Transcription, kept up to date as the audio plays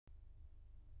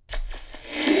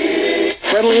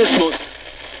friendliest, most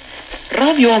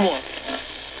radio amor.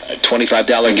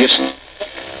 $25 gifts.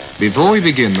 Before we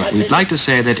begin, we'd like to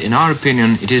say that in our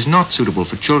opinion it is not suitable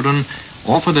for children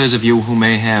or for those of you who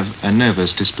may have a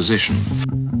nervous disposition.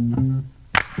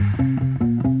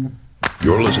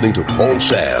 You're listening to Paul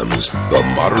Sam's The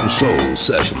Modern Soul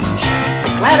Sessions.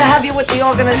 Glad to have you with the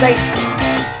organization.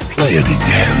 Play it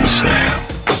again, Sam.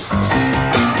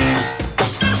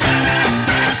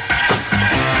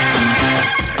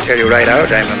 I tell you right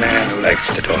out, I'm a man who likes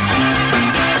to talk.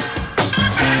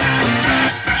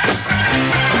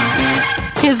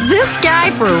 Is this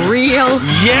guy for real?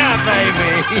 Yeah,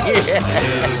 baby!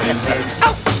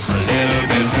 Oh.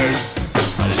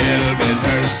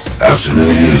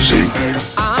 Afternoon music.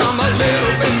 I'm a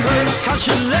little bit hurt because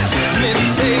you left me,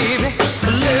 baby.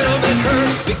 A little bit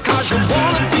hurt because you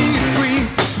wanna be free.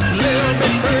 A little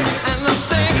bit hurt and I'm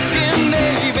thinking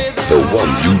maybe that the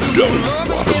one you don't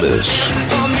want to miss.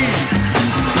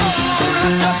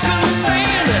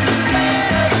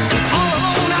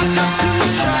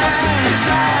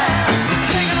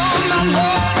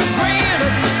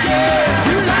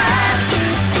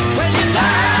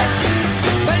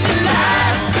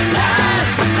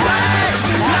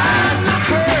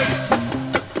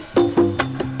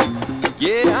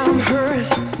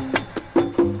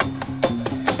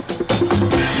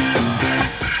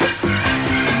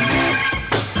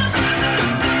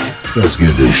 Let's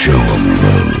get this show on the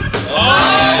road.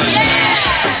 Oh, yeah!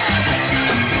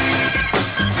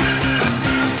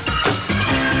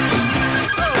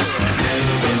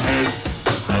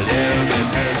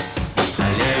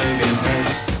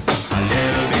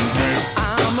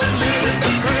 I'm a little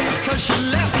bit hurt because you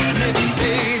left me,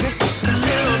 baby. A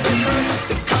little bit hurt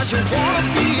because you wanna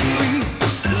be free.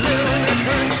 A little bit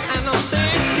hurt and I'm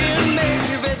thinking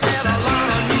maybe that a lot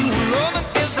of new loving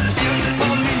is the answer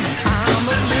for me. I'm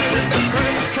a little bit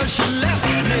hurt because you left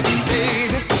me,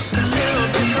 baby. A little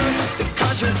bit hurt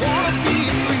because you wanna be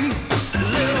free. A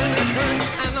little bit hurt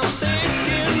and I'm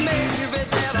thinking maybe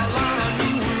that a lot of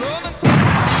new loving.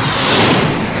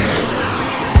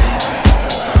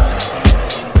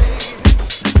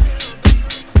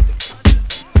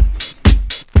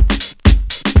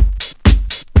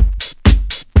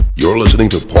 You're listening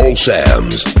to Paul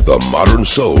Sam's The Modern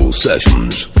Soul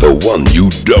Sessions, the one you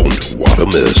don't want to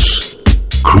miss.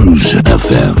 Cruise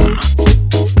FM.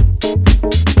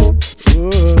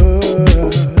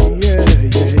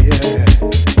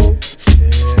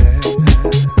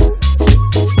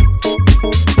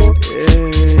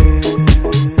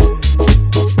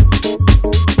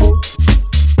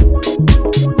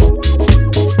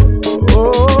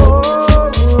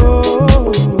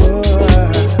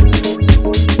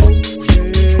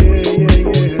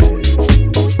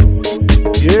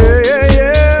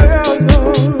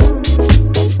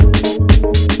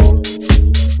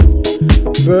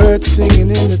 Birds singing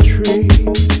in the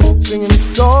trees, singing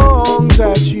songs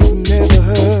that you've never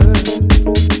heard,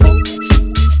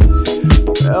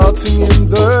 melting in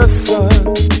the sun,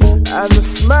 and the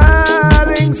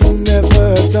smiling's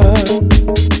never done.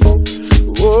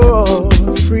 Whoa,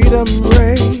 freedom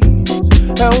reigns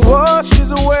and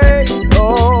washes away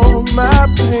all my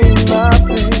pain,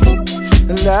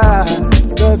 and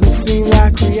life doesn't seem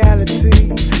like reality,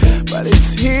 but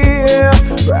it's here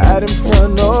right in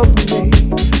front of me.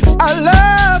 I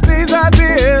love days like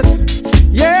this,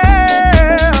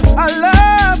 yeah. I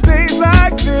love days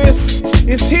like this.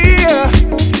 It's here,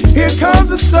 here comes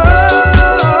the sun.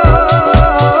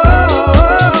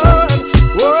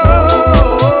 Whoa,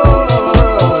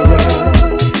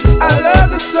 yeah. I love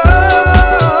the sun.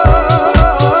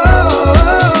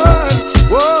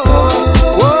 Whoa.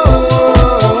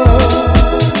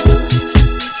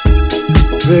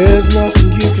 There's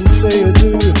nothing you can say or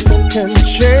do can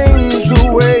change the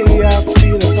way I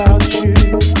feel about you.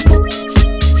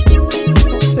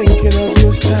 Thinking of you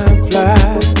as time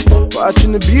flies,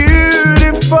 watching the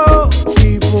beautiful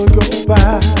people go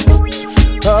by.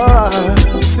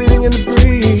 Sitting in the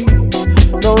breeze,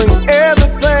 knowing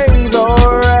everything's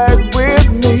alright with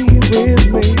me.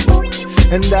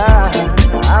 And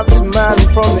I'm smiling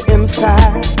from the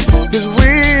inside, 'cause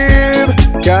we've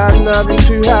got nothing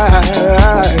to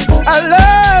hide. I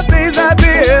love days like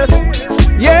this,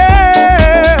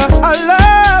 yeah. I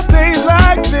love days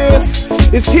like this.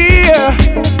 It's here,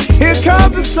 here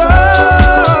comes the sun.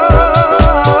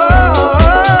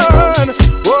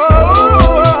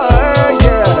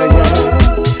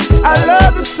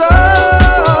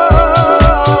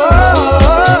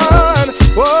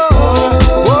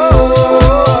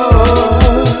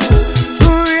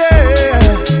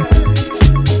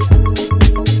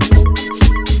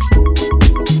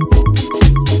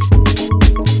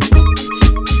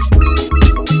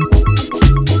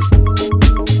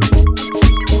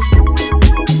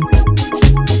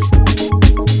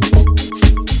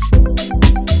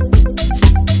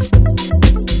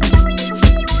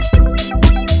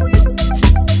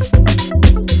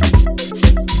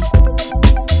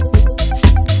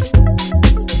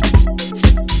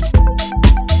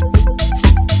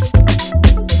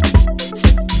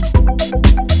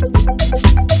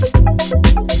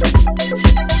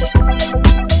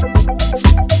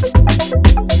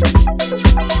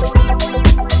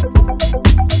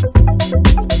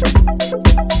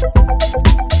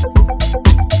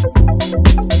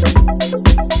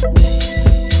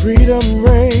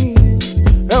 rains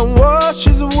and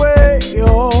washes away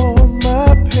all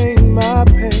my pain,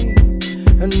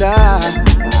 and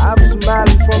I'm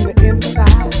smiling from the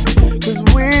inside, 'cause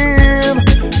we've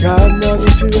got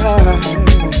nothing to hide.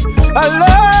 I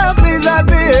love things like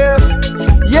this,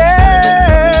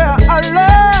 yeah, I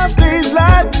love things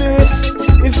like this.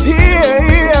 It's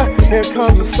here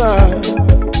comes the sun.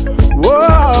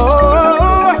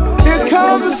 Whoa, here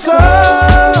comes the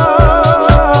sun.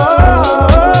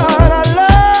 I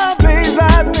love things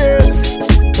like this.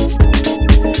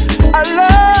 I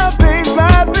love things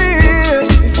like this.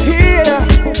 It's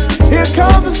here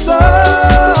comes the sun.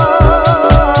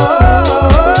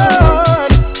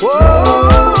 Whoa,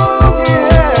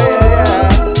 yeah.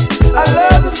 I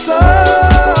love the sun.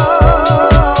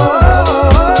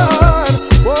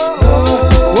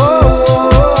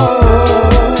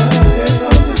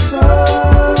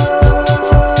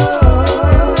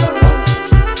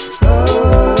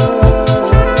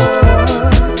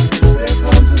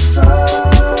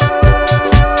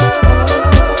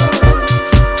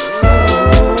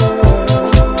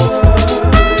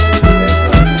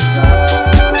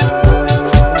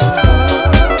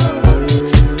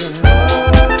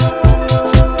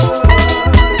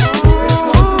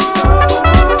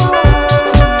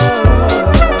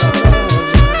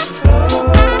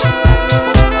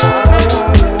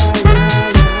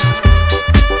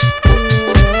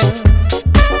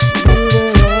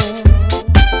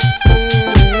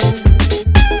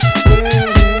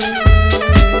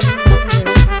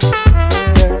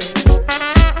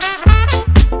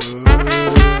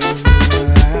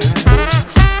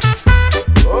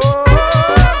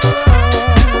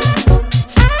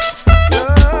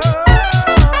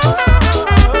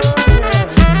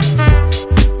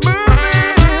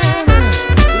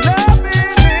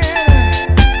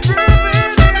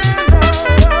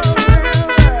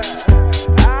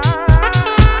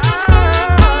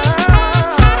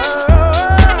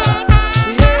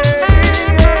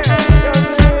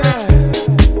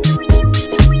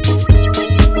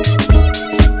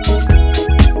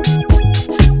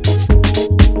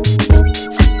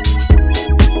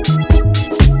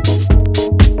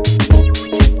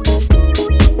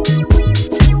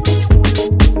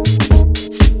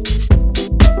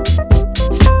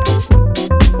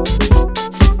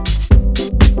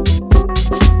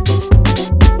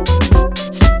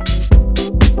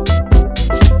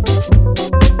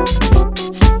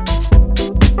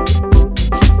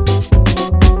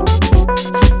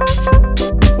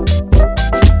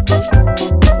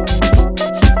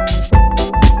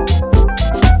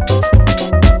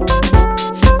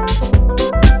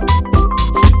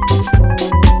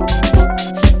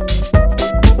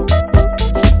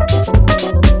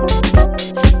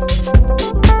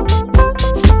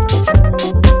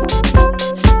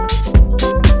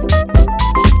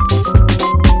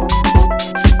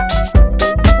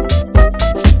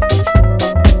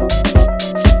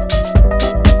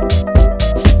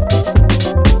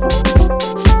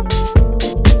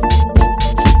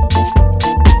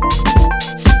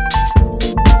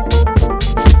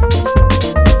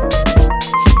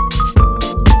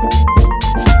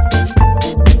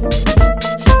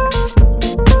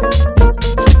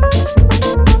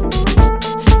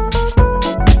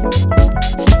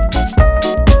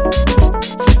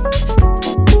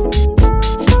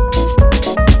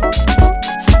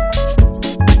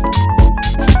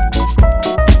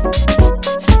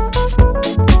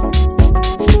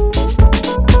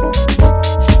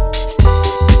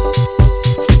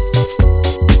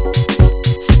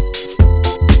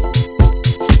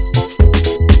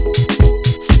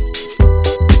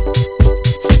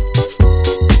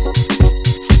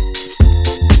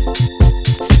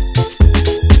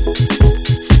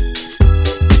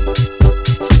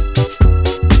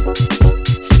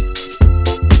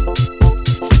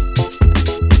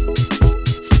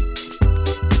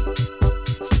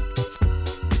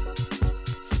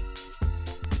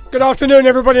 Good afternoon,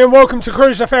 everybody, and welcome to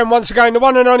Cruise FM once again. The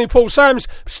one and only Paul Sams,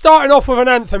 starting off with an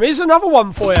anthem. Here's another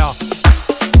one for you.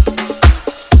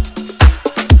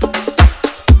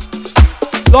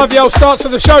 Lively old start to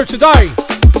the show today.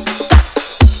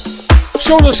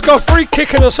 Shaun Escoffrey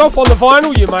kicking us off on the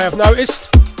vinyl, you may have noticed.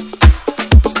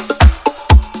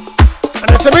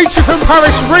 And a Dimitri from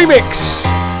Paris remix.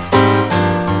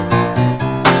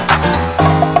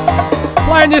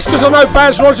 Playing this because I know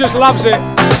Baz Rogers loves it.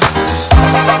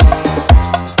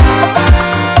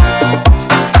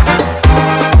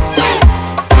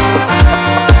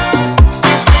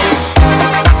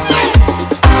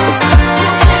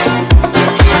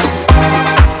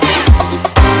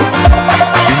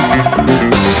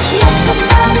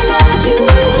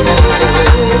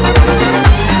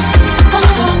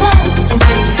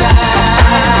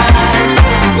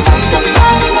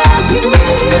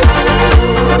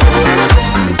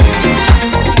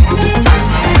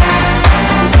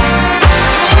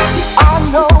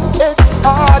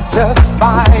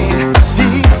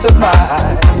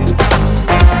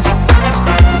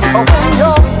 When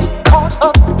you're caught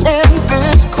up in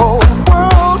this cold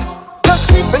world, just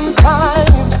keep in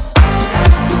time.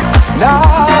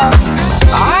 Nah,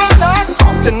 I'm not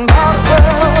talking about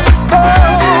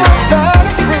world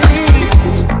fantasy.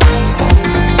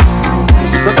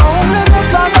 'Cause only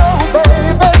this I know,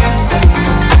 baby.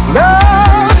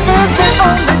 Love is the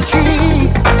only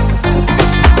key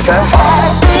to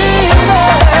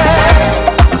happiness,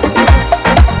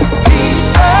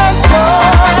 peace and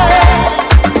joy.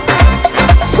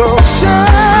 So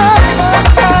share some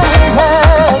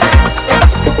kindness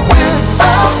with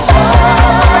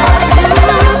someone. You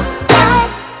got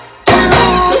to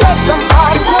let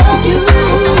somebody love you.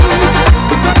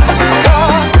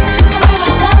 'Cause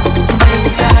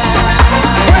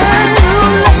when you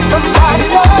let somebody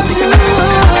love you,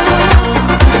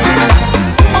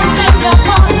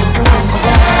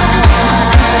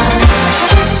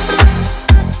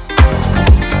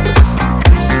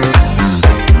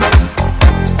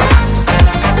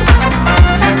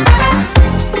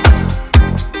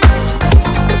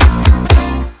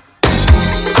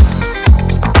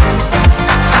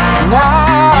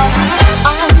 now I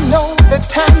know that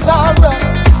times are rough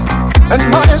and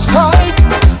money's tight,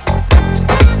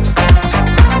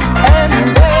 and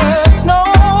there's no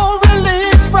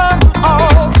release from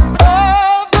all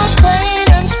of the pain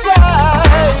and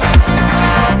strife.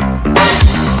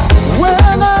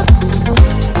 Winners,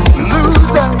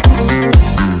 losers,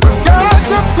 we've got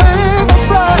to pay the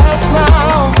price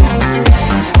now.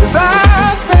 'Cause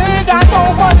I think I know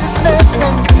what is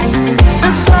missing.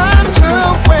 It's time to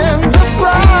win the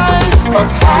prize of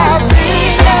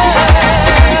happiness.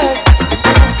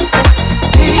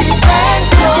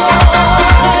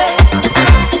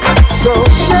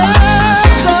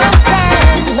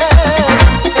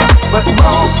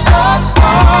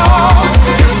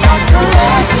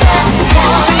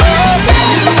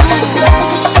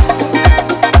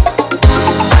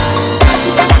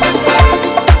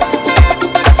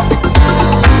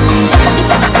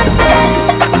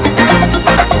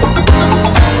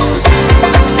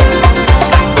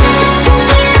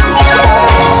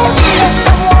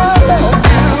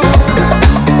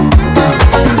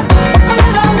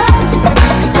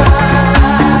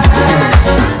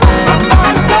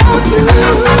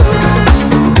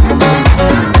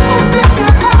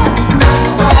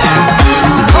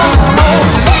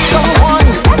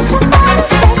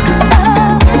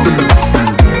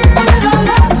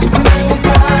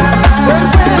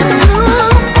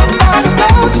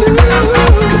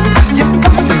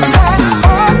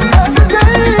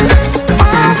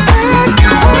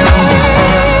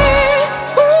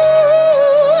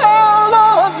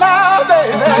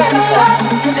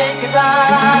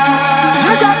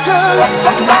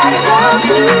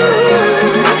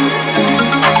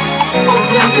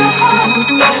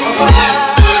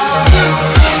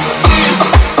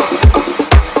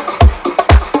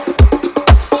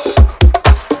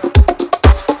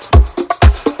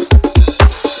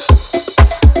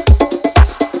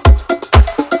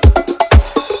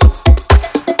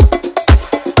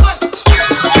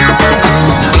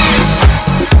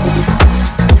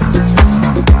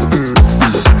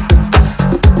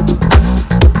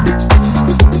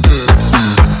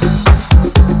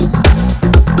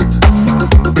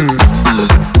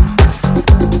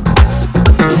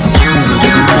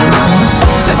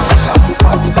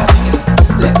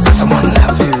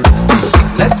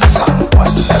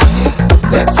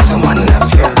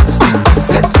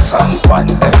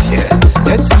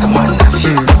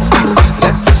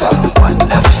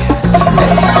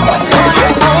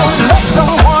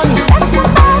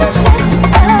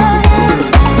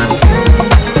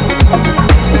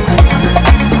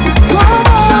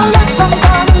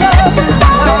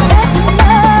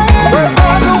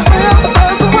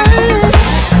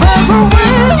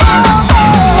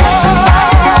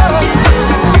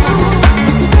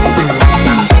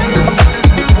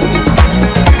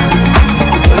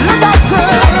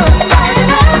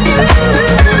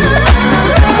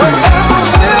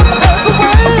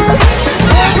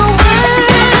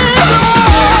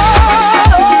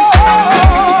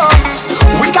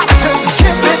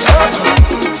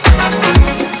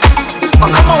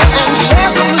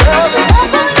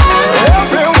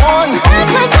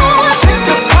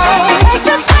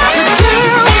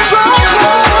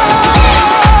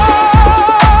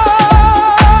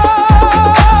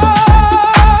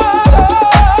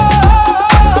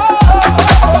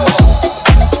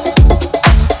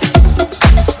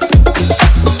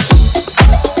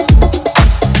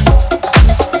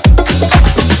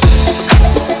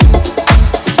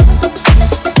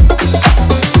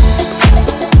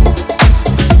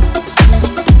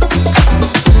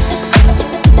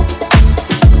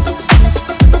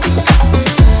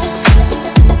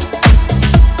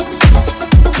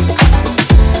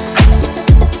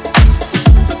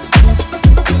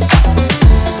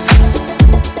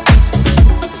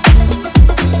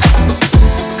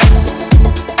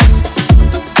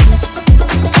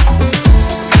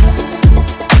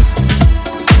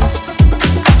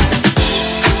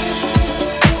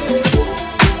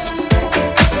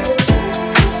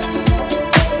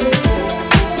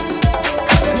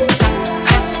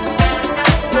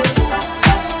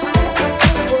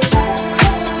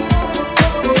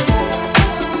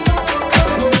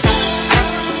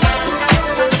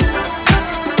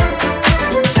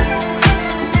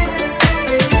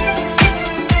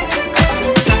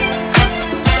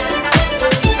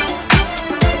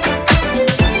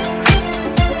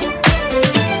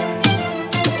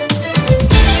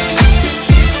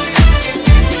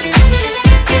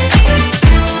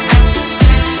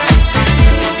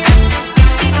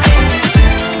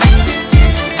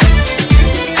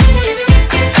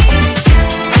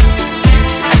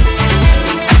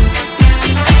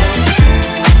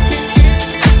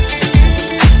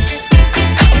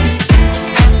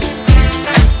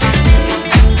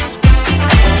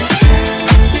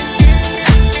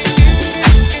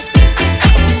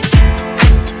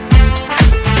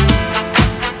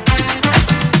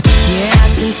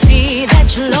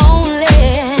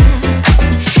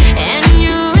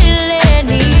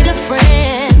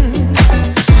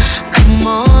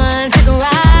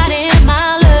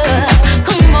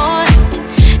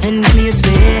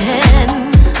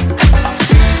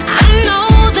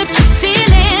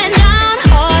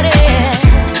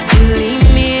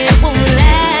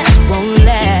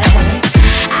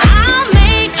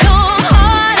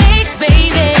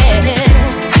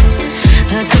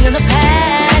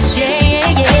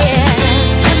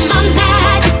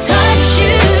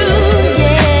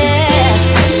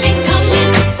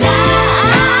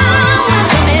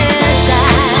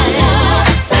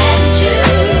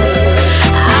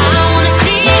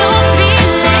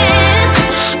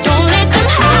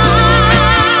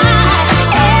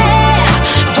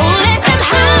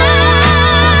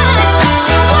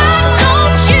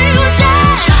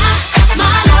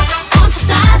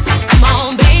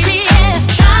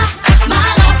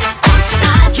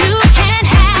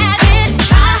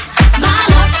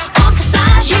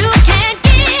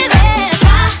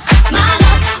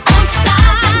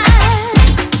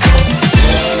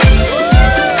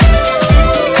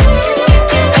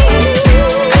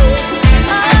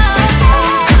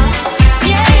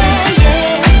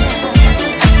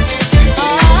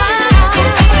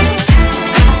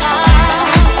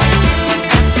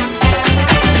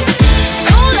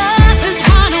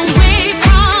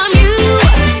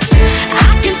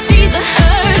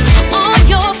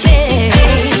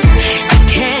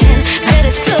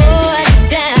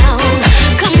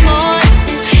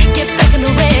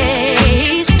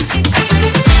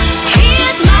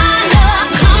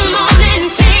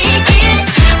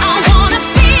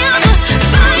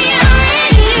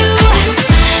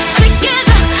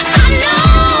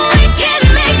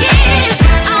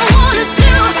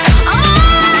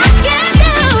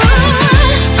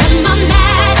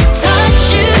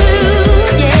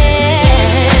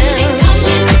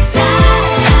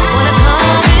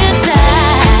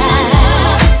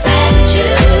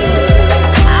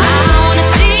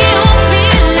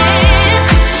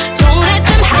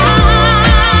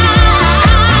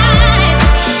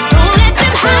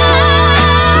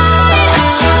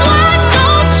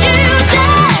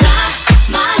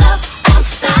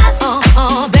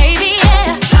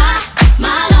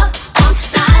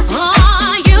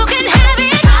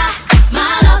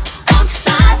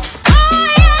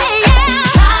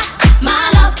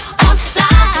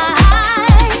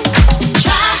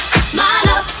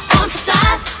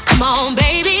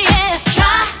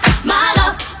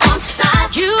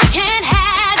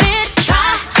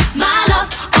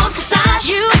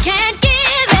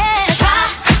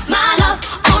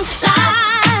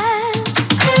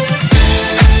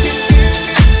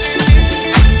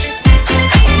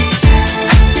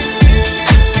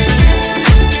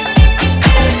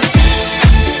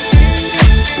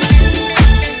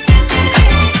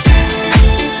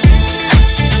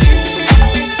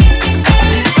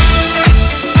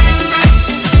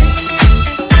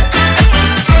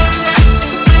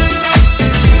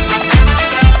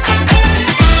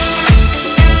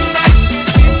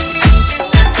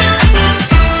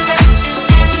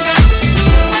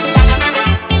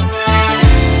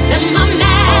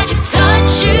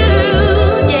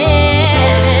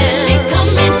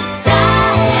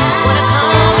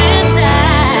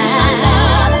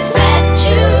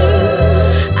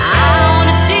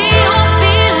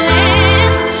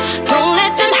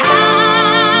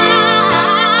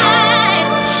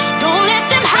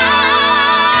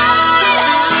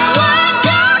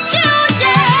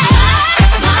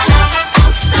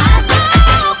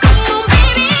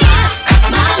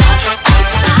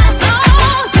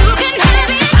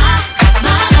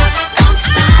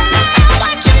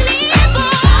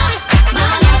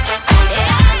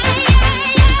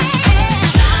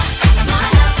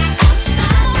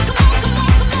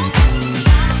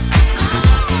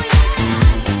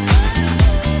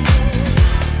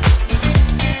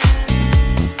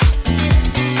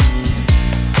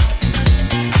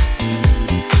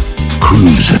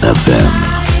 Cruise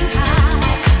FM.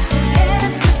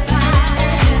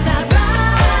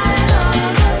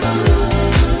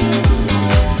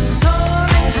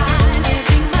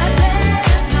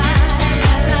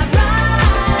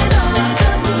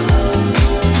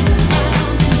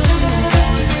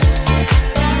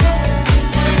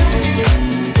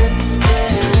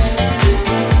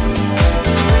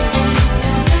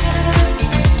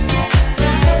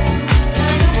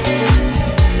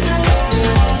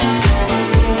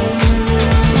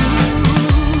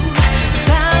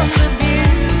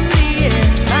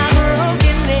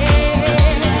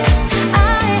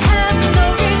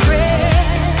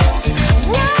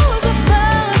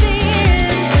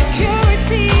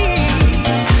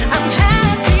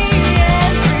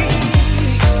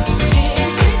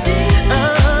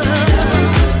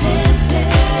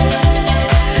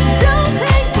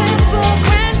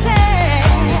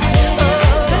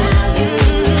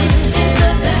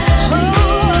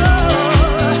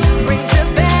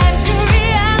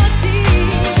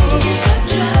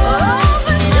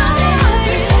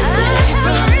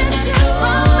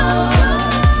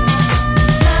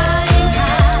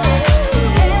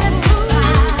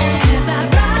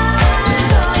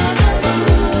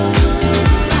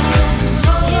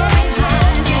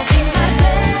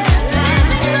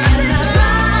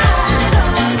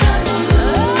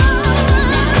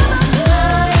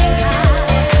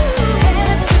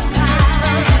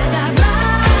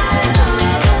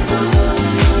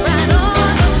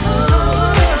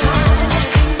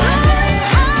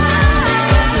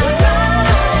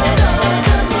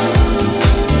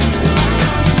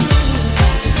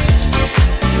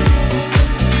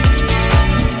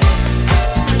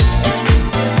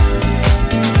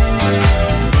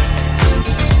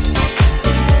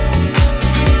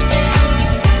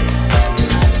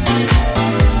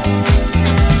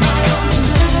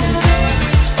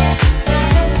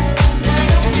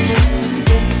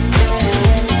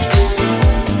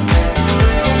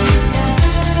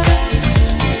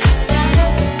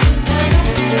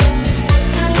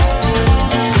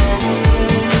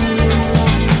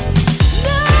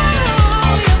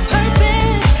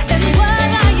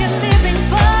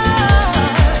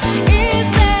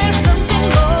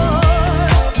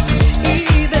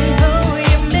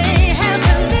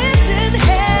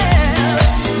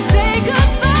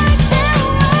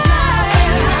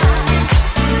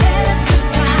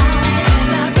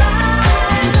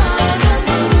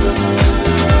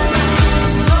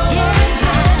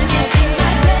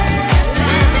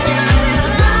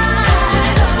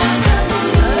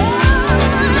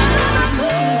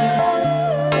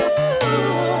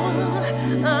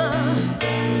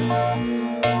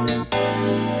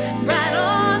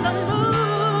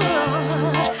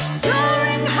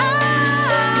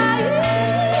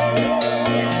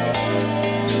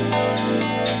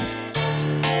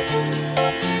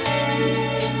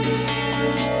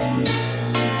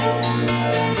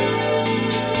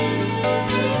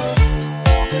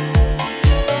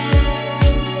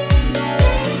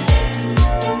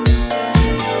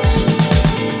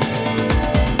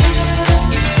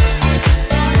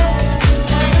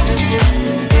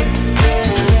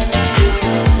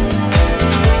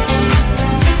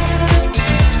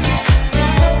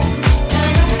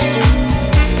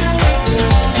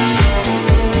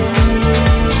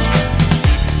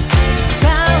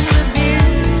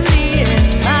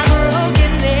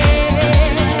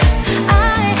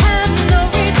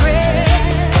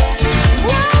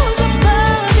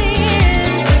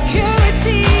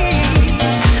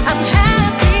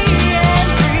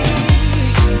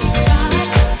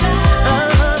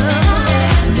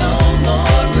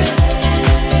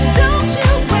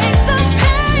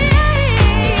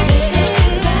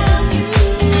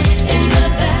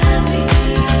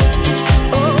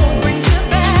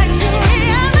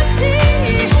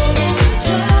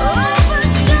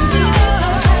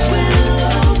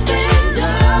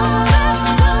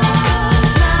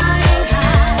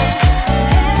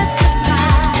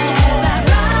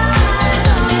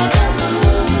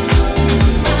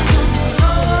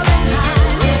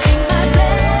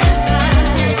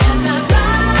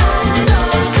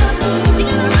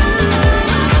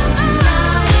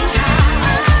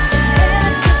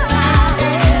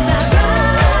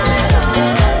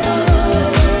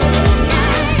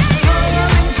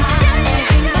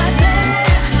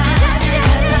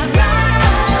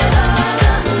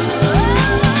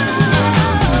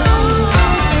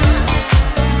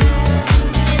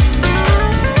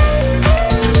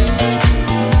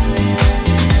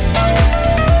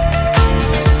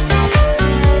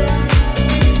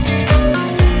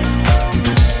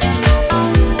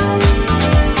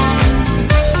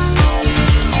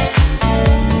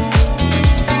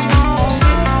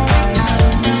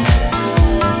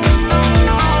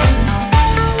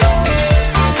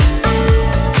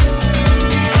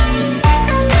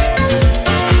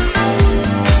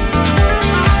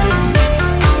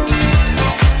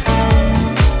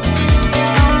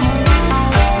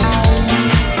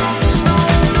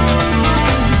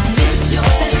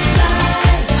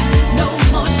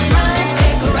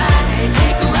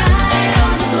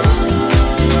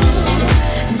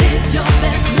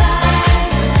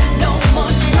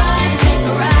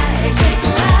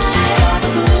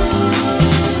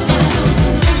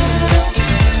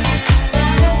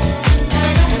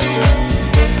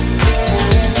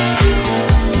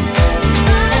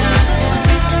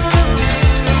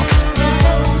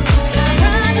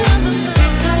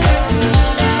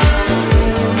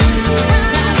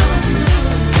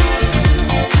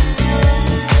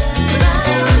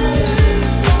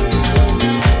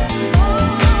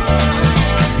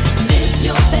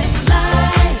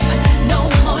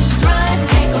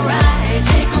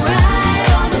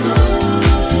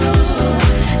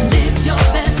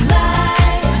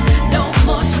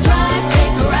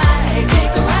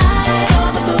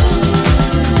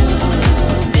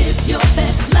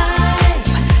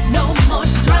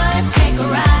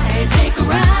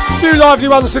 lively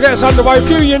ones to get us underway. A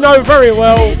few you know very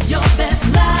well.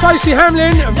 Tracy,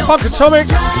 Hamlin and Funkatomic.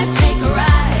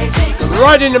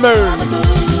 Riding the Moon.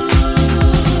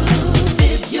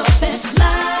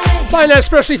 Playing that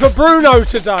especially for Bruno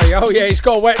today. Oh yeah, he's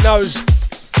got a wet nose.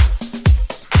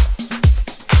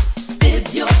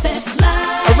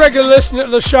 A regular listener to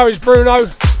the show is Bruno.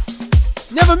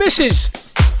 Never misses.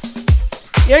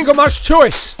 He ain't got much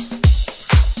choice.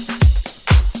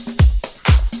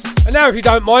 And now, if you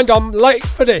don't mind, I'm late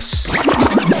for this.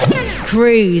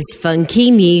 Cruise funky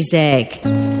music.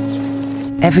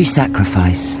 Every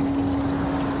sacrifice.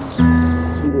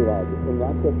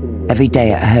 Every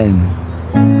day at home.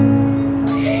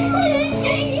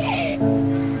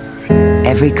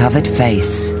 Every covered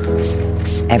face.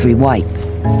 Every wipe.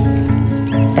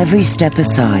 Every step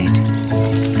aside.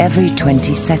 Every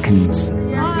 20 seconds.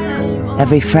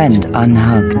 Every friend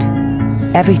unhugged.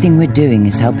 Everything we're doing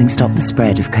is helping stop the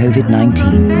spread of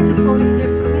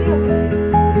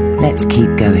COVID-19. Let's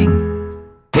keep going.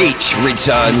 Peach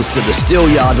returns to the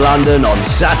Steelyard London on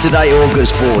Saturday,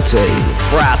 August 14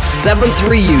 for our 7th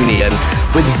reunion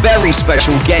with very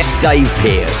special guest Dave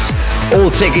Pearce. All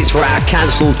tickets for our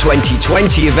cancelled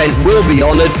 2020 event will be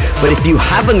honoured, but if you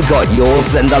haven't got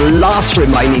yours, then the last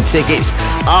remaining tickets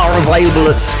are available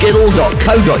at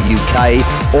skiddle.co.uk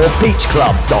or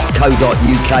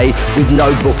peachclub.co.uk with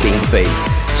no booking fee.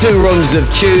 2 rooms of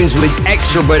tunes with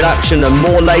extra production and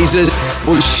more lasers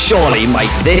will surely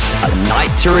make this a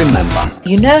night to remember.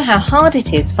 You know how hard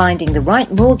it is finding the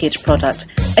right mortgage product,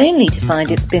 only to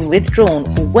find it's been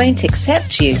withdrawn or won't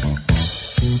accept you?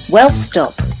 Well,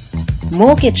 stop.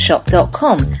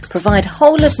 MortgageShop.com provide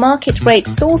whole of market rate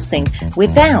sourcing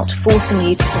without forcing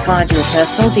you to provide your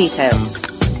personal details.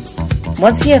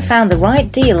 Once you have found the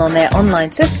right deal on their online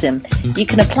system, you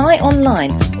can apply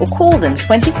online or call them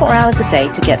 24 hours a day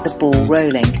to get the ball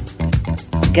rolling.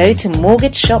 Go to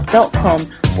mortgageshop.com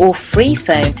or free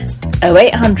phone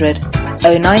 0800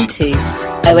 092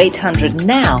 0800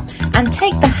 now and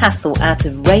take the hassle out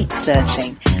of rate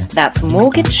searching. That's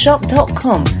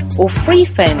mortgageshop.com or free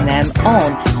phone them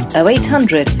on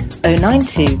 0800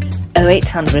 092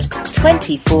 0800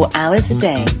 24 hours a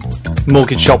day.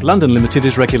 Mortgage Shop London Limited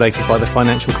is regulated by the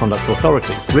Financial Conduct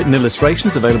Authority. Written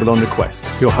illustrations available on request.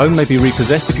 Your home may be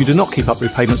repossessed if you do not keep up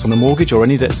repayments on the mortgage or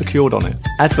any debt secured on it.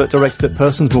 Advert directed at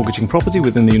persons mortgaging property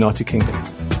within the United Kingdom.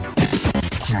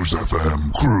 Cruise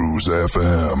FM, Cruise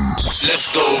FM. Let's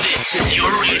go. This is your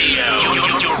radio.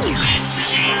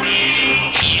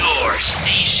 Your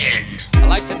station. I'd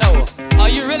like to know, are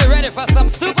you really ready for some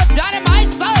super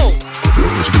dynamite soul?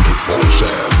 You're listening to Paul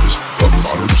Sam's The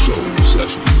Modern Soul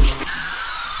Sessions.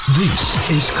 This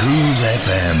is Cruise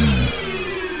FM.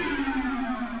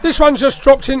 This one just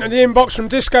dropped into the inbox from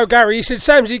Disco Gary. He said,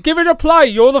 Samsy, give it a play.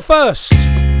 You're the first.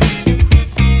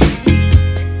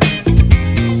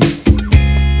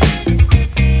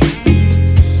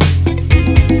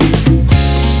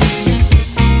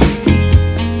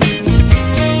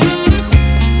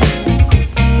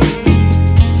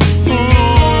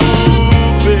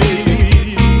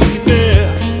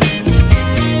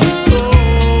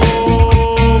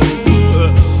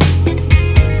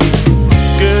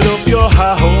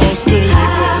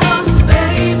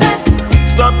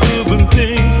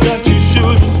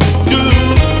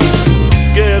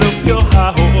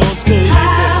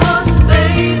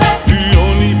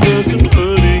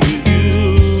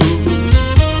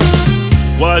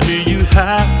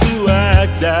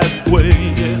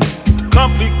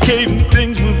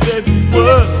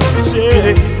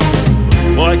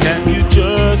 Why can't you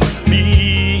just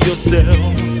be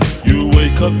yourself? You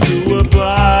wake up to a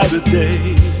brighter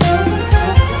day.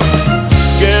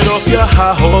 Get off your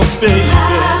high horse, baby.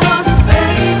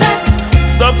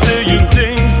 Stop saying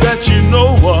things that you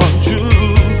know aren't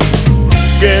true.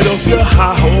 Get off your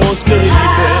high horse, baby.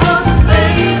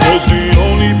 'Cause the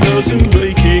only person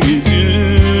breaking is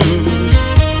you.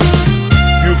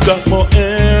 You've got more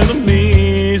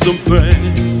enemies than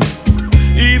friends.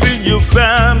 Even your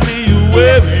family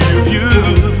wary of you.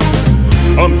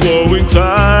 I'm growing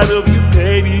tired of your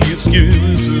petty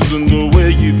excuses and the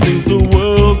way you think the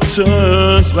world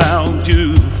turns round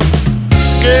you.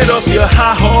 Get off your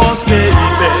high horse, baby.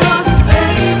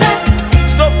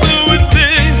 Stop doing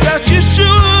things that you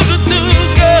shouldn't do,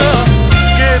 girl.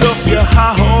 Get off your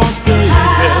high horse, baby.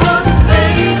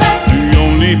 The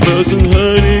only person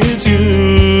hurting is you,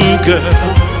 girl.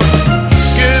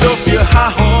 Get off your high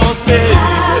horse, baby.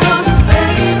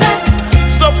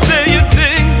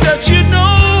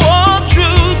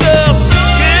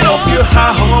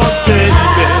 High horse, baby.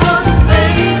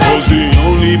 'Cause the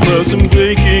only person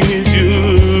breaking is you.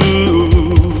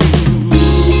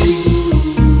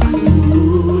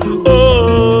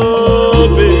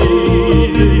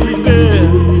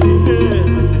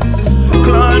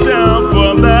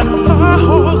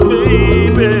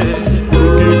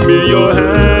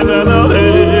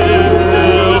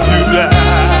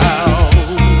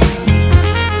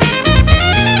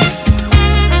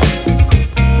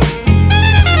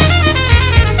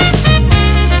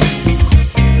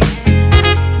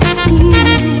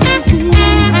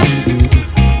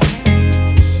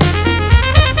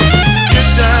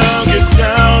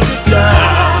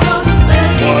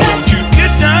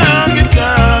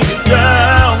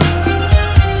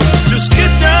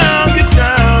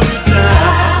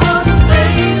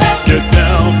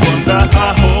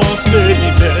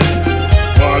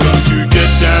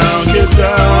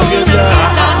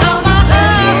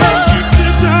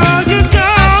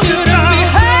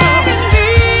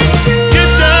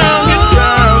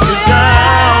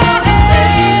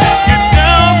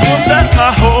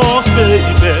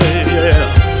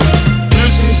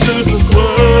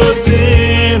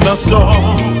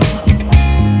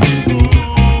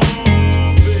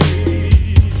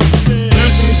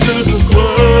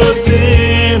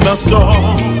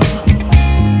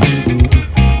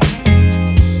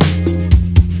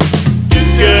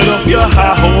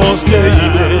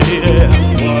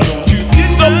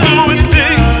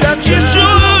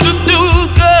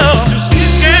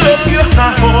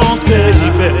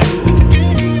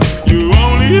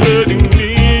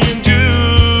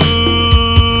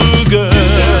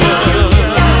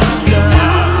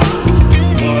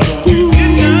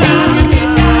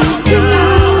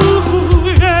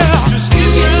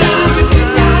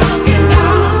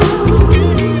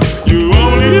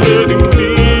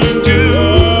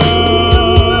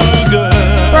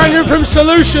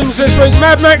 Revolutions this week.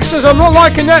 Mad Max says, I'm not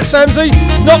liking that, Samsy.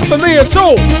 Not for me at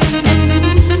all.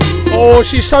 Oh,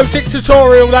 she's so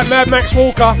dictatorial, that Mad Max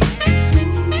Walker.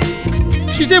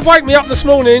 She did wake me up this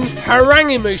morning,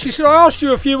 haranguing me. She said, I asked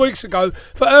you a few weeks ago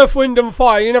for Earth, Wind and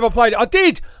Fire. You never played it. I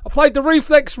did. I played the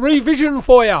Reflex revision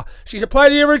for you. She said, play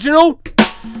the original.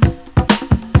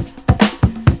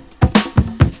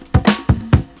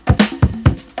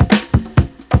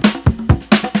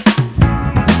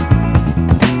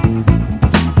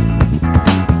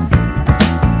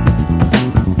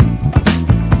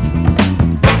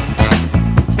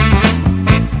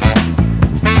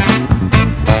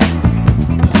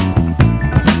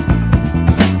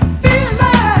 Feel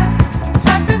like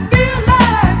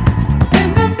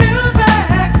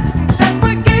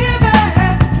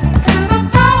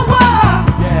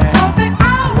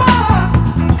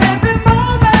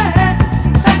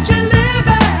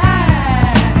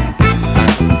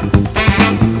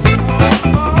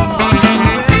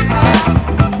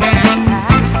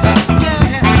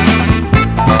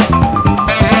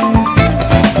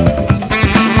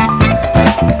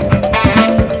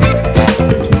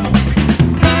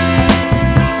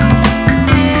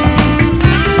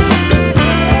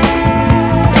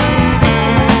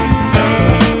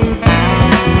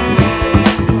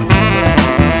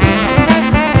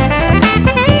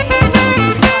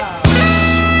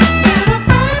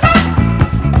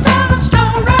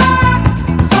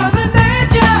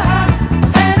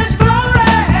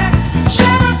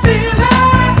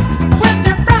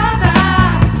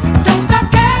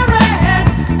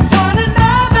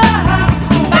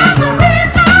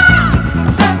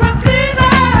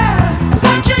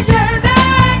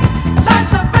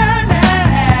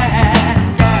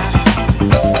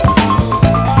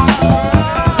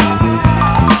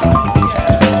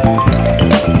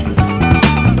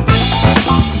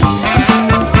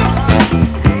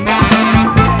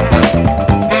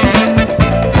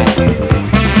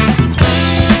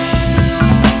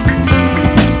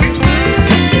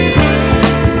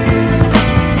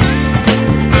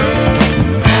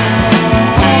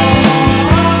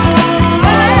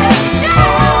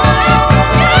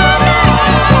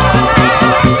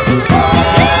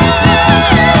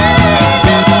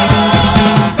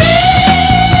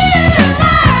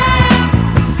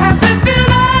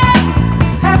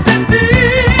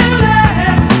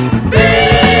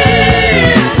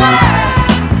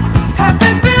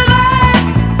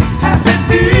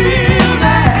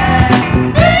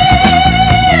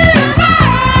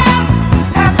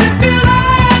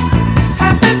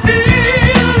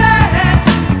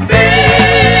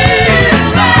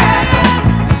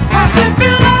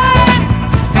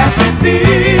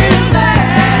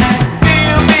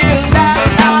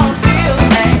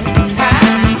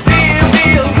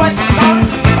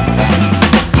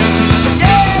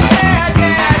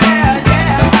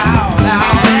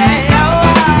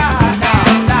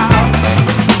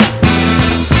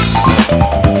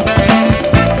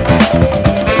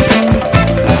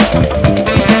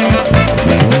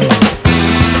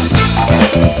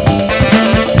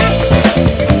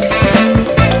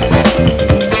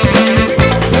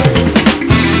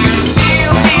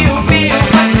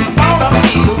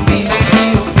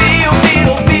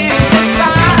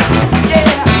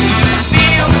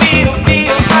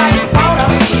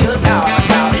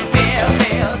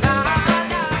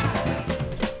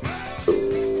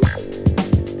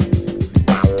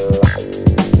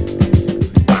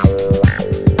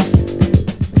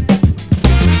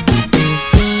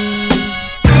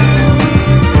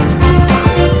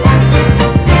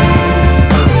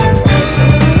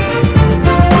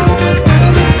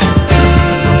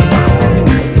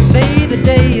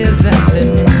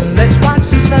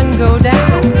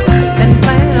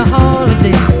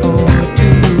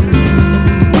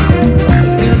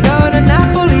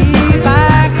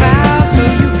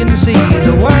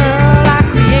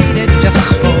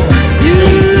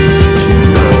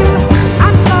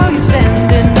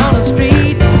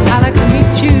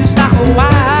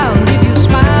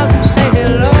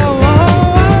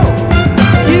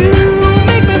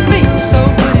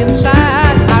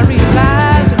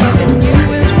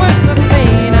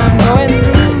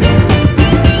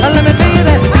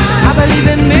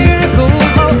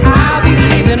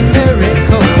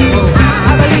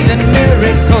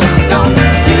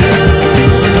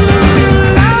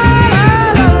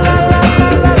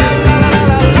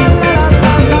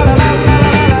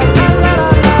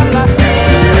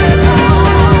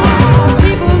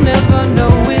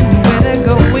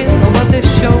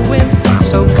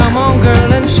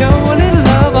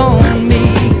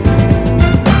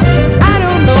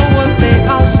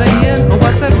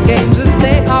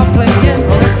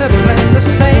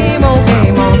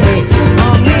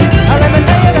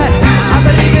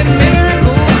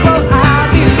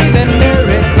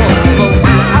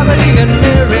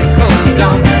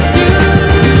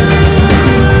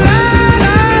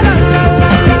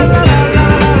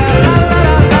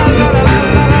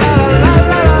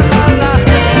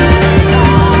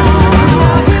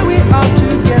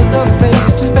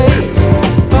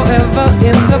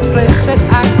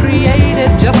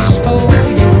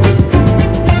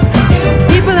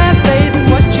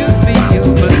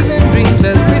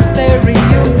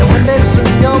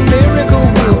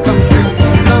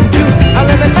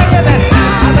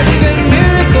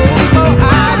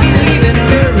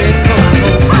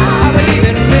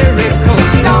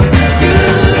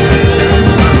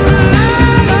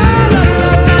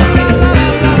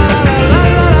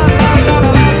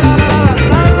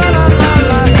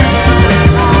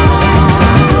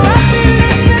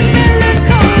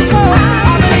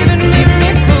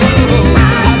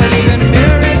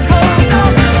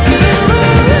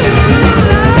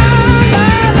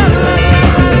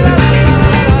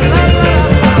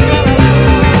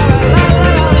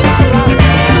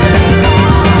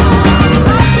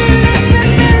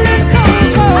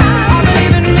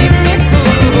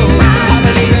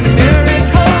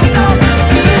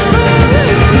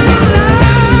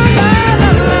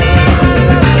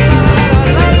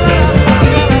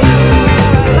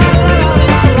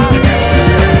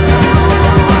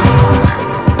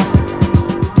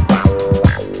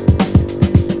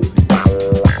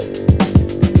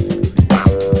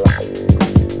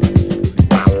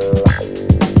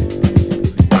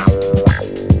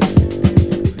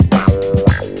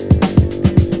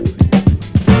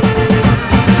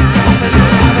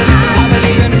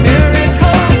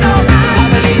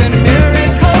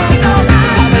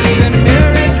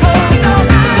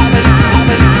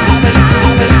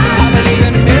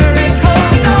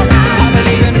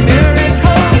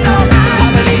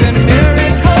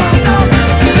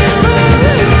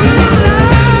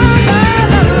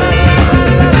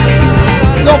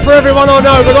for everyone I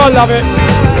know, but I love it.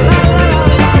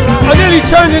 I nearly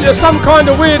turned into some kind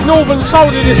of weird northern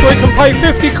soldier this week and paid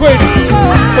 50 quid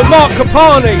for Mark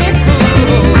Capani,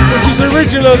 which is the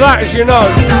original of that, as you know.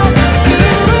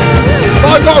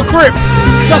 But I got a grip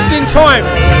just in time.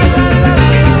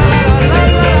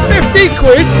 50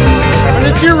 quid and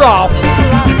a giraffe.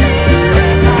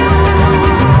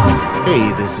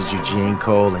 Hey, this is Eugene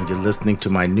Cole, and you're listening to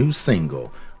my new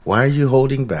single, Why Are You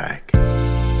Holding Back?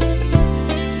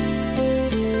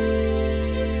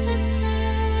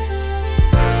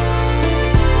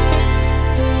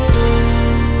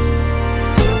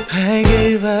 I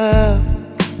gave up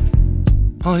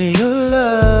on your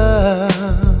love.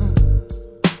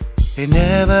 It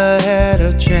never had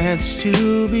a chance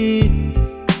to be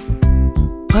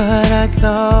what I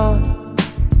thought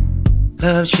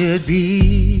love should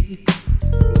be.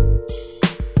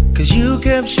 'Cause you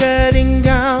kept shutting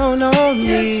down on me.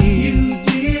 Yes, you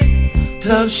did.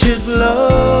 Love should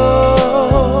flow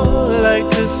like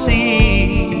the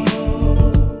sea,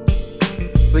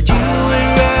 but you would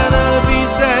rather be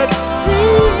set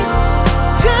free.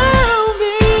 Tell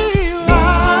me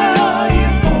why are you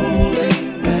holding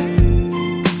back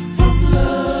from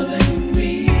loving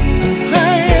me?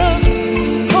 Why are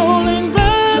you holding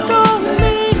back on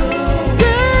me,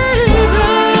 baby?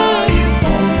 Why are you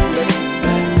holding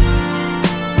back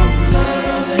from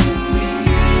loving me?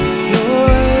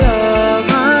 Your love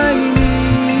I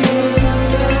need.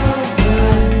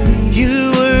 You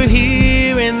were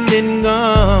here and then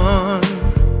gone.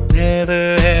 Never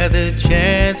had the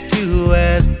chance to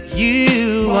ask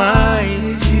you why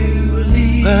did you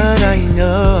leave? But I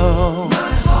know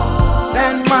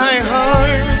that my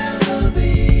heart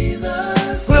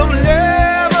will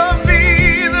never be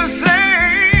the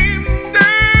same.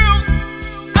 Girl,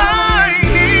 I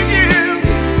need you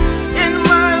in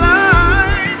my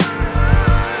life.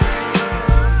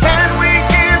 Can we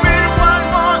give it one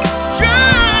more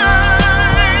try?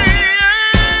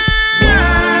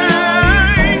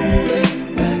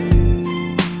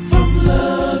 From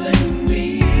loving me,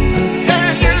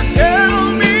 can you tell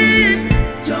me?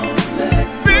 Don't let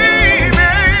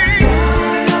baby.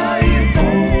 Why are you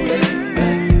holding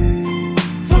back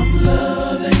from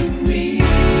loving me?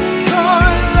 Your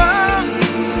love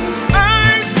I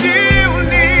still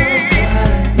need.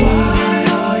 Why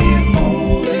are you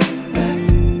holding back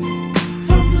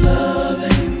from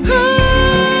loving me?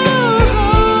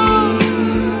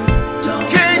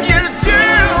 Can you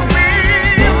tell me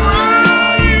why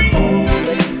are you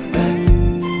holding back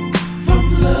from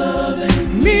loving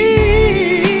me?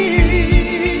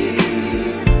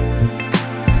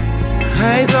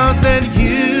 I thought that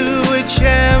you would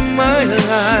share my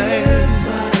life.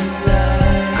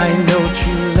 I know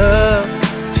true love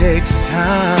takes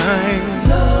time.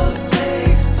 Love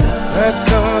takes time. But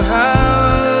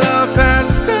somehow love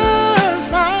passes us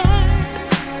by.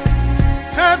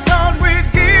 I thought we'd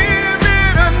give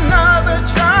it another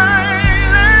try.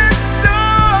 Let's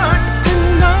start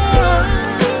tonight.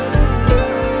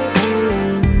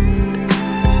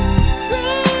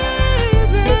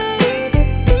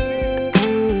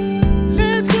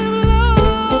 Let's give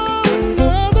love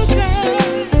another try.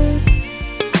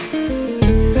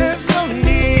 There's no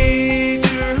need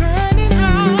to run and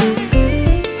hide.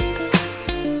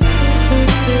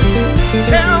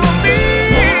 Tell me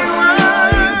why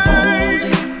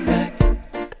holding back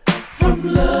from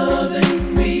loving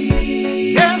me.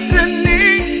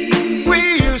 Destiny we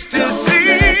used to see.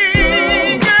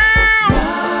 Girl,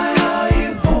 why are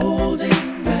you holding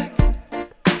back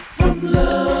from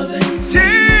loving me?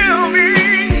 Tell me,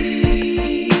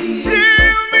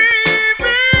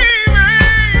 baby. Why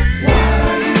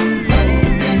are you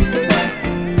holding back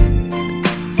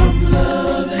from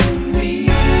loving me?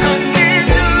 I need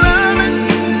your loving.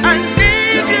 I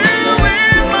need you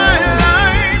in my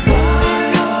life. Why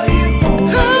are you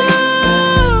holding back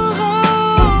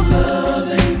from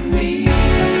loving me?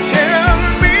 Tell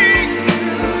me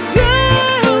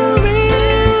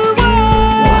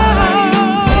why.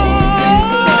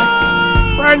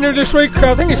 Brand new this week,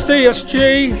 I think it's DSG.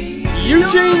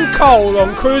 Eugene Cole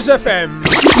on Cruise FM.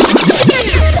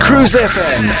 Cruise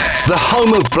FM, the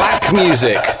home of black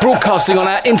music, broadcasting on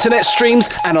our internet streams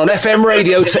and on FM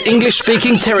radio to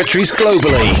English-speaking territories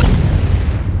globally.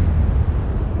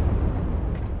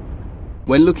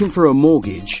 When looking for a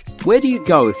mortgage, where do you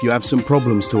go if you have some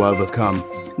problems to overcome?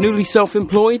 Newly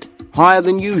self-employed? Higher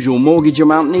than usual mortgage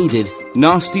amount needed?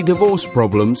 Nasty divorce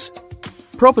problems?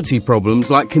 Property problems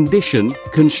like condition,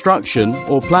 construction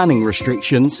or planning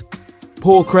restrictions?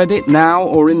 Poor credit now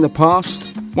or in the past?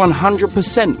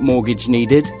 100% mortgage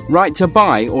needed, right to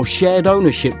buy or shared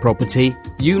ownership property,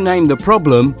 you name the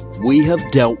problem, we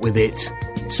have dealt with it.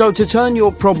 So to turn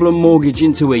your problem mortgage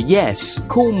into a yes,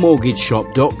 call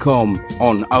mortgageshop.com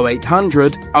on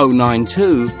 0800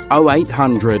 092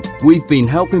 0800. We've been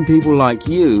helping people like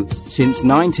you since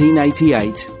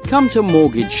 1988. Come to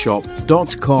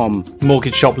mortgageshop.com.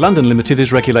 Mortgage Shop London Limited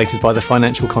is regulated by the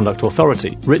Financial Conduct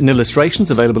Authority. Written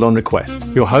illustrations available on request.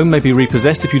 Your home may be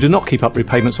repossessed if you do not keep up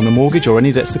repayments on a mortgage or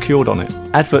any debt secured on it.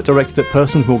 Advert directed at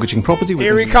persons mortgaging property.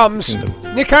 Here he comes.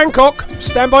 Nick Hancock,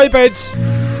 stand by your beds.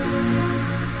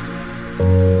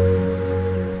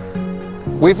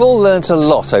 We've all learnt a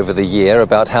lot over the year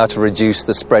about how to reduce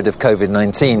the spread of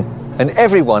COVID-19, and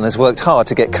everyone has worked hard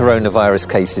to get coronavirus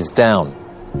cases down.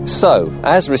 So,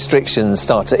 as restrictions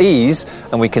start to ease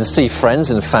and we can see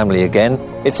friends and family again,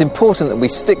 it's important that we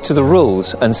stick to the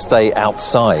rules and stay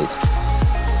outside.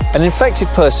 An infected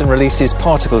person releases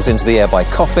particles into the air by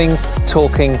coughing,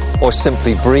 talking, or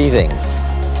simply breathing.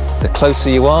 The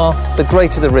closer you are, the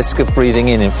greater the risk of breathing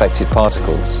in infected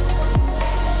particles.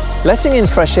 Letting in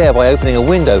fresh air by opening a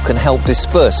window can help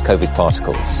disperse COVID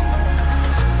particles.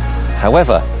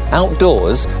 However,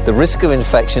 outdoors, the risk of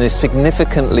infection is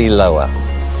significantly lower.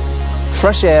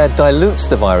 Fresh air dilutes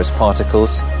the virus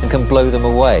particles and can blow them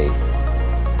away.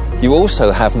 You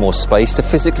also have more space to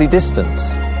physically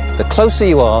distance. The closer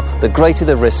you are, the greater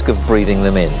the risk of breathing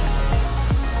them in.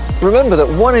 Remember that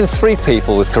 1 in 3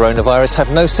 people with coronavirus have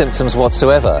no symptoms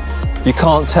whatsoever. You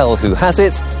can't tell who has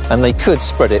it, and they could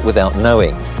spread it without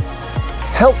knowing.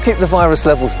 Help keep the virus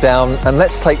levels down, and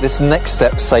let's take this next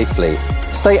step safely.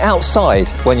 Stay outside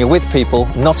when you're with people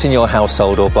not in your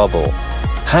household or bubble.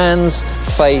 Hands,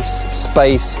 face,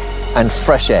 space, and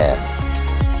fresh air.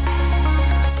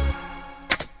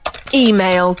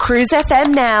 Email Cruise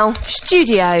FM now,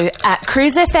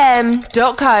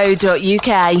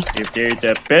 studio@cruisefm.co.uk. If there's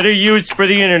a better use for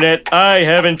the internet, I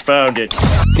haven't found it.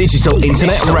 Digital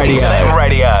Internet Radio.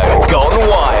 Gone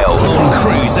wild on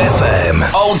Cruise FM.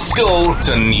 Old school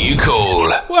to new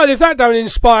cool. Well, if that don't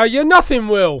inspire you, nothing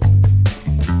will.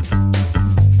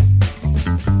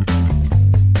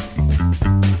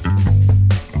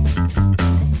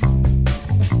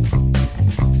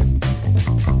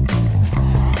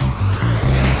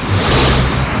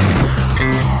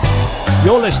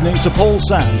 You're listening to Paul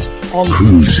Sands on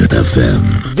Cruise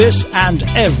FM. This and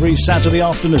every Saturday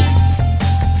afternoon.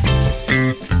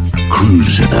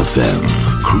 Cruise FM.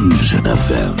 Cruise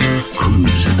FM.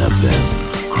 Cruise FM.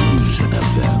 Cruise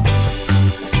FM.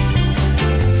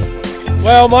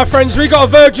 Well, my friends, we got a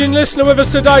virgin listener with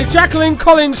us today. Jacqueline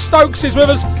Collins Stokes is with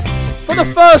us for the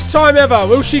first time ever.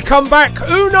 Will she come back?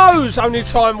 Who knows? Only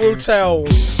time will tell.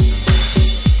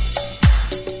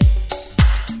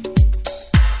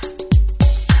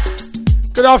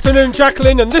 Good afternoon,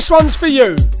 Jacqueline, and this one's for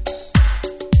you.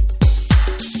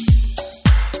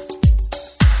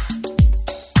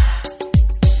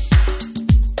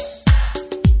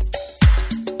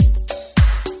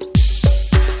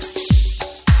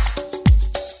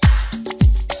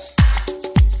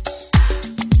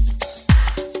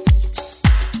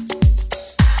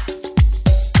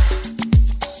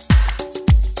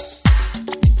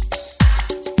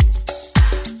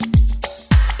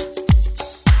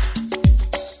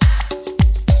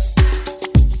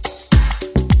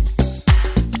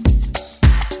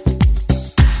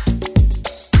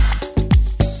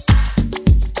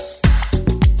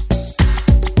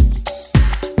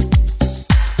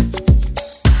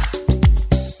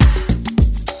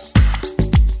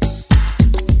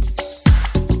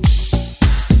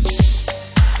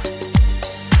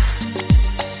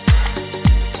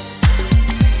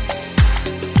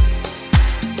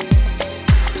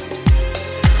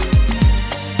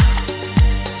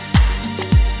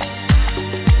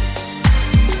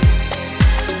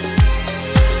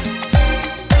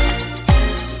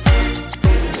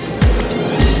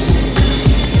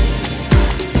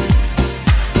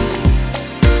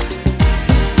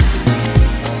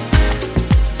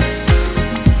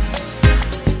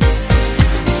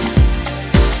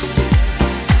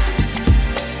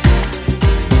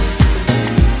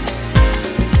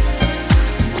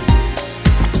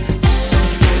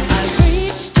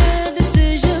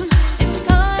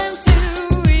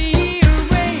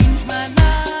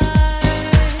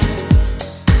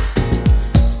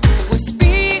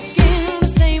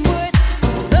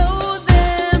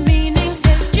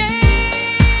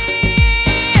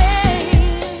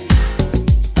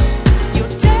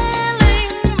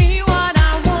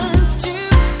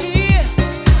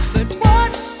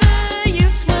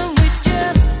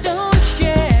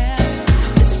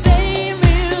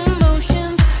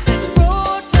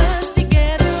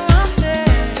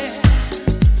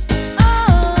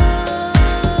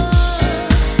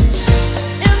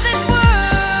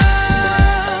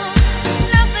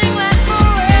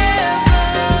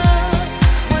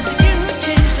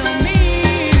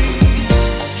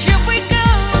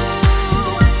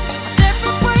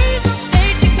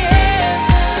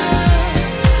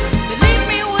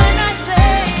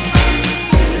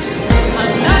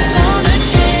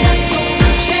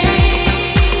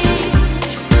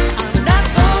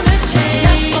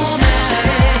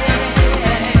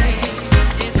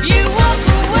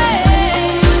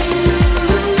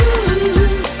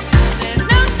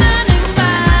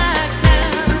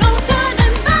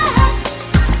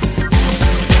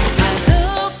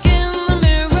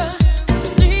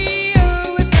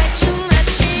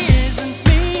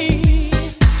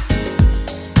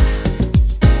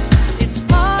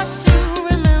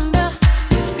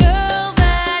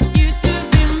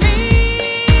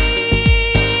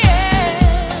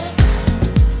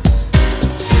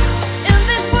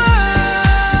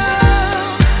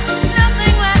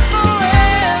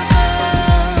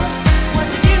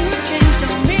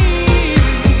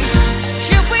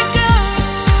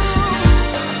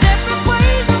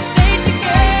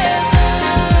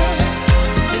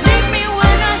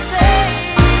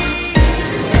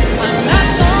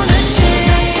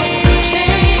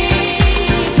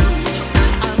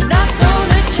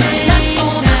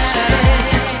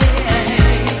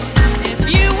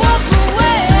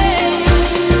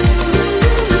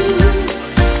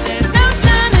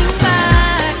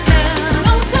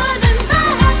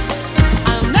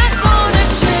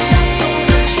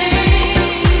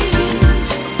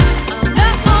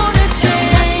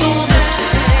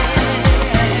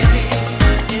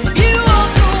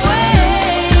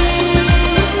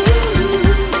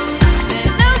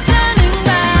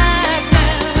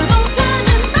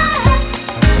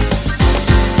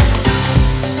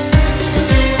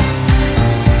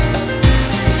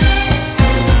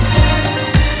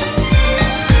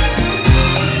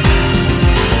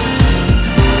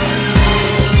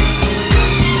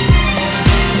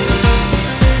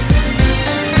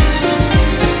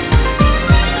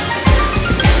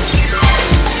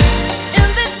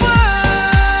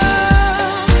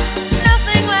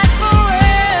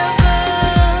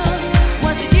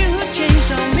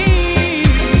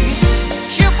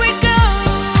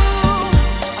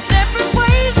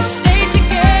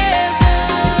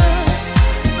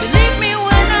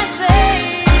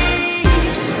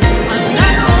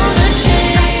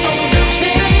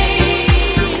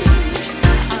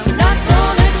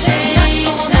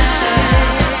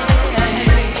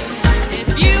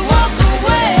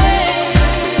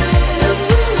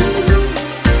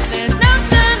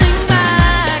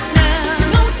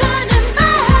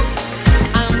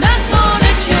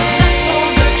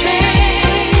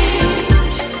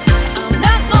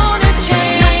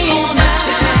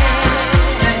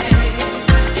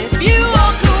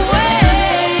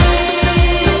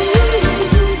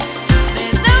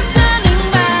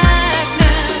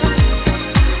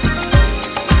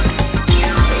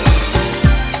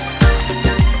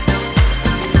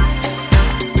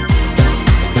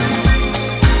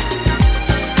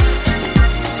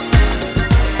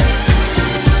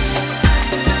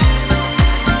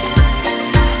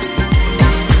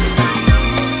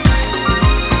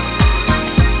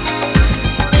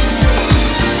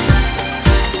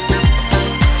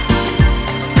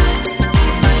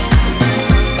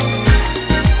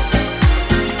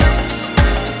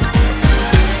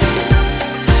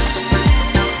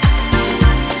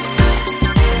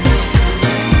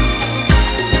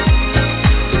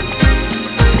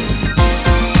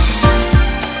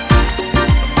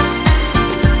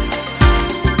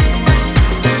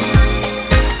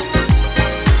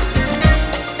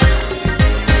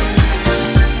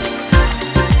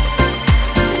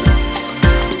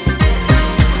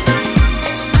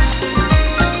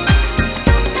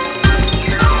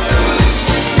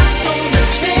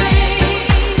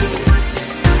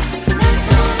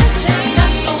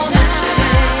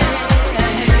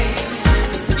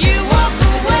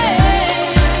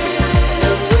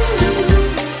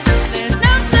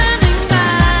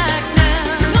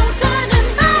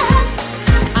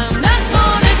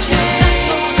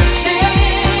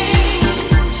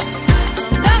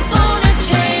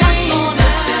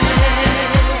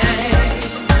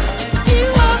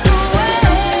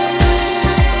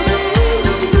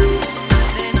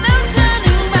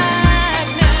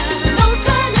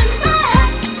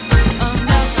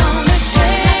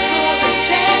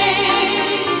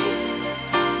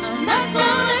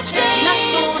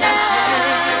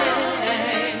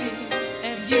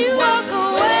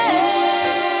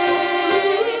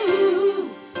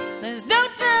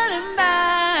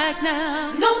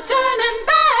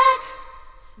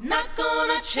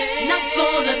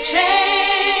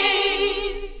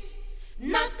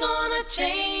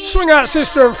 Swing Out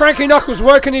Sister and Frankie Knuckles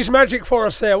working his magic for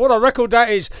us there. What a record that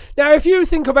is. Now, if you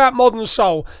think about modern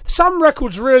soul, some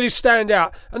records really stand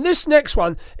out, and this next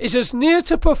one is as near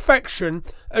to perfection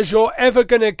as you're ever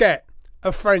going to get,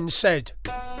 a friend said.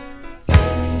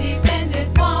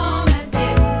 Independent woman,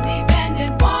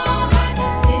 independent woman,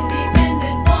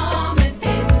 independent woman,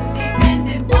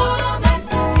 independent woman,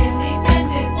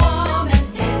 independent woman,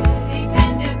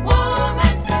 independent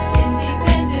woman,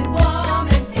 independent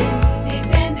woman,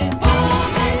 independent woman.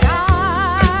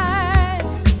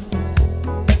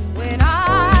 When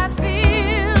I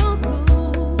feel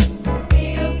blue,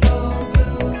 feel so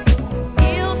blue,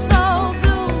 feel so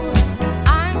blue,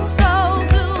 I'm so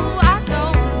blue, I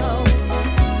don't know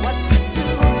what to do.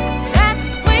 That's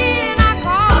when I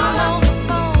call on the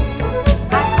phone.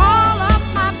 I call up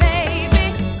my baby,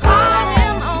 call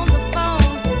him on the phone.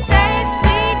 Say,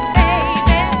 sweet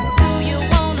baby, do you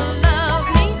wanna love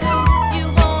me? Do you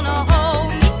wanna hold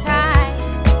me tight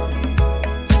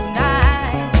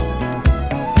tonight?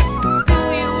 Do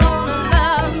you wanna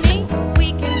love me? We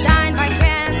can dine by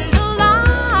candlelight.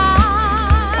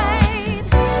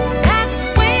 That's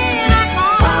when I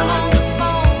call on the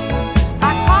phone. I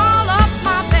call up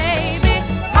my baby,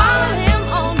 call him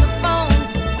on the phone.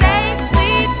 Say,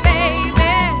 sweet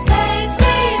baby,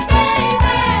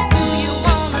 do you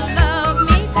wanna love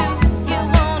me? Do you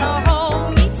wanna hold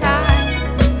me tight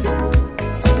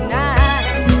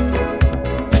tonight?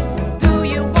 Do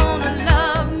you wanna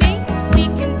love me? We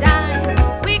can dine,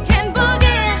 we can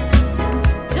boogie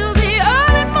till the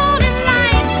early morning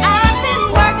lights. I've been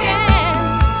working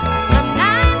from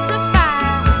 9 to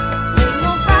 5, waiting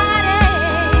on Friday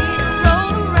to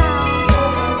roll around.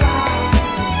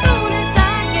 Soon as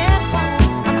I get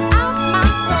home, I'm out my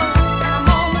clothes and I'm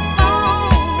on the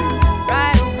phone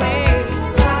right away.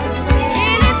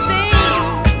 Anything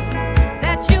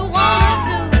that you wanna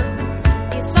do,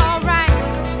 it's alright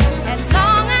as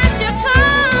long as you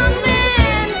come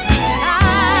in.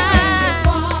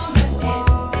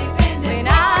 When I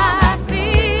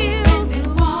feel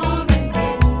blue,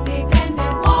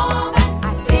 I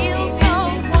feel so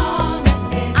blue,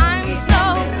 I'm so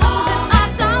blue that I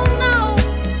don't know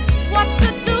what to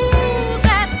do.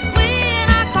 That's when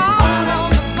I call on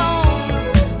the phone.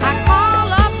 I call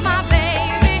up my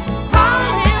baby,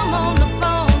 call him on the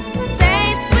phone. Say,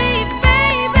 sweet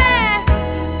baby,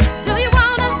 do you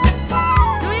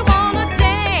wanna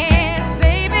dance,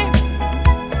 baby?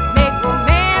 Make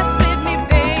romance with me,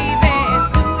 baby.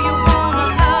 Do you wanna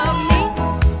love me?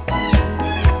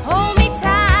 Hold me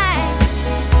tight.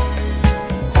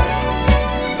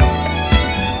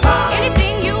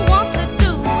 Anything you want to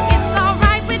do, it's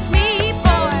alright with me,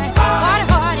 boy. Party,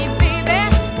 party, baby,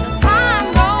 till time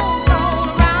rolls on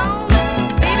around.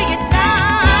 Baby, get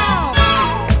down.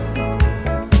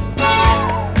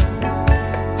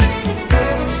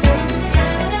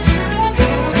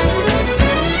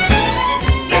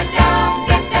 Get down,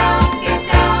 get down, get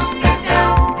down, get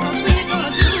down. What you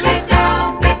gonna do? Get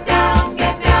down, get down,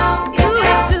 get down, get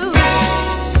down.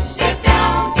 Get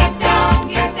down, get down,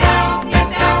 get down, get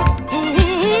down.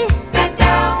 Get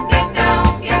down, get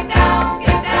down, get down,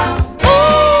 get down.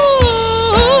 Ooh,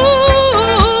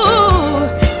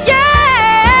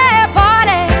 yeah,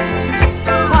 party,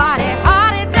 party,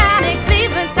 party down in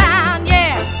Cleveland town,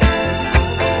 yeah.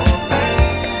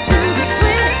 Do the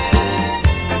twist,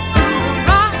 do the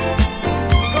rock,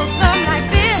 go something like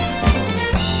this.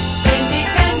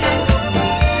 Independent,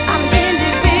 I'm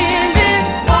independent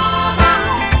woman.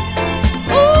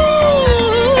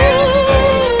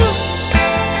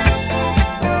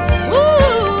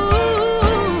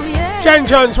 Ooh, yeah. Jan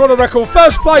Jones, what a record.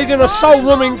 First played in a soul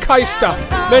room in Caister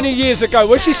many years ago,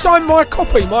 where she signed my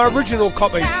copy, my original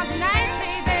copy.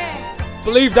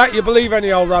 Believe that, you believe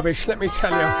any old rubbish, let me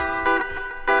tell you.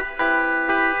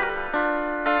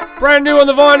 Brand new on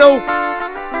the vinyl.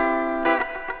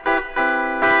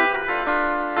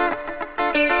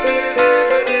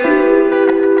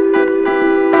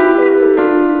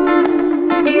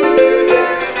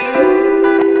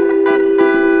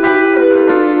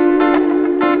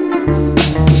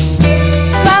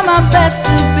 Try my best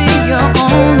to be your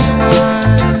only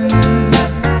one,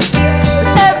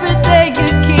 but every day you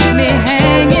keep me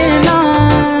hanging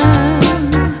on,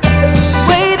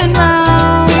 waiting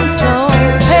round so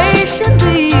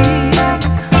patiently,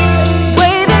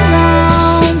 waiting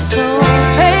round so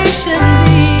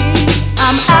patiently.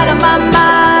 I'm out of my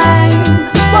mind,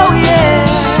 oh yeah,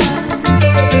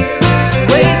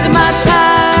 wasting my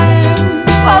time,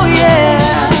 oh yeah.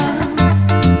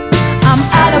 I'm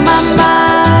out of my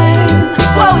mind,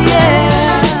 oh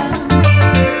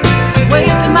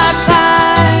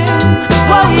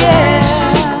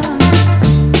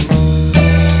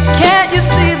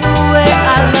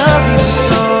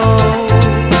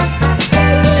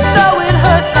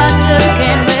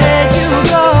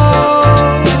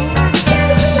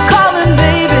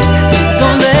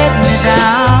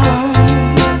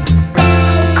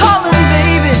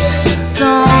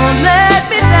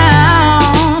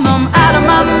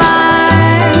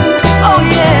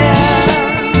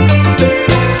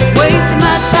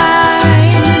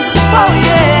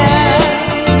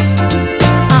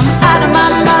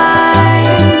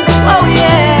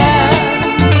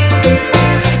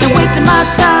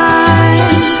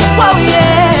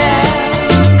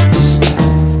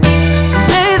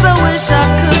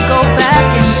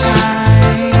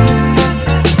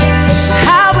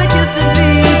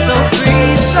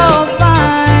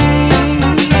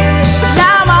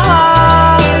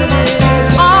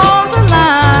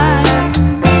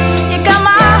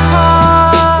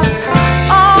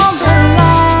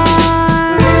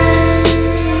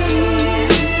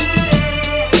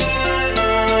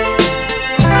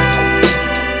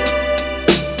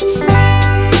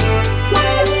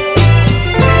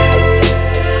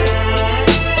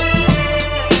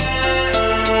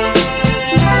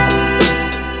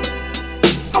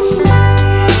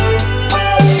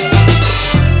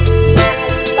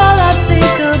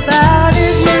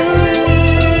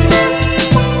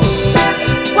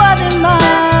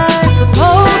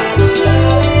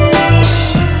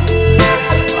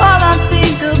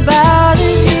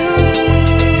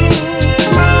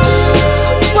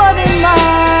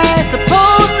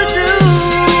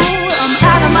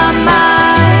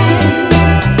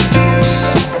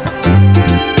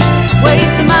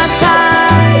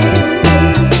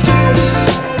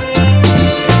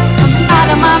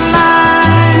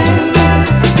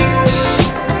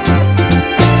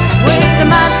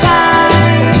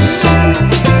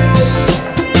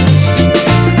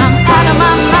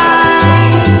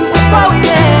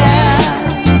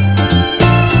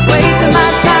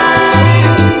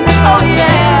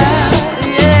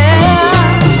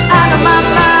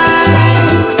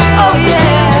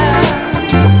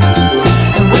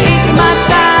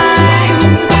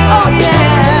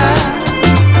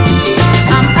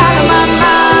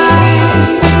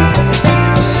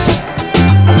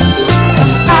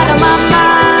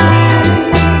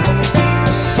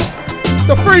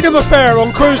Affair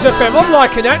on Cruise FM. I'm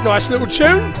liking that. Nice little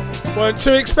tune. Weren't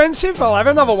too expensive. I'll have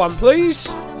another one, please.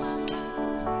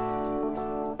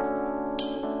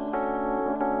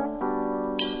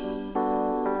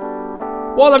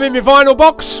 While I'm in my vinyl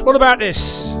box, what about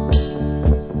this?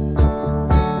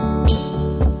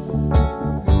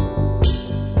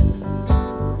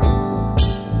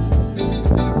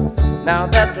 Now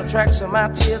that the tracks of my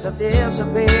tears have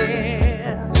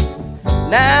disappeared,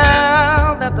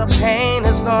 now that the pain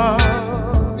is gone,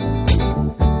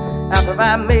 after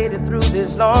I made it through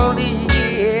these lonely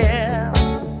years,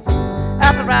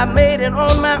 after I made it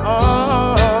on my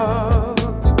own,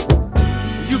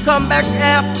 you come back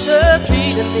after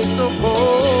treating me so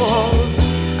cold.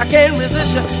 I can't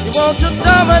resist you, you want to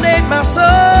dominate my soul.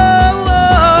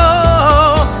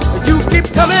 You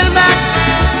keep coming back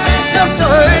just to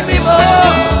hurt me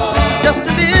more, just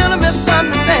a little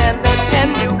misunderstanding,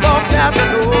 and you walk out the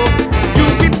door. You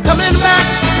keep coming back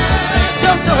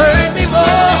just to hurt me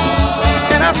more,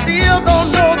 and I still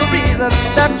don't know the reason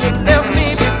that you left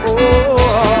me before.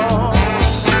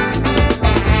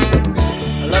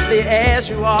 Lovely as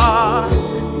you are,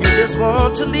 you just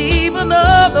want to leave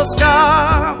another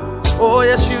scar. Oh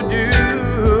yes you do.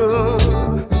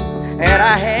 And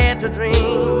I had to dream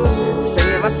to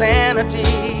save my sanity,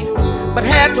 but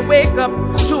had to wake up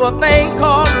to a thing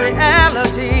called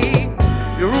reality.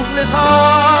 Your ruthless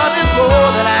heart is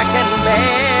more than I can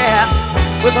bear.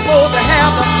 We're supposed to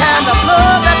have the kind of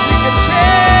love that we can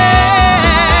share,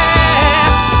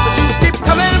 but you keep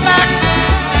coming back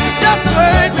just to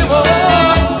hurt me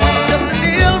more, just a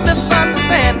little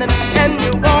misunderstanding, and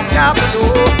you walk out the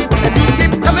door. And you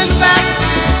keep coming back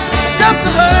just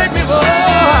to hurt me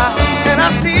more, and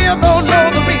I still don't know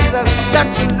the reason that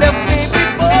you left me before.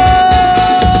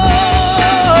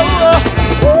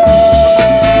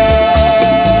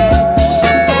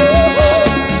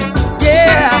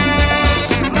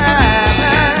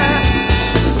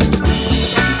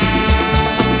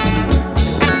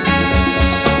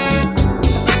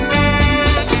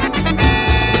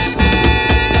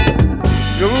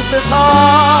 This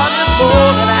heart is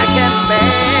more than I can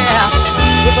bear.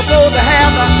 We're supposed to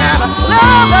have the kind of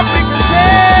love that we can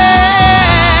share,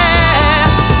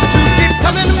 but you keep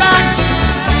coming back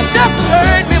just to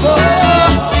hurt me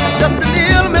more, just a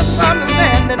little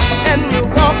misunderstanding, and you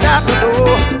walk out the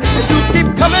door. And you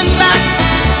keep coming back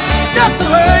just to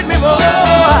hurt me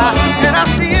more, and I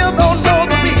still don't know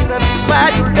the reason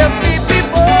why you left me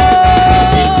before.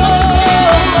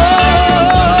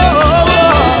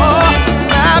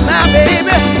 My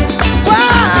baby,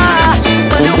 why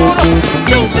you wanna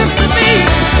do this to me?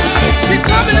 He's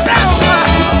coming down,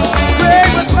 break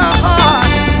with my heart.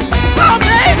 Oh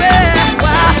baby,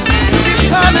 why you keep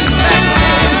coming back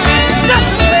just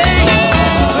to play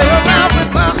around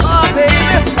with my heart,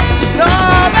 baby? No,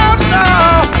 no, no.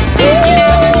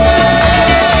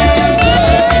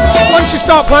 Once you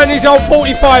start playing these old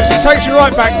 45s, it takes you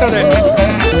right back, doesn't it?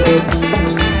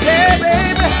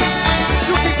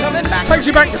 Takes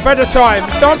you back to better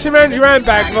times, dancing around your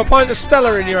handbag with a pint of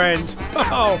Stella in your hand.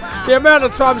 Oh, the amount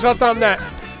of times I've done that.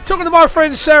 Talking to my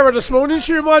friend Sarah this morning,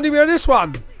 she reminded me of this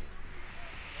one.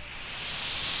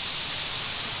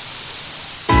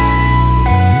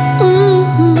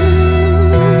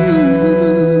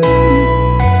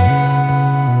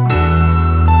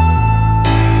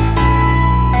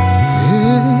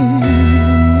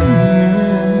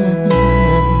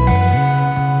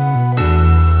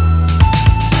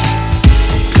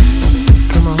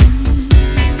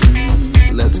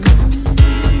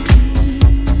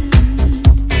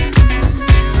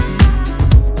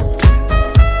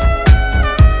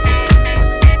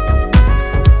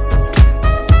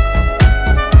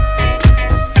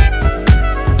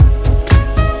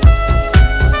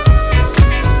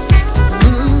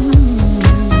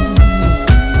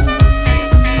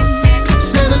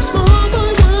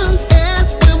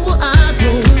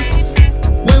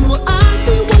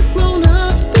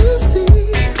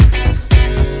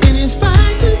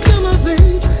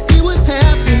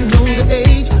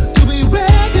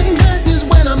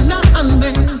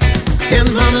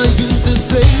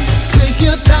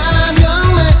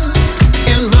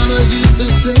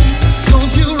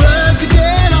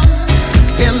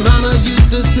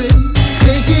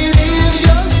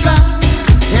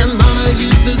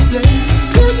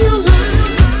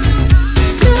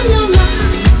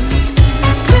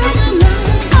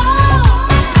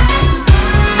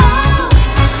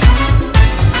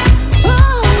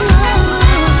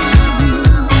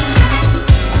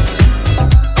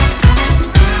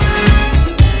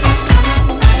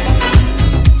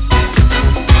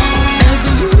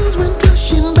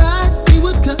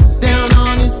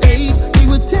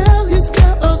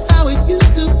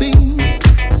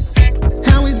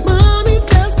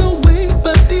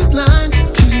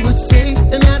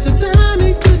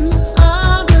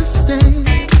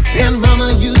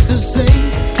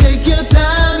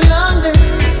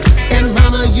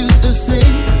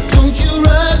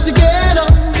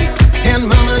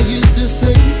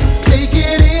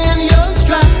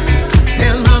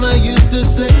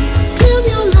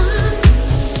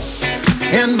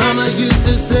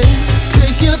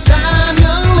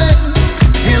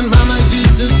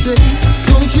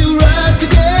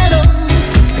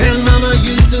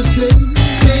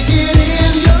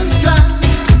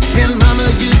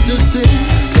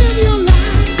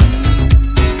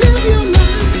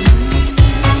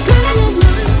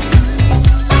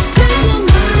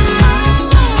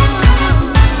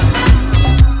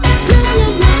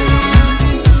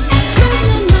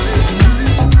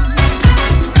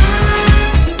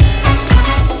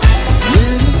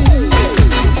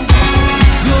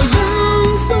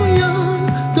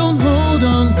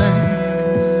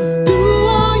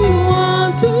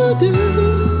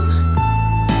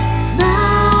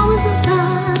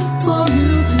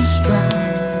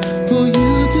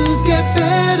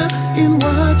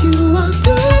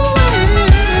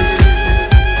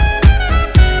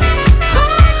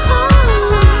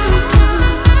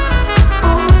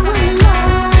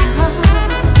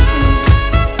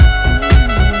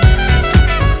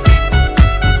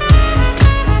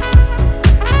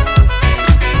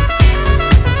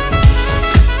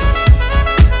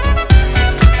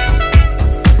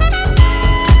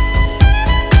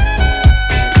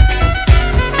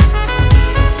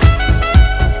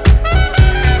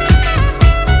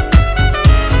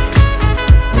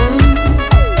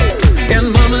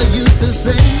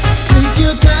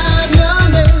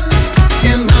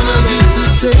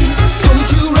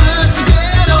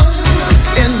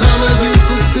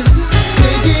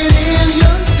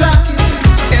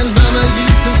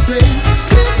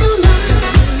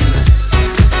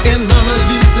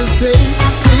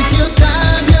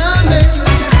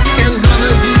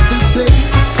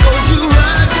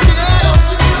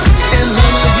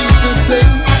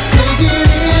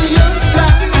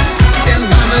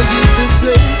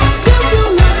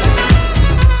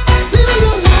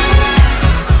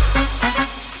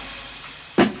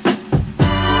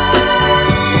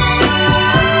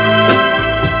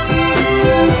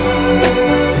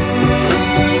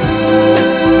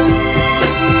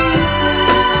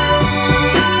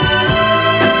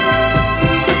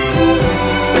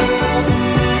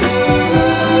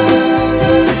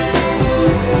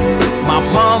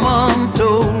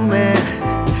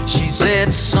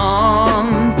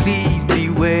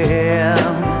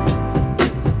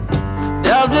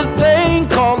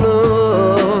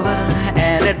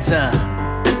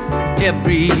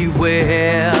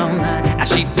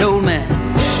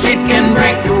 and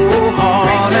break your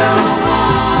heart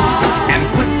out and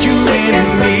put you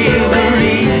in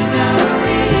misery.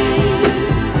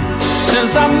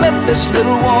 Since I met this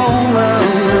little woman,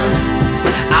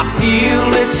 I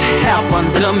feel it's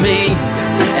happened to me,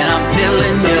 and I'm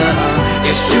telling you,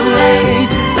 it's too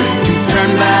late to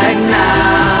turn back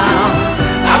now.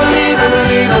 I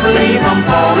believe I'm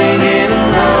falling in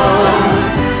love.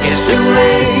 It's too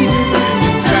late to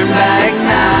turn back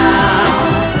now.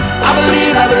 I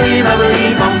believe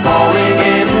I'm falling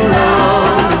in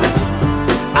love.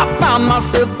 I found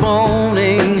myself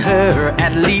phoning her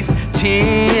at least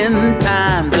 10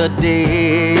 times a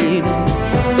day.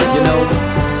 You know,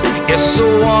 it's so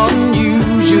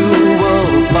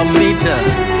unusual for me to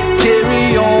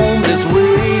carry on this way.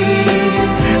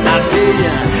 I tell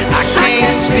you, I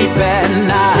can't sleep at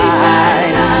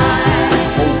night,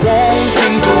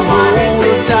 wanting to hold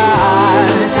her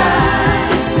tight.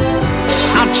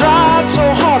 I tried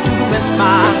so hard to convince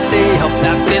myself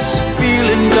that this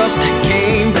feeling just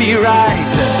can't be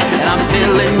right, and I'm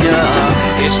telling you,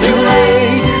 it's too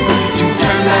late to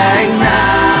turn back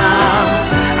now.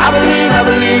 I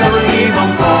believe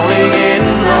I'm falling in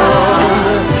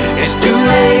love. It's too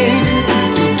late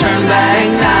to turn back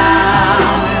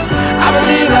now. I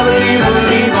believe I'm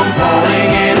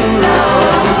falling in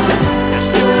love. It's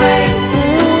too late to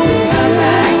turn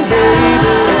back,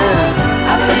 baby. I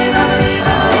believe I'm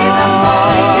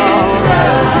falling in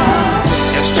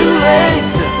love. It's too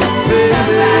late, baby. I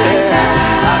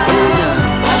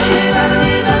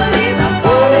believe I'm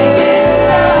falling in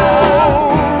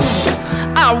love.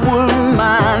 I wouldn't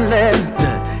mind it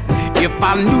if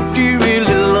I knew she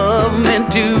really loved me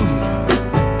too,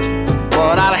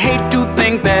 but I'd hate to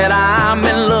think that I'm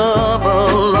in love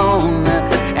alone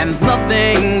and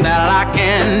nothing that I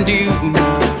can do.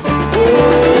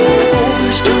 Oh,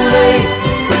 it's too late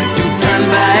to turn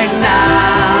back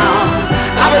now.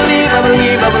 I believe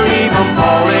I'm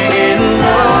falling in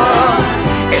love.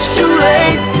 It's too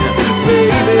late,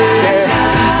 baby. I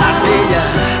tell ya,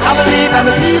 I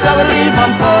believe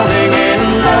I'm falling in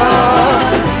love.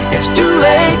 It's too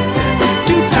late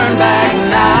to turn back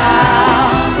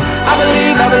now. I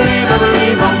believe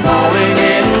I'm falling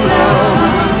in love.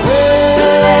 Oh,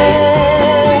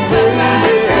 baby, I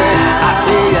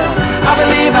tell ya, I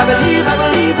believe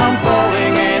I'm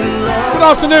falling in love. Good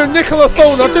afternoon, Nicola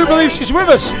Thorne. I do believe she's with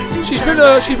us. She's been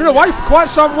away for quite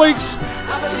some weeks.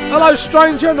 Hello,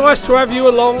 stranger. Nice to have you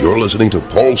along. You're listening to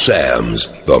Paul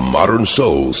Sam's The Modern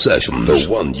Soul Sessions, the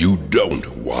one you don't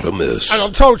want to miss. And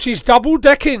I'm told she's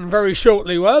double-decking very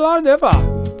shortly. Well, I never.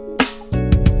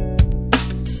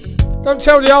 Don't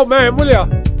tell the old man, will ya?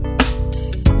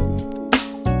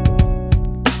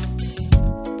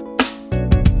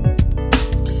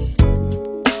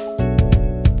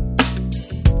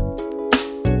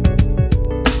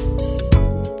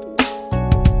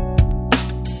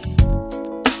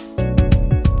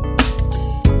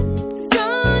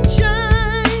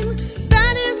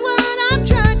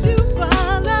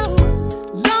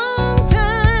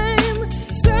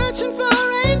 Searching for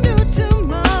a new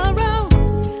tomorrow.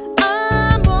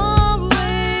 I'm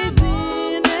always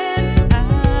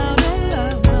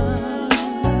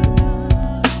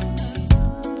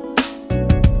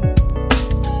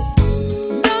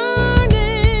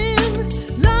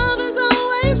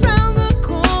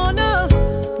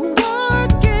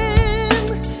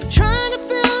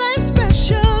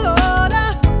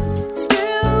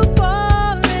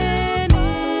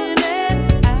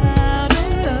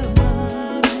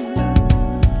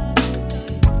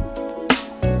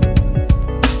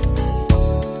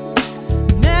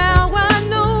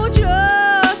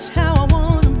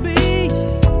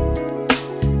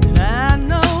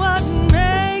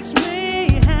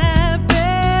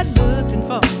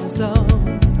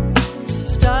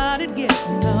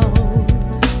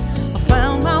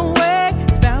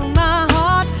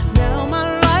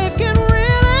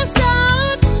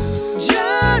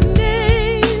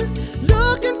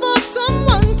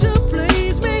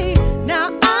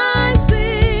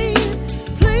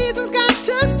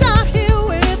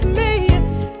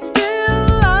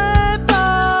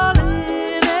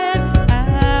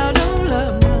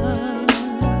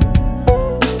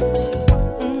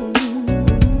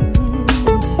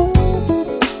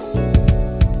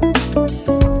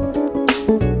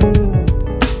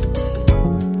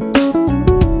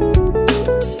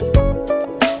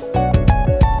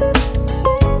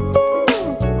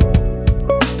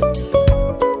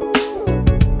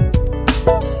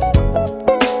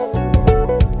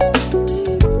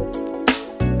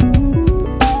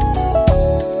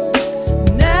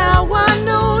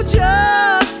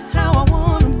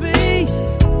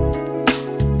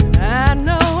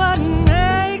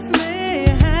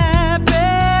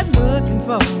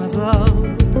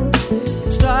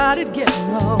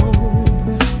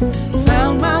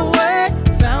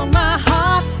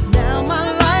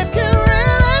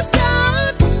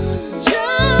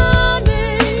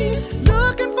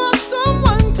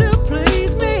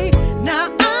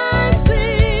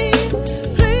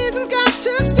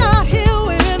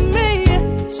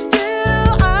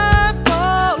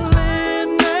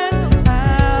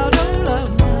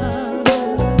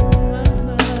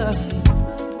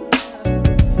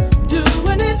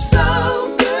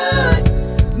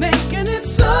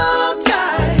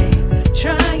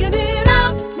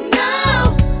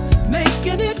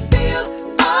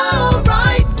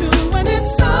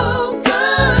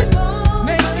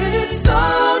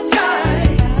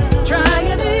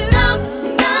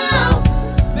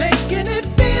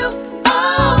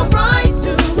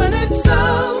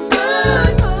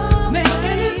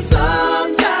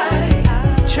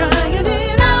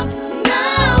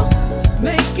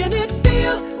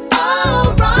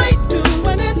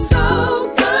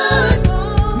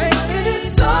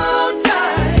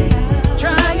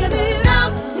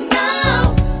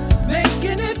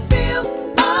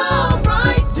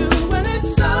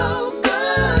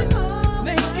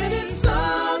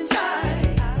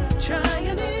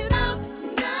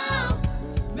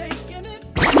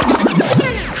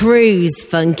Cruise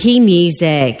funky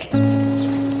music.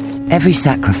 Every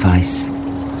sacrifice.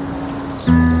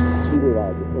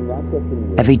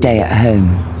 Every day at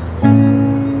home.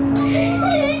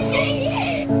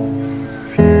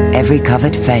 Every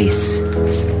covered face.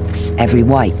 Every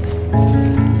wipe.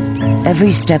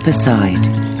 Every step aside.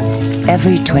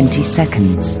 Every 20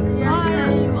 seconds.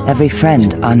 Every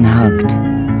friend unhugged.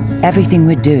 Everything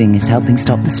we're doing is helping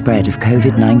stop the spread of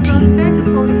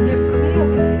COVID-19.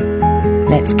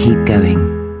 Let's keep going.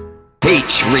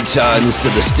 Peach returns to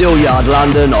the Steelyard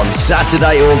London on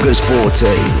Saturday, August 14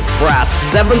 for our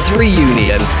 7th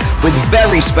reunion with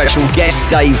very special guest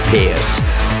Dave Pearce.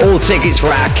 All tickets for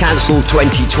our cancelled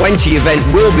 2020 event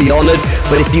will be honoured,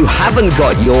 but if you haven't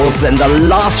got yours, then the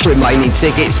last remaining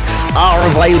tickets are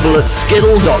available at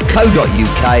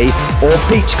skiddle.co.uk or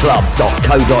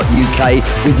peachclub.co.uk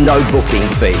with no booking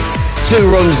fee. 2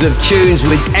 rooms of tunes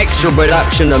with extra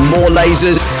production and more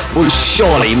lasers will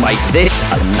surely make this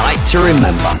a night to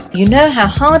remember. You know how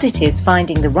hard it is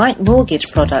finding the right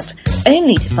mortgage product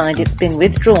only to find it's been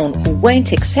withdrawn or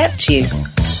won't accept you?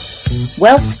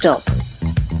 Well, stop.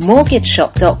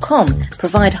 MortgageShop.com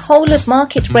provide whole of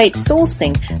market rate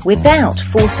sourcing without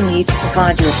forcing you to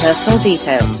provide your personal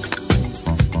details.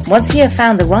 Once you have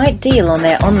found the right deal on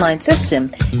their online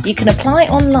system, you can apply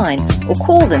online or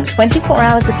call them 24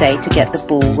 hours a day to get the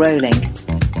ball rolling.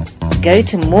 Go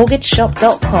to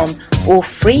mortgageshop.com or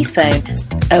free phone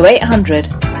 0800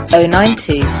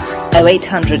 092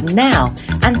 0800 now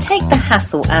and take the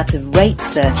hassle out of rate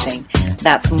searching.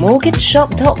 That's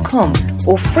mortgageshop.com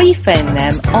or free phone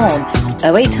them on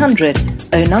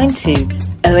 0800 092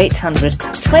 0800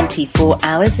 24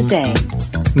 hours a day.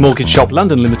 Mortgage Shop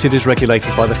London Limited is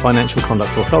regulated by the Financial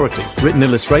Conduct Authority. Written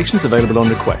illustrations available on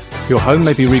request. Your home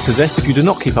may be repossessed if you do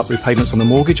not keep up repayments on the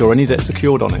mortgage or any debt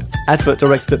secured on it. Advert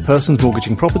directed at persons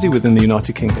mortgaging property within the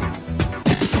United Kingdom.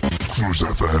 Cruise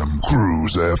FM,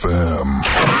 Cruise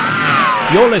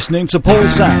FM. You're listening to Paul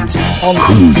Sands on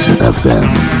Cruise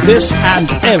FM. This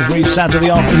and every Saturday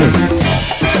afternoon.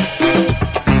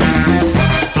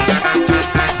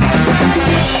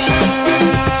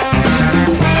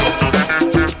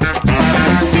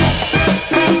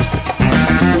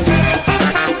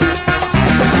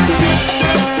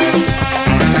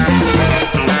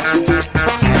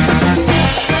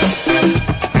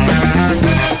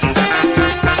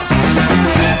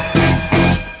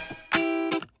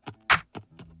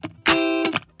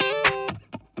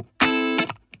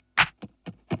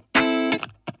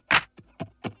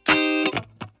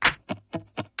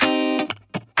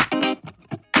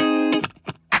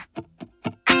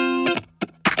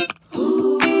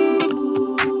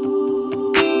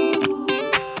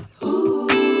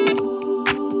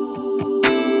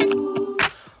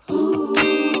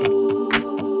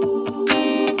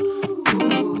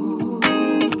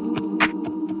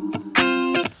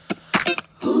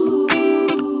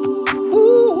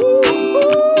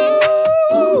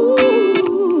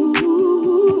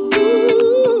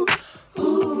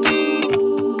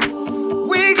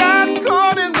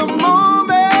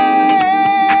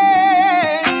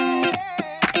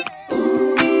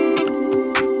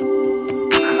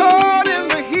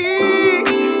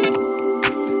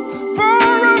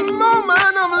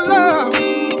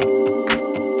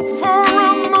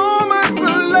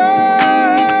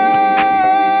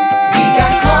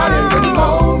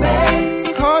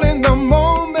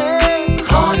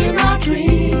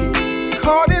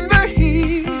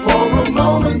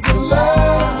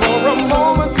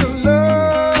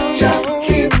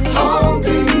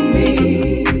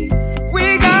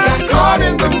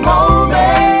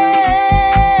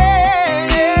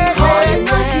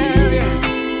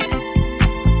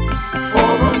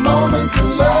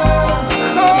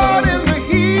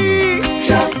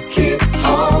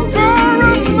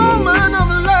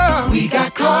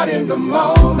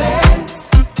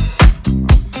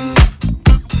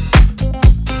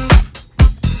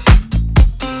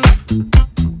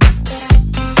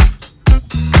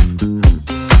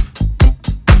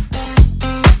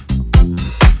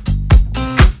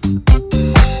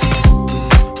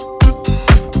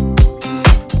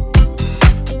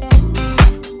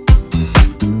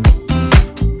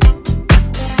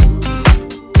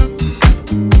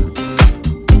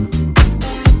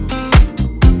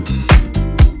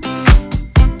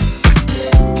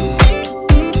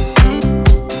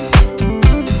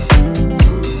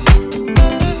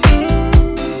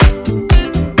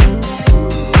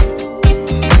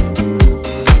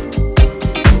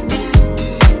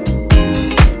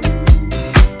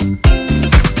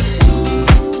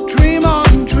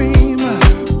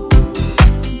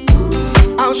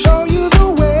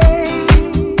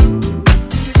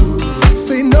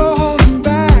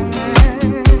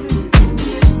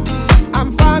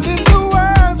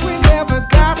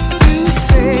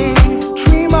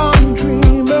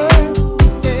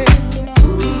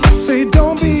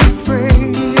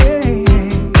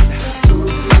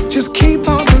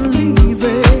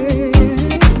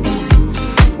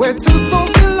 Where two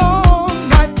souls belong,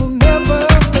 light will never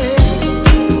fade.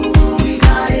 We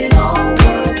got it all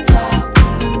worked out.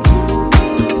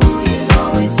 You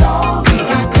know it's all we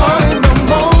got caught in the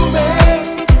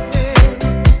moment,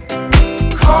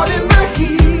 caught in the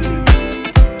heat.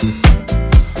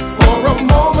 For a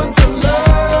moment to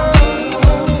love,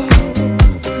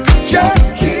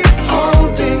 just keep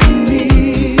holding me.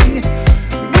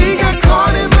 We got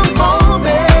caught in the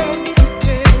moment,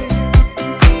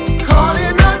 caught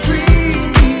in our dreams.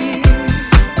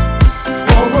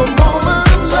 For a moment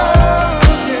to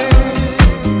love, yeah.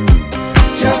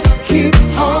 Just keep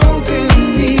holding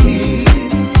me.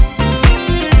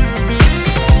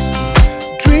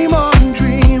 Dream on,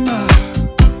 dreamer.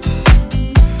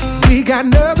 We got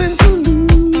nothing to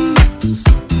lose.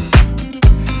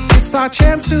 It's our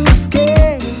chance to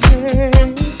escape.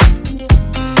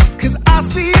 'Cause I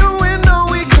see a window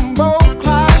we can both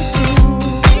climb through.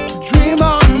 Dream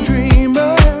on,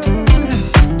 dreamer.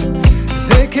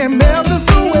 They can melt us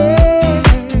away.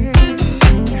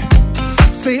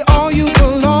 Say all you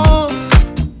belong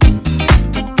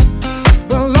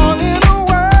in a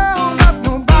world that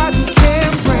nobody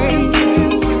can break.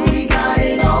 We got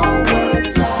it all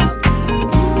worked out.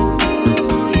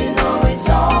 You know it's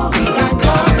all we got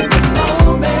caught in the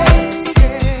moment,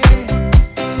 yeah.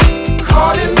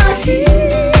 Caught in the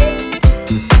heat.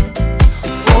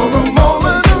 For a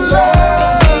moment of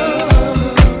love,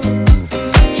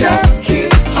 just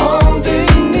keep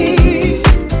holding me.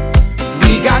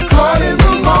 We got caught in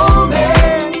the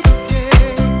moment, yeah.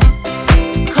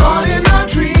 Caught in our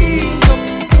dreams,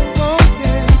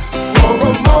 yeah. For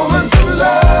a moment of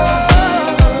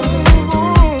love,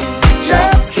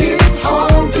 just keep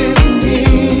holding me.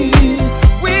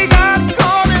 We got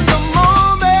caught in the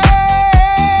moment,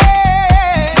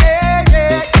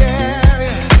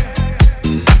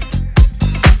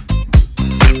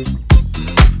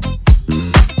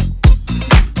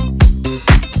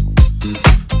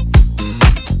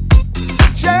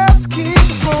 just keep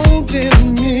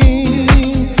holding me.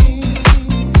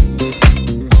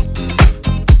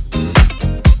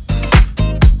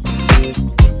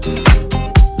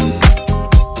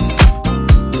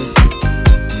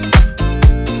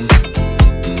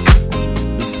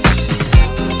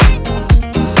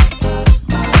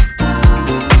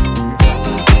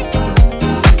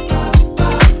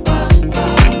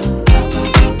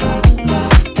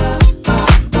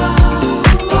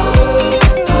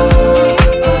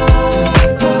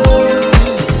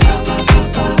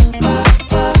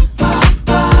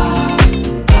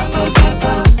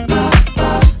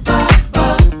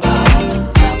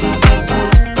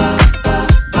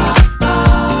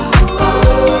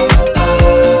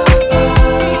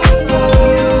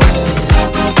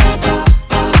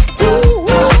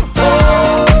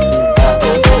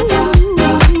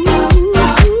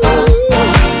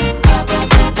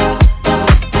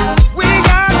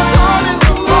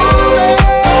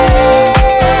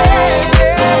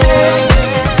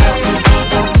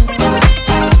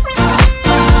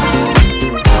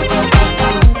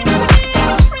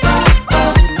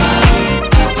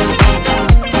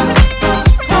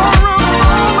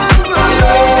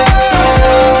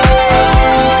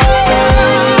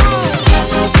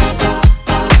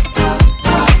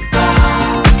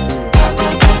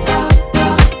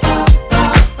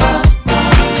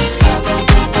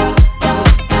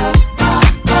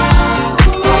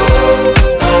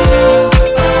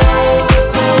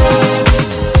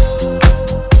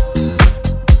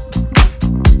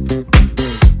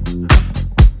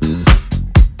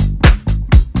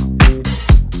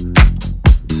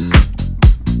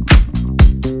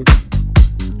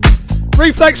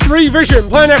 Reflex Revision,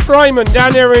 playing after Raymond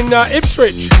down there in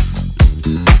Ipswich.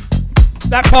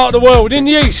 That part of the world, in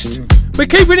the east. We're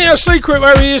keeping it a secret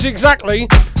where he is exactly,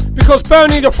 because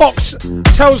Bernie the Fox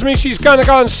tells me she's going to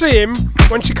go and see him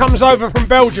when she comes over from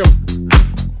Belgium.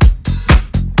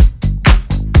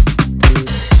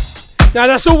 Now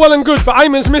that's all well and good, but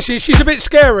Eamon's missus, she's a bit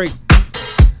scary.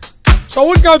 So I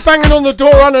wouldn't go banging on the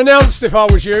door unannounced if I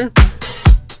was you.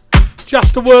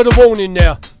 Just a word of warning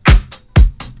there.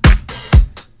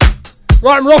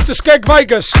 Right, I'm off to Skeg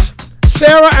Vegas.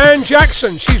 Sarah Ann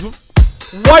Jackson, she's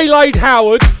waylaid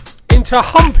Howard into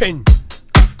humping.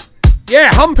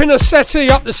 Yeah, humping a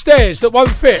settee up the stairs that won't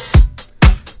fit.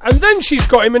 And then she's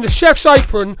got him in a chef's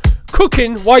apron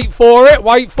cooking, wait for it,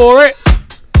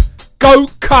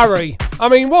 goat curry. I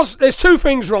mean, there's two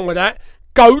things wrong with that.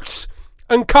 Goats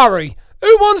and curry.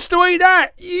 Who wants to eat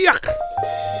that? Yuck.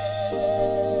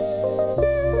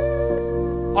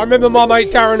 I remember my mate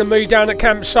Darren and me down at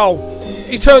Camp Soul.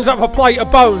 He turns up a plate of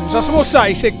bones. I said, what's that?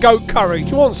 He said, goat curry.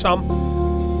 Do you want some?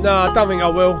 No, I don't think I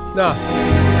will. No.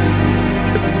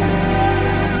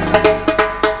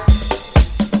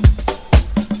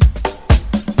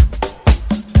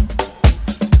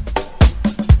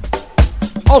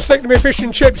 I'll stick to my fish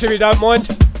and chips if you don't mind.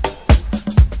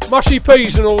 Mushy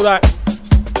peas and all that.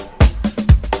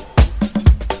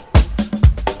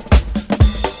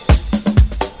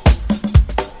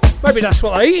 Maybe that's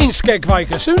what they eat in Skeg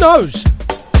Vegas, who knows?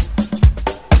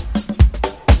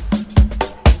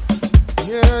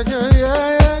 Yeah, yeah,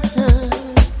 yeah, yeah.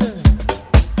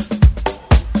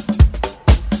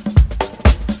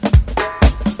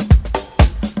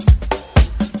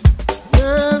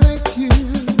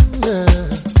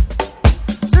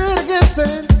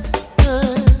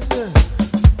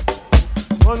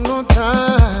 One more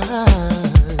time.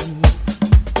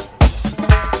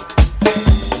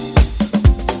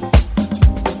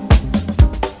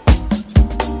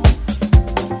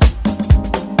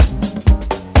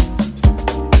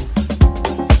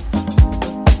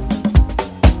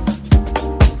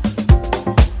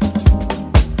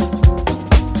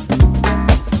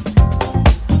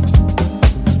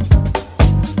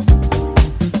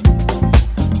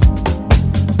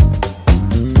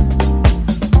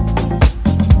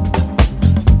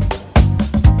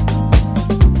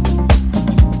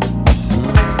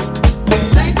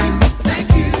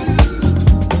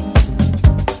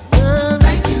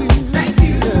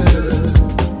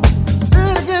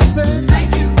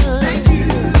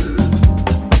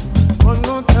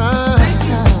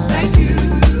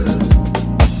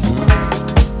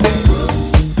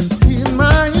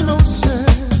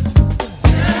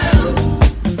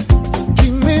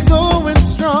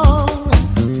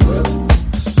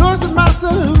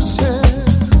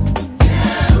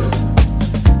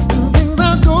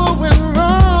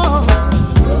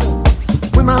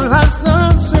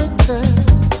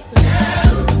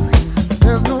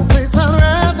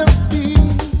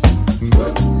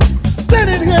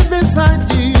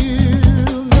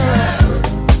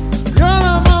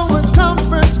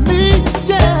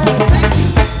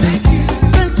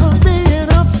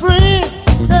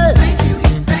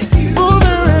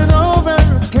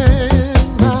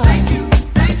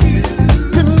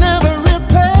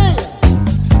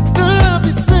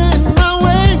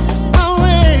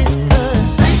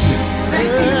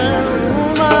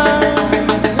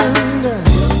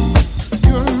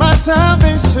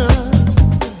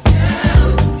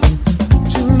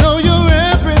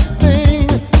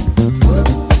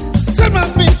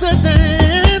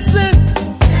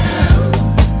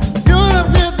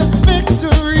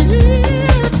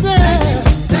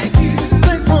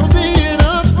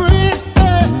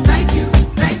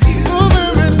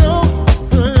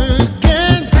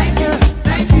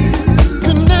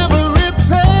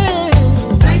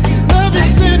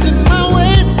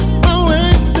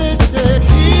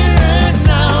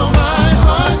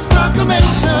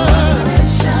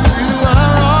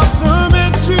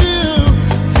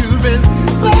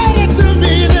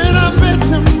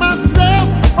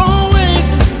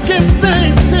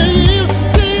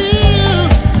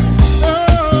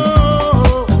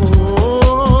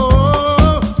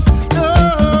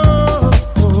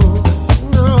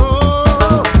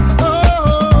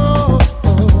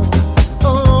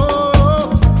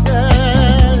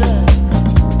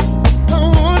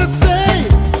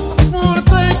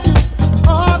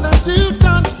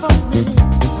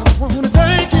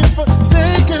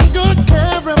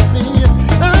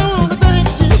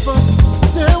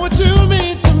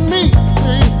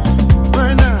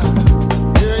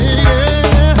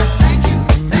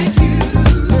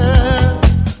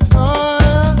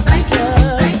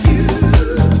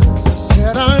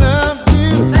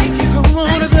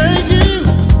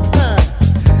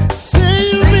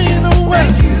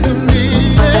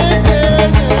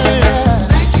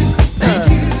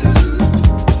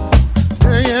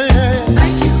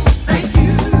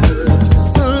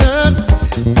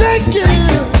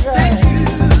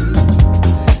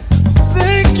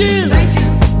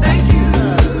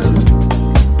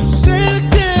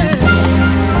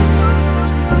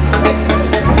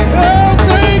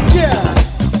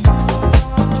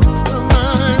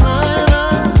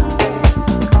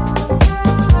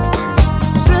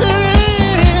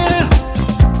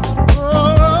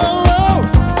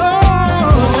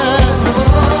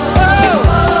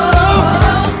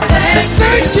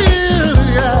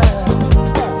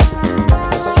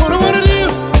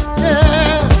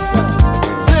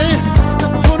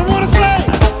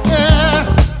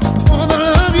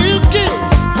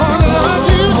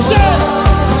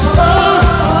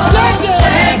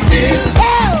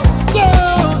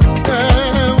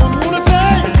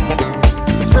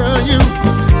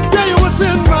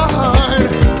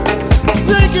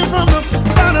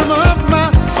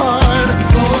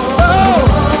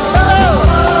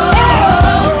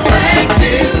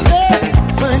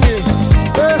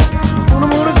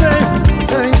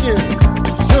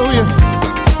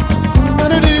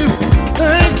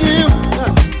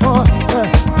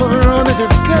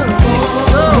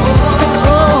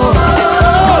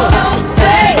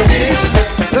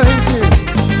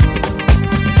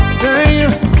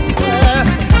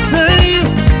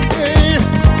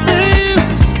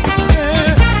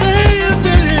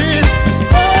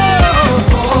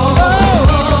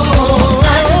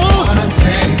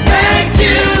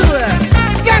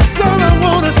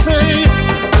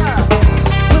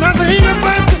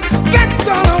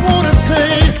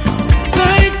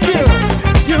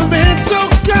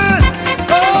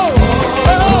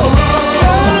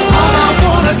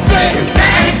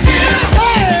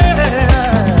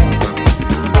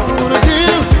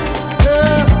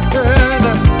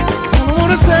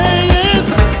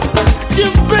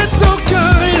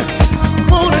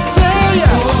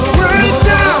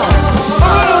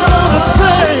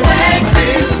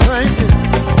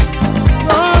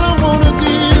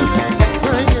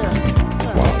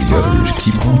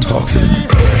 on talking.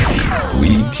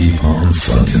 We keep on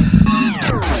funkin'.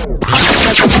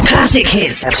 Classic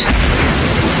hits.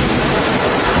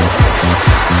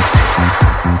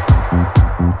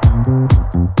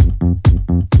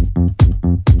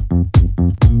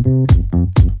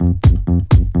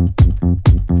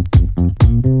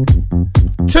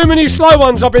 Too many slow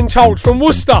ones, I've been told, from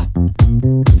Worcester.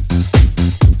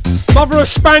 Mother of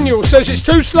Spaniel says it's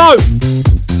too slow.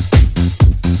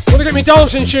 Want to get me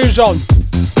dancing shoes on.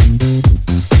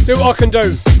 Do what I can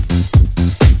do.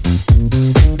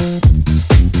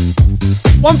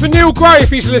 One for Neil Gray if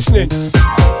he's listening.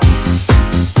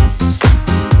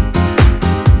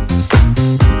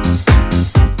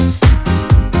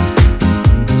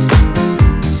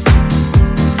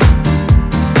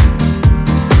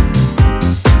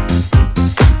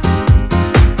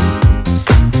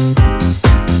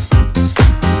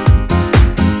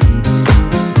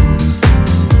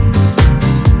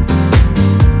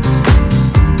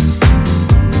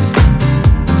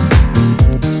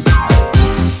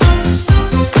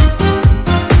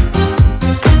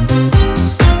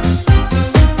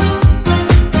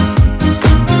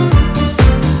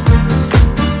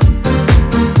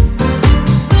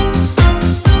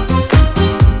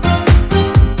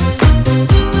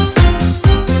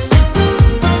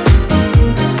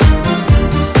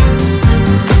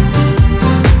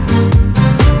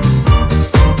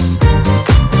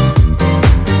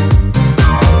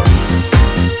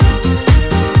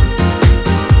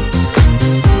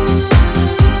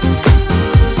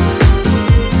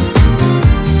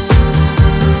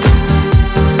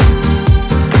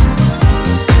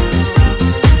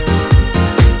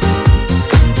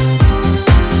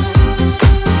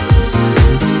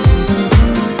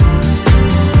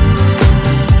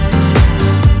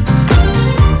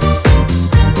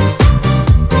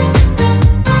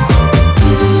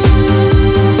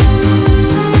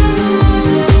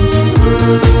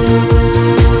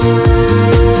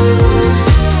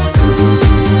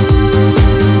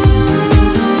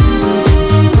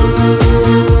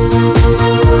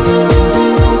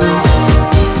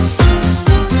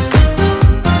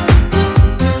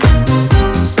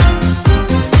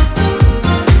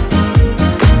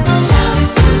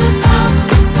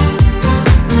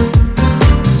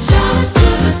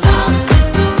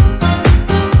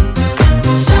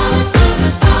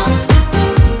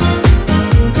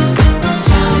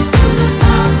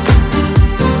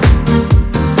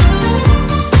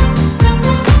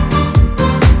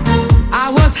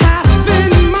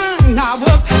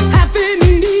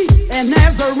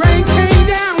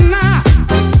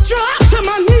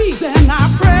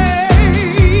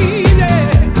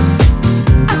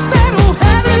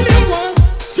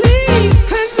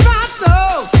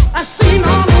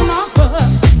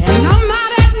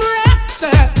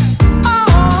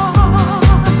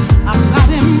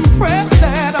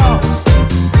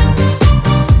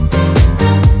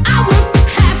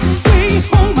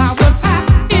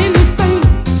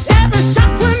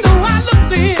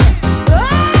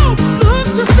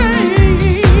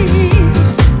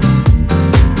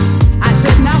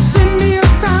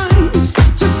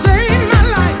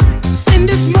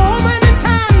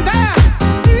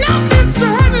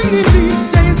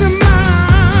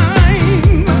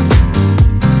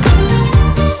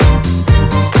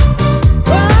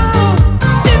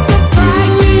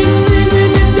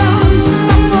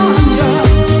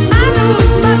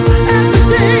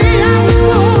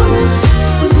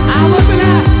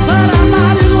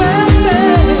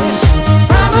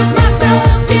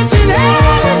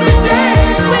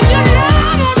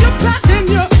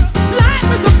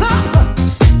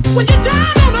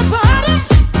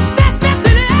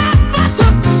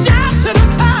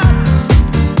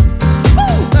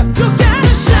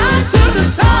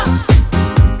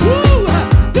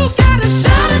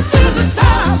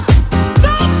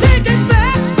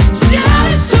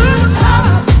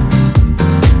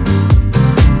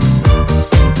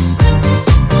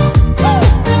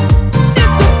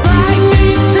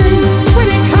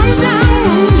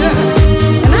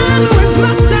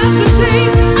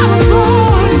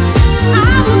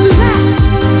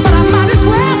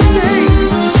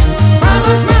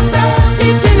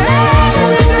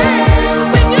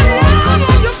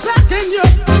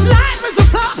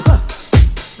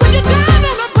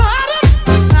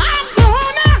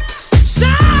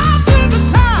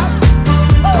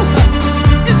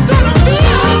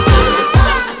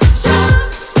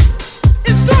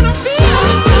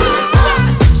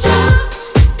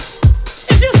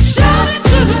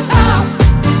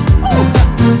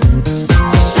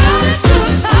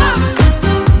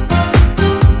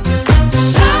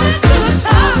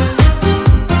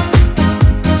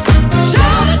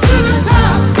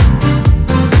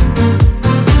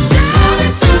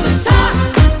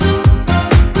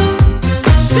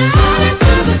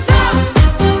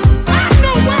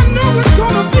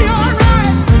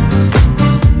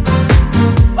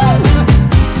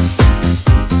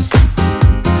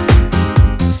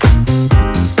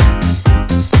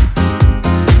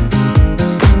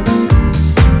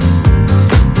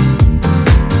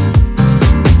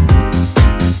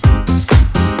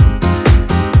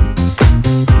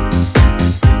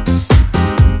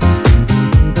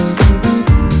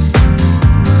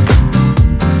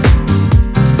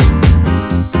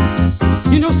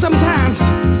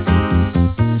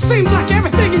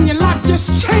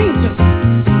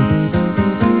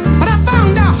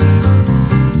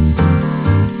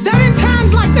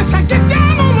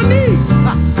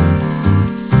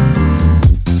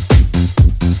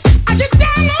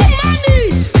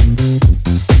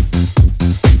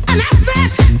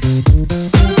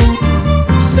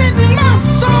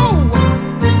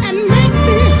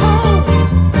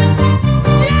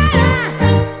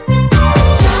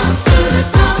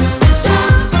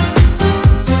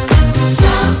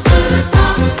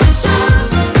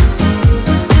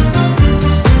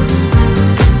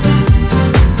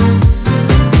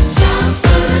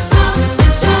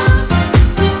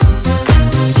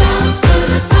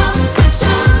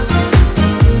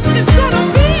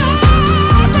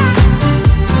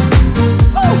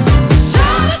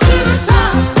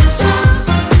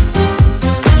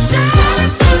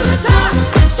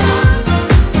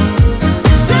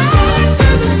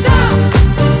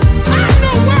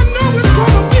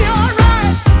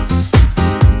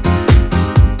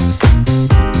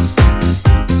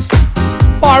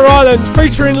 Island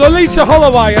featuring Loletta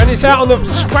Holowy, and it's out on the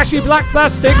scratchy black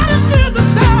plastic.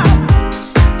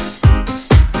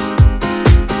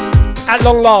 At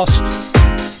long last.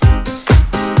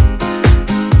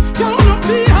 It's gonna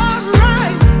be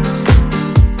alright.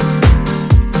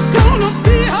 It's gonna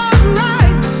be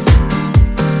alright.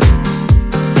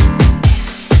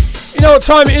 You know what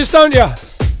time it is, don't you?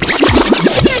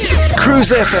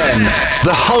 Cruise FM,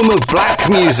 the home of black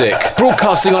music,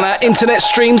 broadcasting on our internet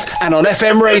streams and on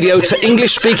FM radio to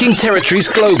English-speaking territories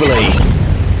globally.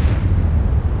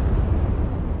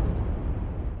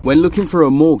 When looking for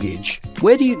a mortgage,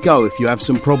 where do you go if you have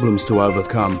some problems to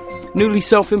overcome? Newly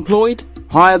self-employed?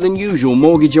 Higher than usual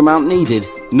mortgage amount needed?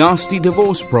 Nasty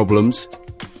divorce problems?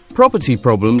 Property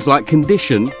problems like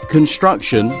condition,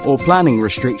 construction or planning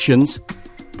restrictions?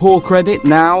 Poor credit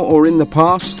now or in the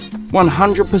past?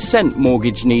 100%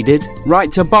 mortgage needed?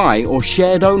 Right to buy or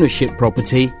shared ownership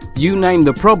property? You name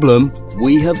the problem,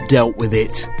 we have dealt with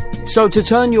it. So to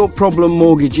turn your problem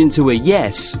mortgage into a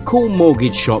yes, call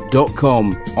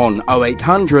mortgageshop.com on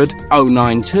 0800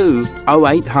 092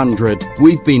 0800.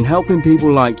 We've been helping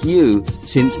people like you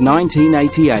since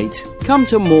 1988. Come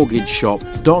to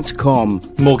mortgageshop.com.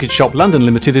 Mortgage Shop London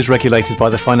Limited is regulated by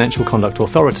the Financial Conduct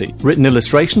Authority. Written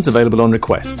illustrations available on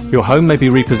request. Your home may be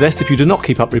repossessed if you do not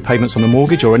keep up repayments on a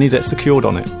mortgage or any debt secured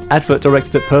on it. Advert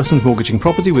directed at persons mortgaging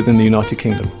property within the United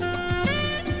Kingdom.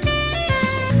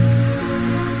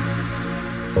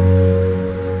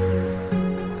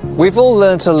 We've all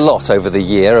learnt a lot over the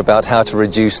year about how to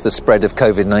reduce the spread of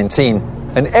COVID-19,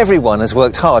 and everyone has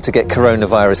worked hard to get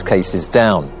coronavirus cases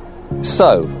down.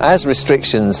 So, as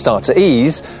restrictions start to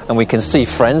ease and we can see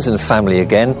friends and family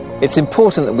again, it's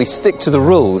important that we stick to the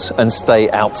rules and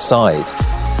stay outside.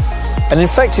 An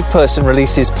infected person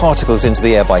releases particles into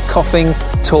the air by coughing,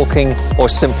 talking, or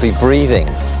simply breathing.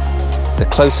 The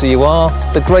closer you are,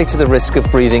 the greater the risk of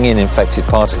breathing in infected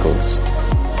particles.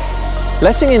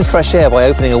 Letting in fresh air by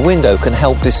opening a window can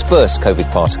help disperse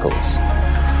COVID particles.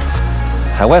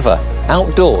 However,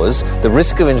 outdoors, the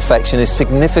risk of infection is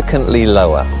significantly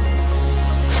lower.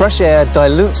 Fresh air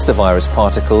dilutes the virus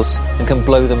particles and can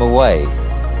blow them away.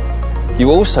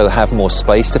 You also have more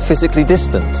space to physically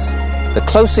distance. The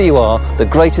closer you are, the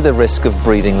greater the risk of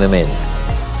breathing them in.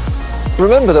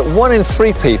 Remember that 1 in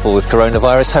 3 people with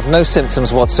coronavirus have no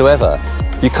symptoms whatsoever.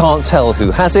 You can't tell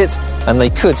who has it, and they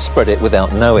could spread it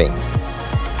without knowing.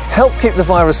 Help keep the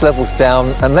virus levels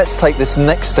down, and let's take this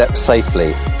next step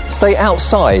safely. Stay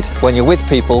outside when you're with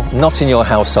people not in your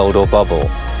household or bubble.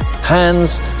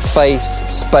 Hands, face,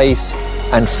 space,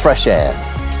 and fresh air.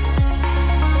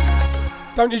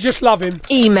 Don't you just love him?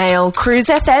 Email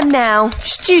cruisefm now,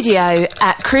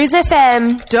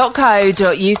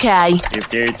 studio@cruisefm.co.uk. If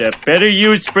there's a better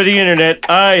use for the internet,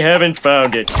 I haven't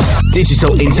found it.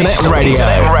 Digital Internet Radio.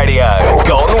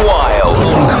 Gone wild.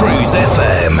 Cruise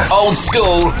FM. Old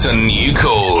school to new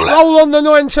cool. Roll on the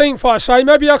 19th, I say.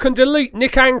 Maybe I can delete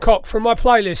Nick Hancock from my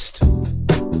playlist.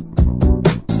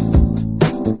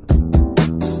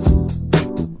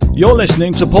 You're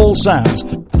listening to Paul Sands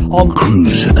on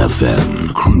Cruise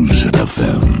FM. Cruise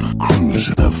FM. Cruise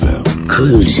FM.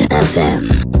 Cruise FM.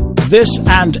 this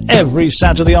and every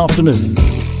Saturday afternoon.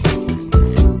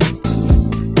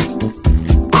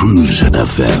 Cruise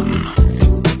FM.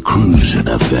 Cruise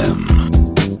FM.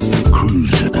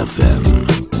 Cruise FM.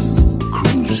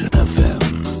 Cruise FM.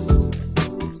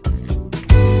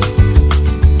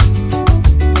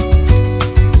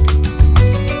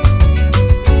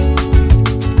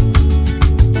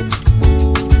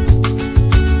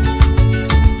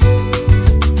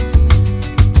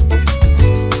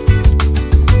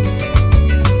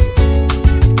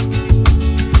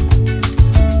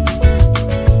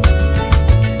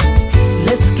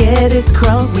 Get it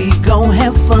crunk, we gon'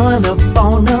 have fun up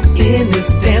in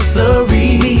this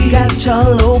dancery. We got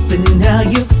y'all open, now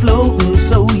you're floating,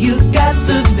 so you got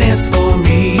to dance for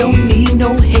me. Don't need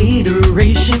no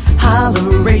hateration,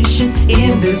 holleration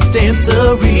in this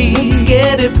dancery. Let's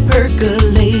get it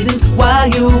percolating while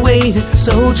you're waiting,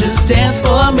 so just dance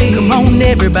for me. Come on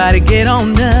everybody, get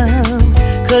on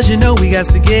up, cause you know we got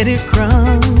to get it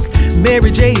crunk.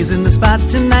 Mary J is in the spot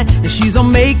tonight, and she's gonna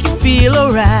make you feel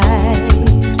alright.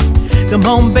 Come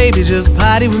on, baby, just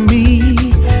party with me.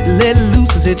 Let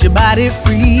loose and set your body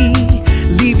free.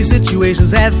 Leave your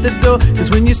situations at the door, cause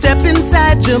when you step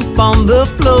inside, jump on the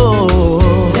floor.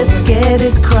 Let's get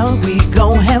it crunk, we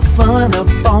gon' have fun up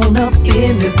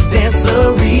in this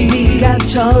dancery. We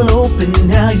got y'all open,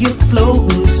 now you're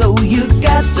floating, so you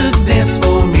got to dance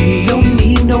for me. Don't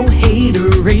need no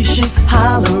hateration,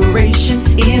 holleration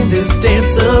in this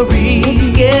dancery. Let's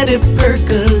get it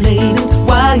percolating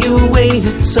while you're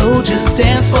waiting, so just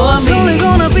dance for me. It's only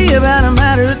gonna be a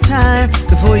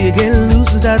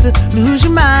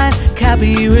buy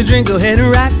you a drink, go ahead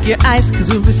and rock your ice, cause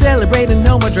we'll be celebrating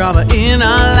no more drama in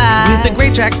our lives. With a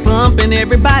great track pumping,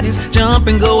 everybody's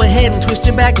jumping. Go ahead and twist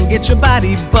your back and get your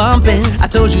body bumping. I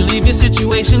told you leave your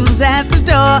situations at the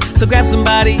door, so grab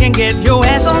somebody and get your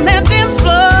ass on that dance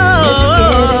floor. Let's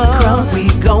get it crunk, we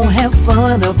gon' have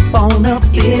fun up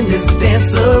in this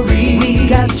dancery. We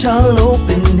got y'all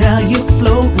open, now you're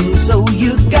floating, so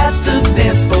you got to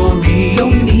dance for me.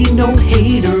 Don't need no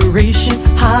hateration,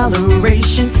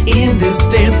 holleration in this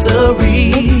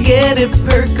dancery. Let's get it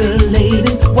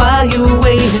percolating while you're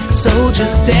waiting, so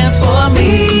just dance for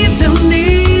me. Don't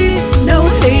need no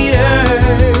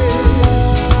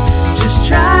haters, just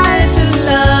try to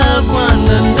love one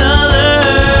another.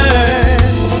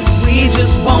 We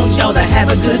just want y'all to have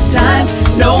a good time,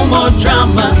 no more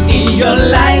drama in your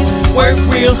life. Work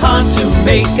real hard to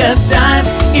make a dime.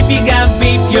 If you got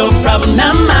beef, your problem,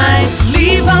 not mine.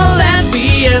 Leave all that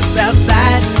BS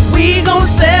outside, we gon'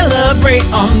 celebrate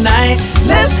all night.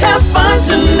 Let's have fun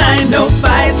tonight, no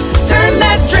fights. Turn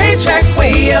that Dre track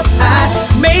way up high,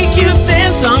 make you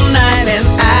dance all night. And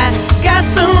I got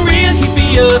some real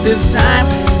hifi this time.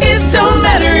 It don't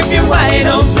matter if you're white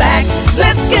or black,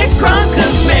 let's get crunk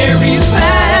cause Mary's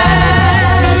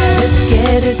back. Let's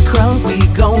get it crunk, we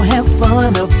gon' have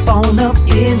fun up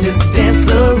in this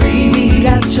dancery. We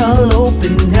got y'all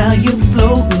open, now you're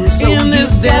floating, so in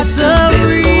this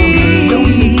dancery. Don't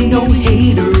need no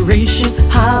hateration,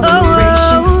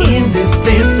 holleration in this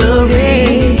dancery.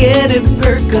 Let's get it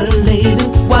percolating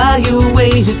while you're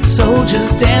waiting, so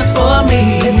just dance for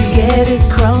me. Let's get it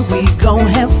crunk, we gon'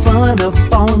 have fun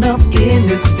up in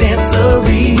this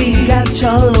dancery. We got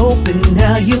y'all open,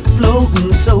 now you're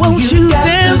floating, so won't you got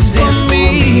dance to dance for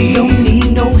me. Don't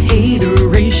need no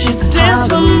hateration, dance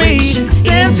for me,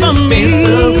 dance for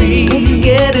me. Let's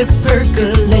get it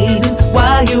percolating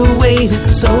while you're waiting,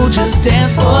 so just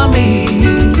dance for me.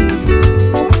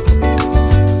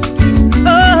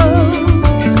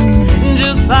 Oh,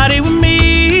 just party with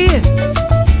me,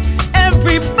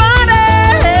 everybody.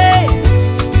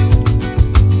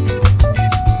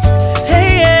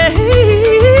 Hey, hey.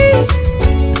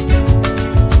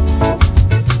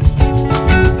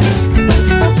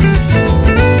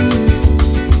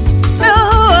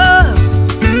 Oh,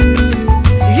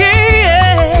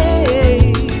 yeah.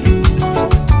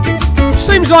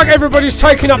 Seems like everybody's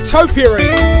taking up topiary.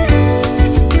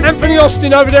 Anthony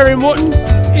Austin over there in Wootton,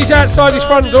 he's outside his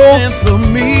front door,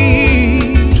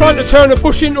 trying to turn a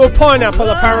bush into a pineapple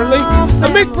apparently.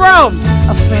 And Mick Brown,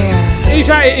 he's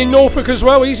at it in Norfolk as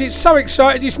well. He's so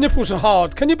excited his nipples are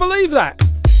hard. Can you believe that?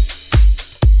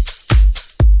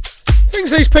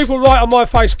 Things these people write on my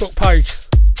Facebook page.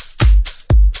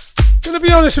 Gonna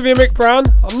be honest with you, Mick Brown,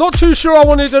 I'm not too sure I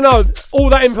wanted to know all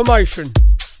that information.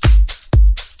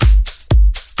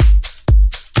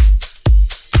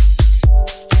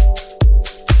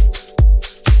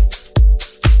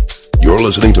 You're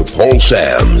listening to Paul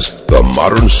Sam's The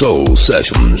Modern Soul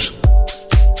Sessions.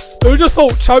 Who'd have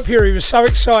thought topiary was so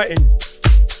exciting?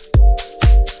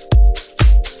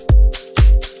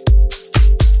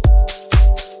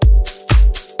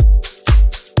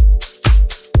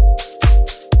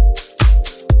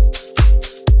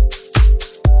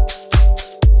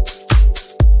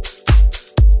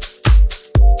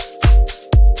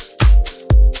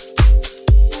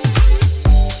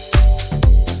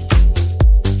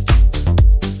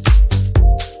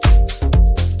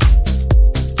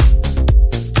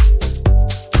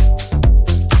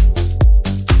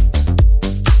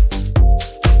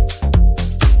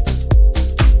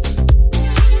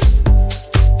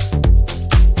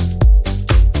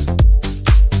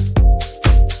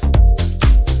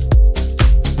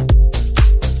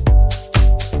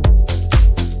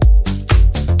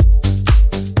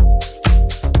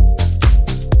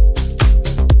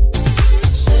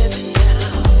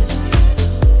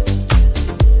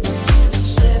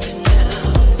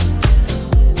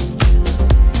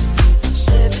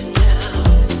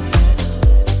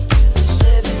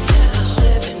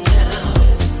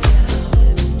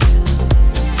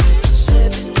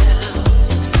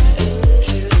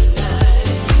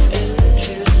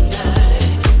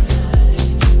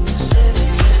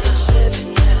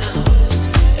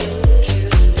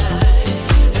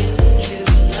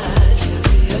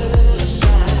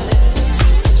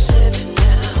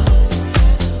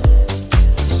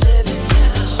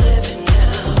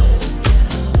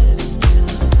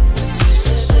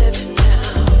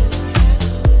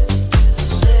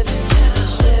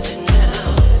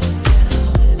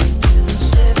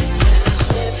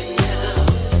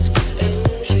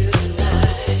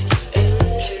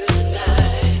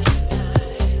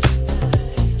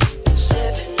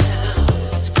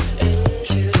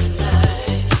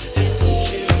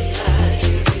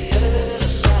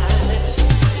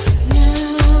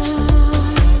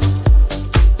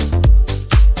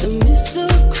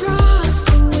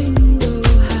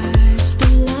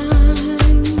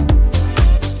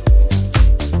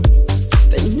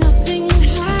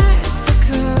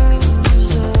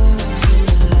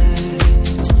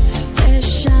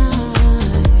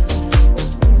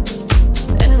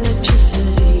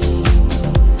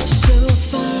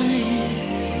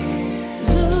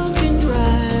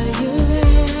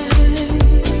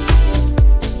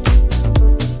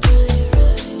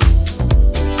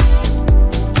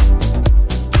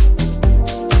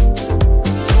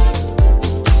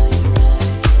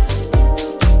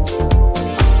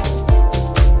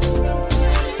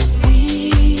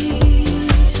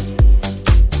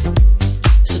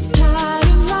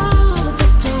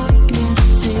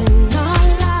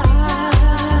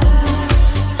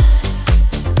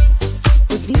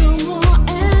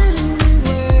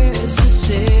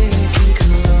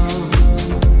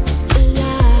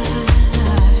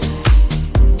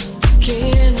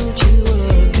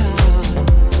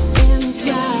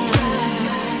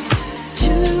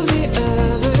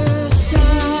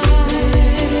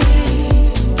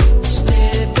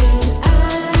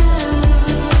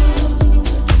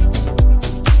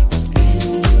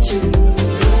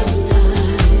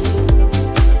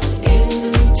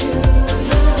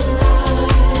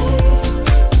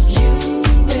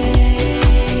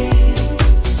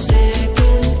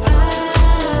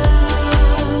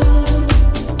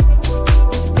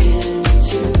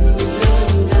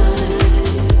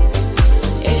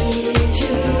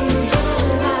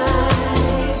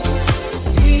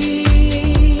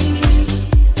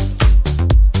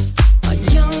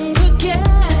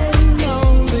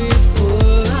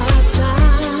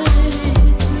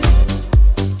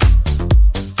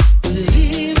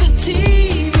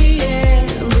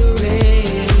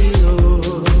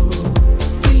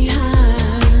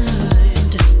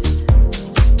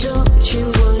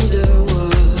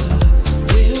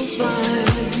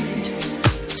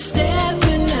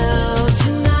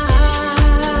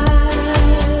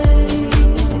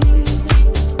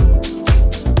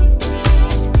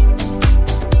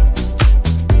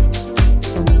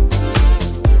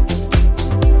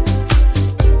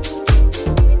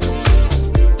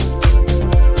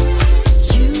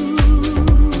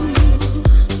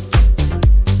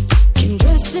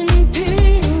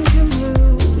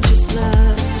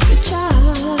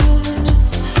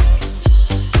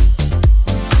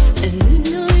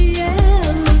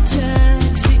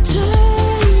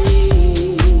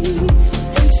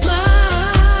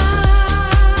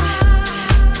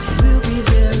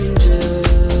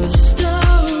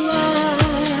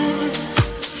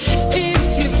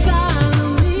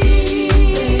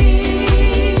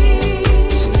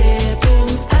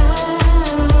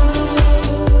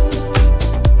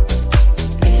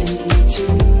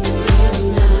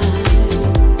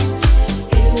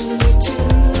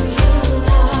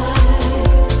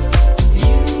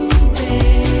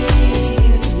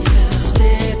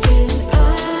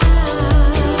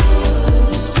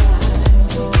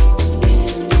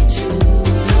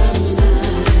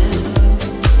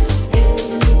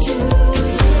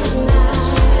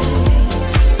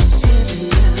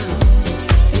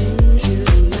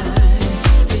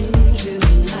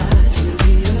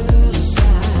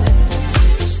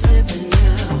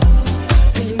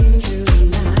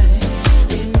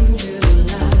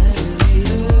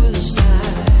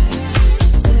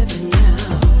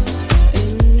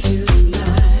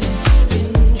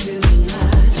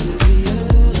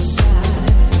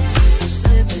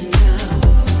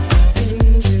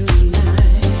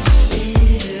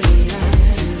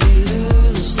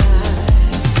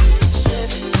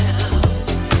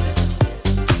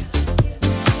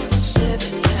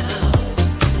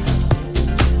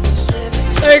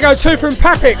 Radio 2 from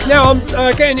Papik. Now I'm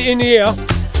getting it in the ear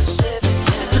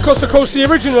because, of course, the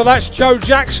original of that's Joe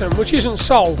Jackson, which isn't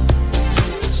soul.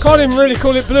 Can't even really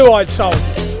call it blue-eyed soul.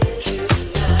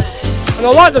 And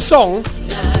I like the song,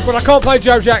 but I can't play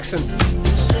Joe Jackson.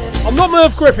 I'm not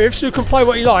Merv Griffiths, who can play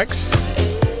what he likes,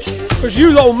 because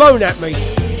you lot will moan at me.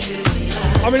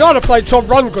 I mean, I'd have played Tom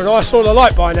Rundgren, I saw the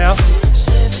light by now.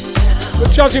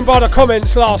 But judging by the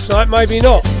comments last night, maybe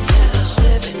not.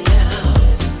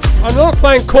 I'm not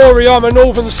playing Corey, I'm a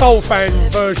Northern Soul fan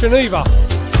version either,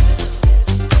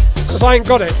 because I ain't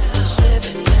got it.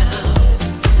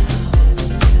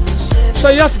 So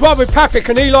you have to put up with Papik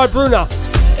and Eli Bruna.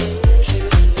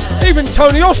 Even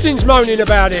Tony Austin's moaning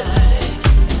about it.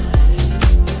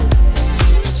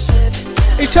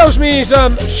 He tells me he's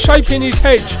shaping his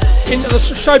hedge into the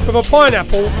shape of a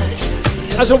pineapple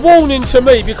as a warning to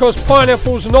me, because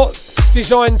pineapple's not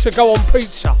designed to go on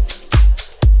pizza.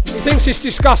 He thinks it's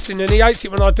disgusting and he hates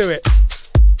it when I do it.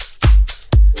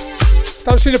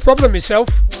 Don't see the problem myself.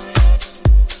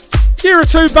 Year or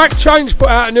two back, Change put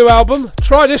out a new album.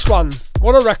 Try this one.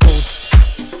 What a record.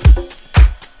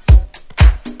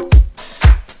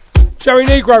 Joey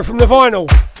Negro from the Vinyl.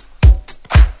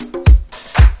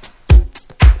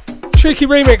 Cheeky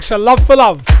remix of Love for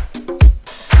Love.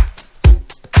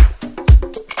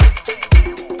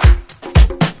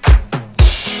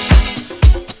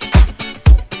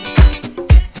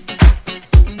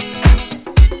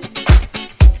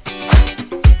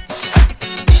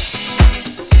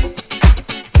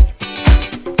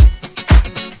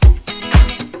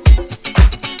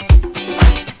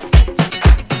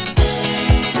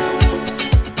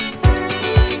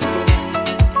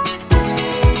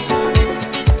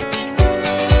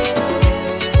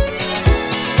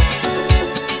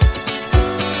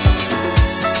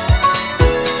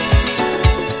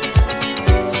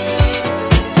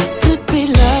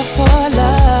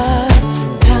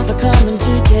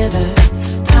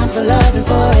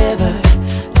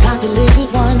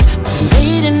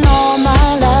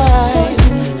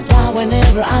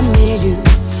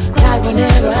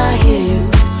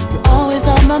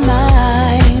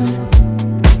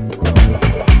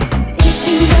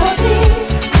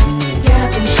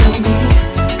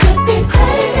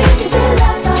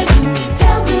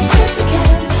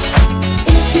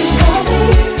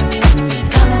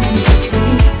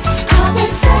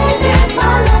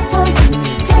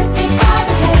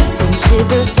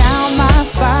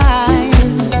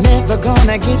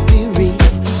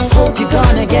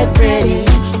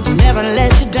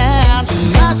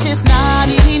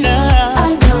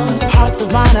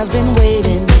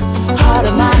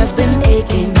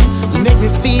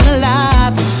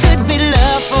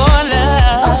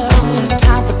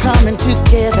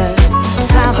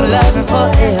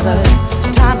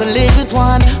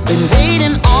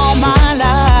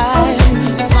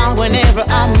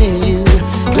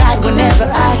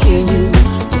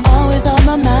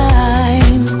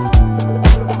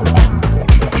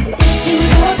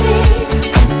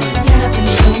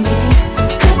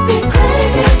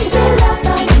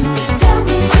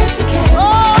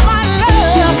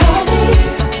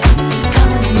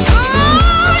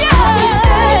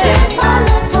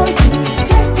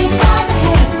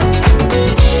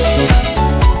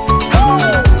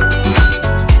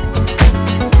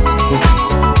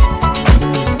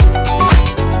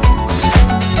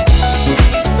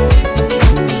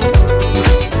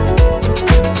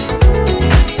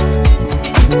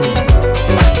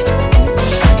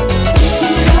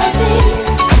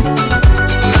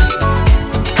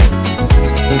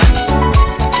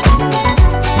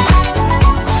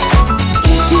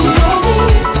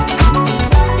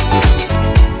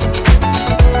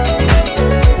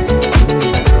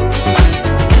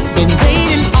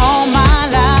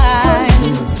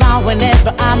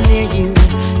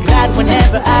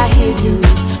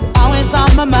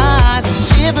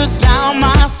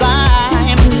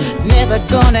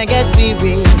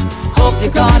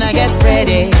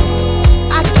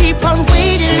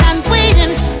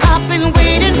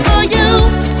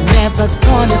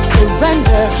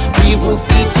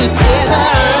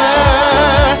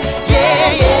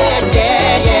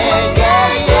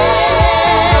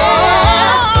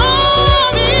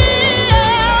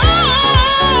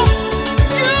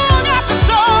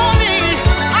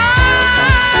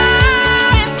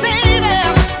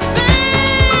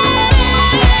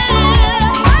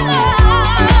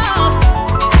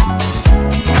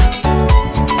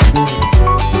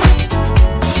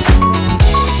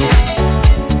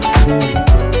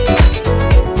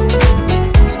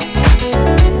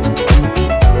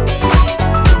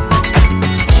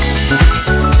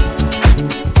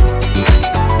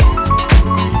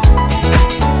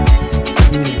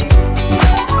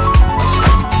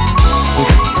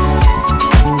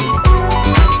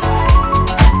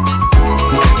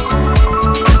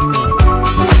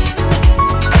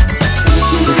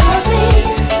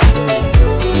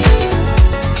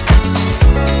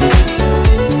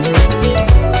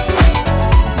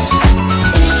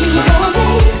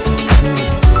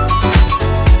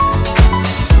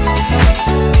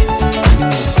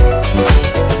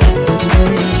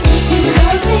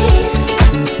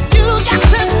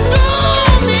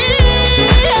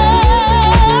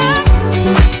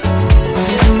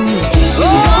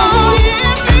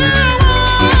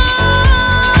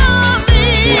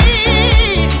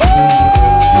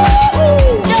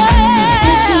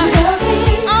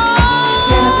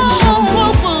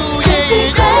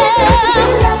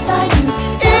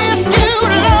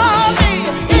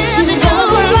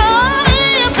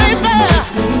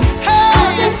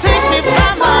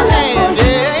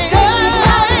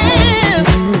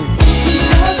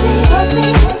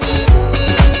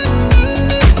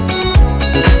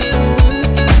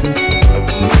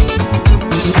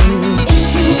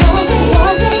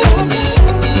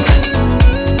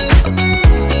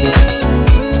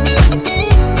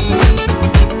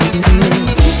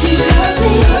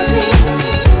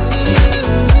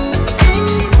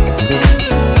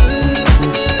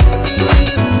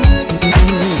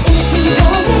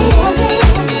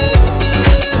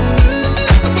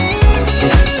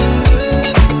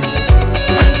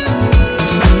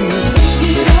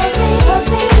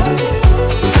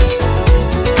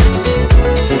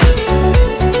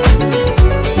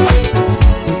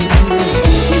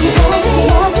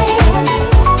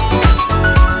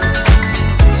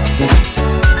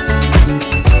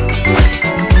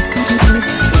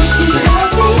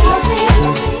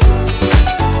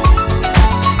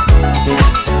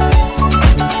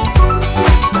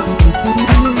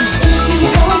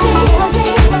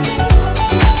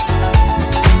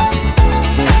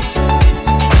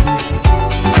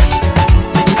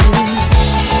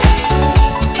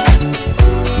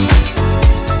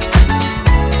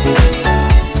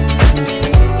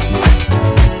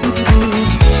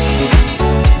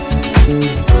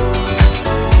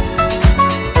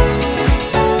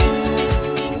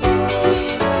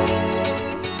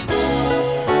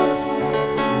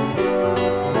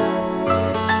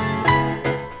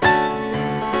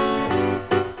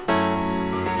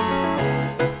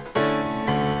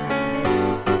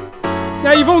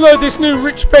 Now, you've all heard this new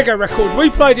Rich Beggar record. We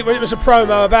played it when it was a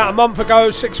promo about a month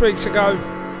ago, 6 weeks ago.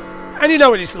 And you know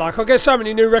what it's like. I get so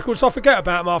many new records, I forget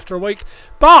about them after a week.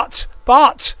 But,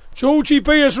 Georgie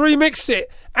B has remixed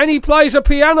it. And he plays a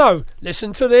piano.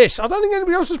 Listen to this. I don't think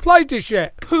anybody else has played this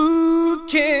yet. Who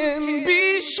can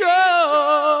be sure?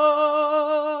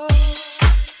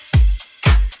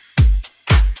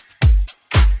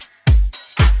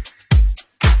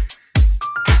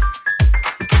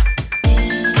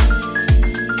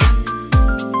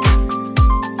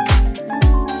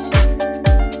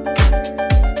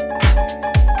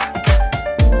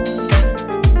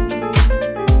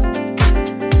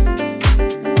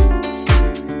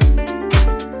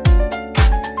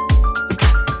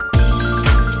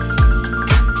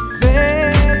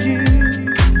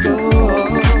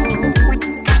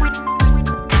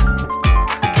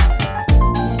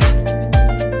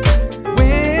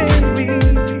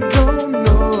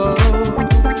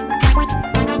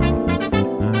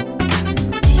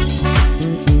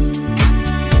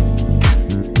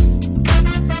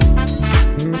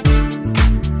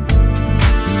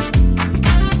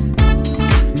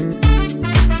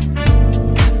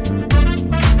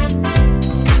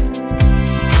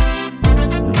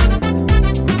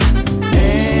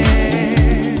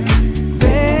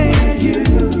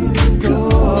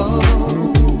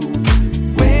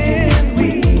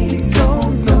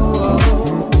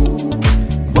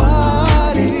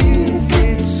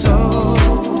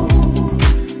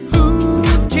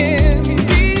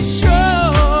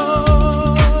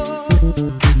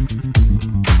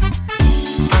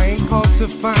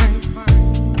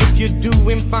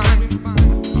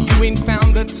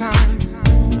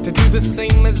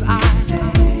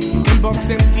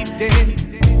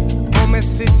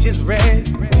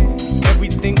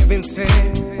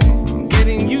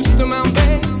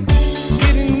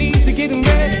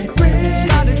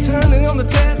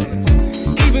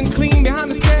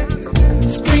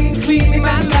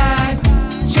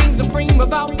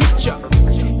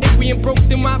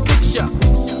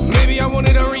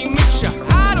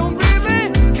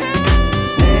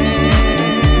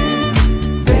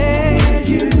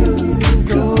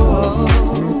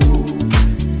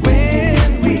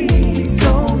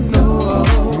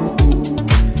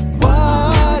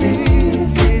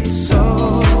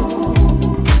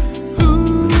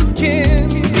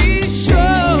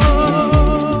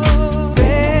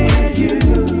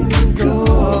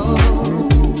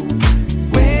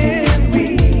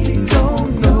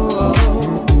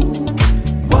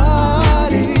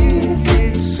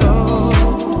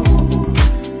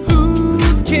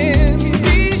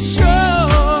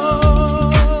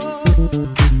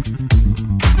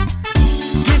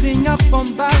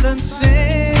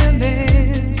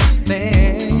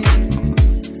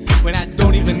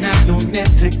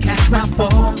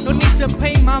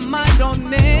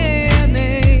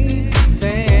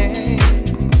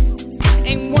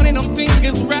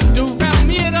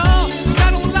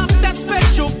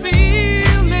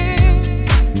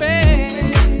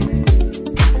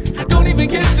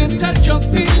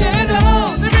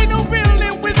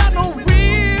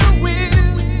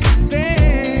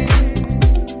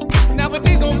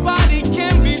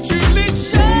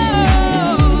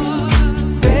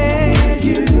 There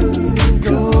you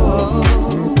go.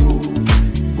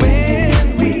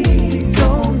 When we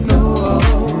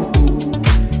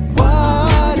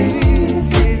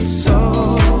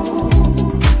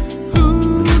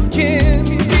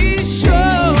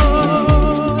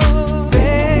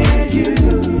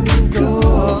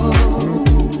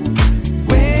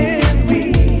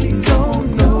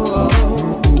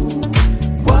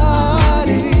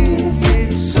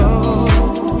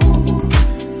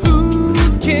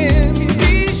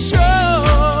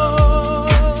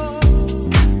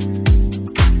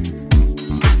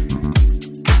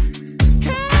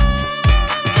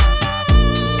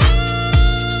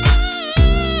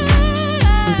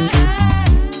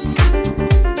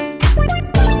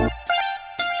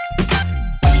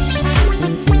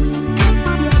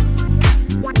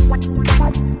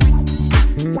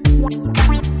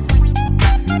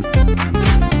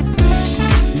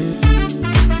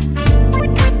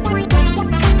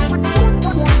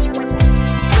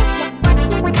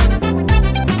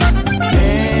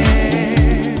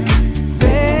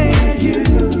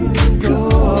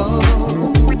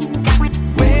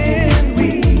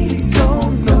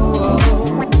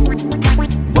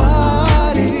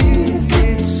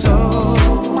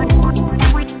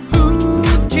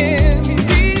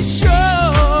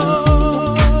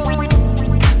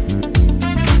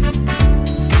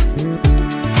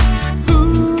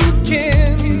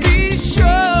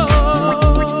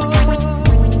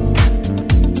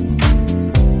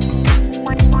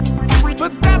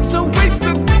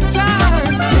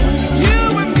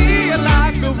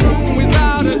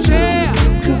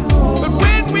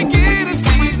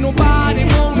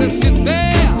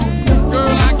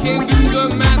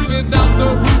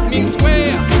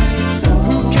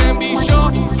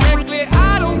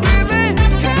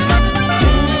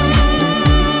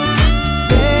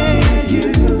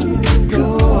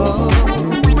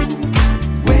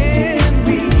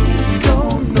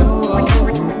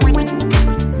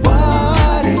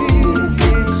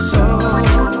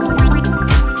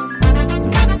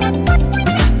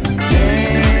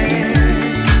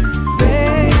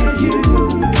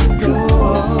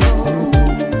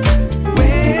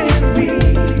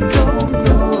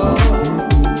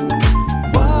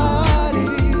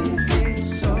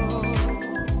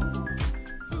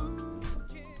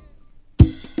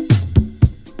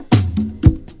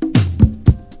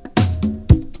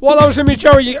While I was in my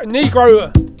Jerry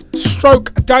Negro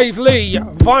stroke Dave Lee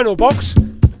vinyl box,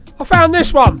 I found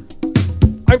this one.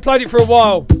 I ain't played it for a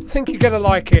while. I think you're going to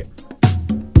like it.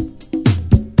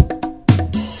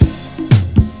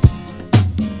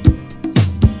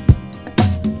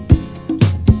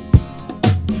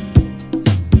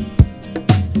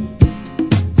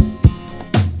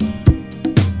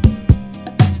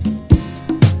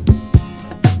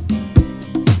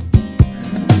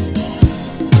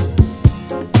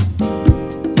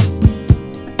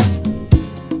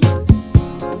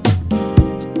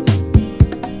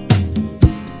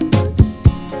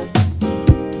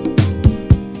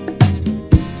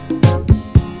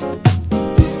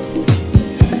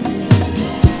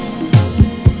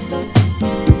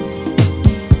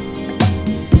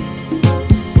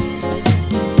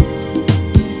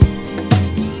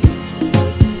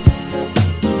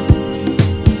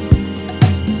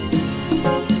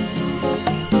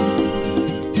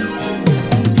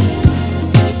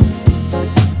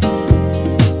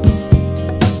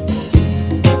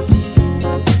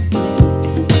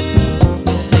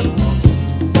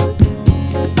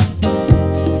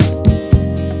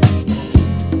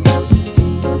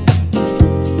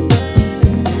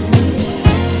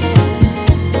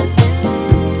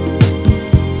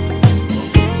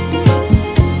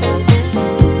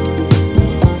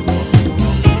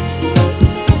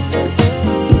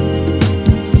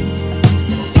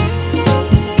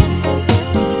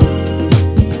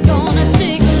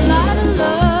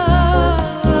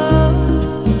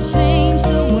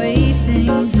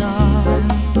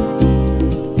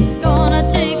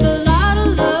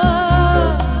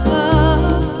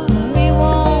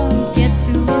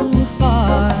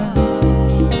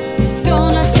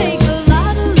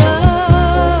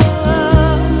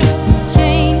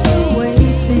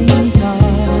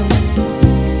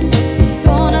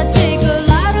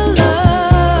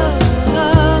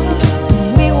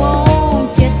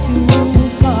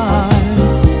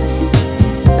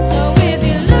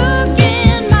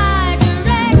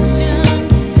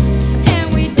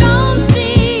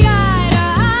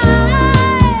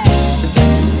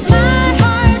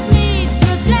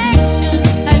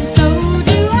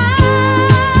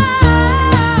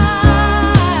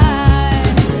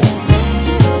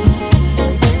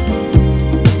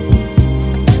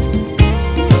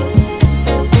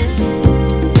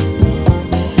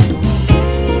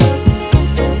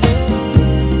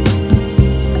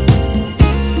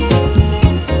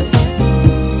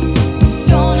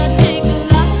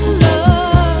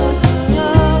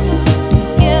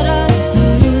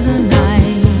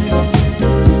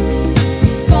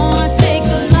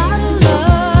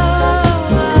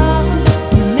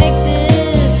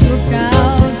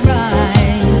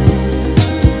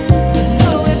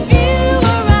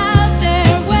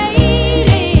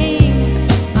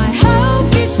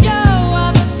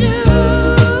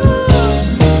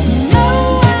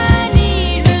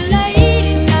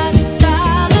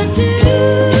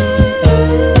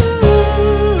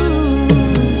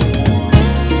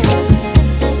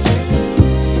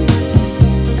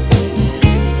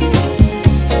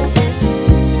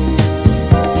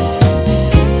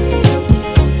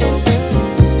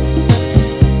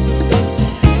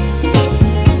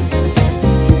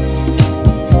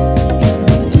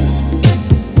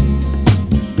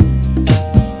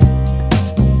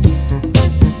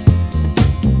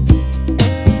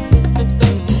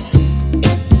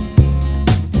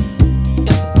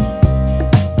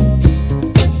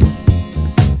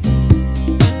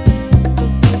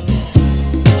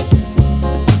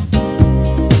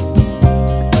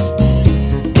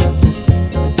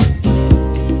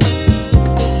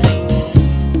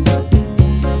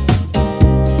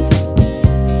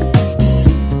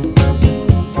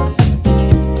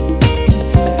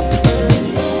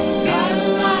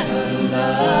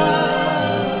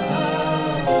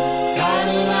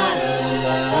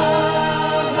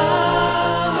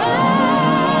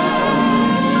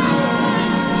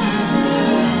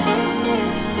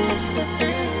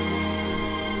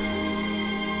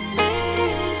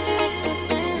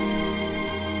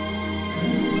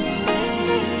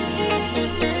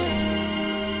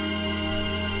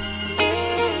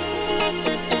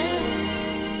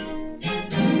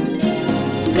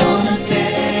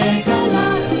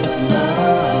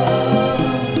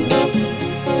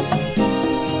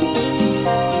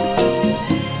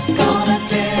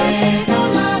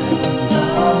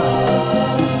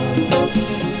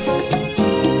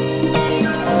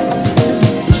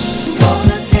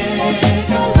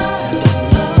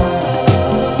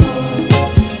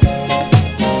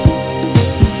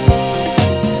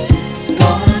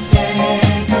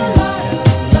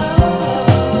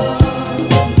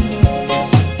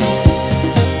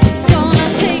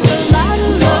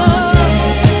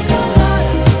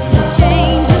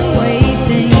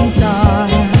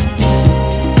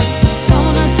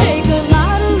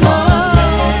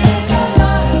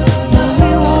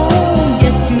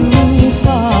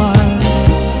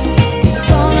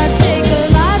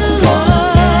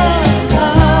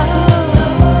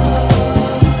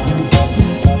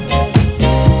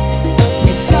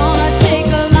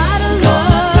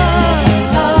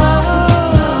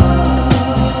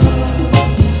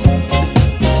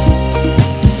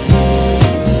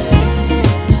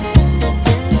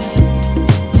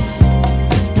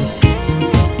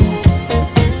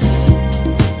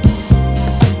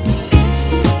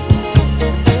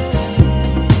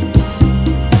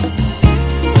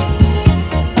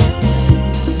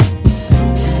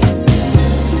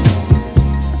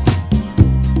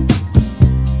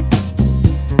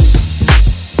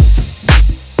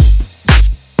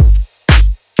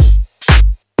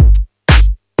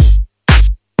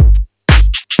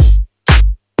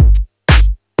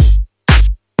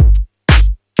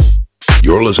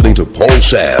 You're listening to Paul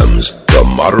Sam's The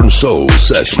Modern Soul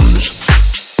Sessions.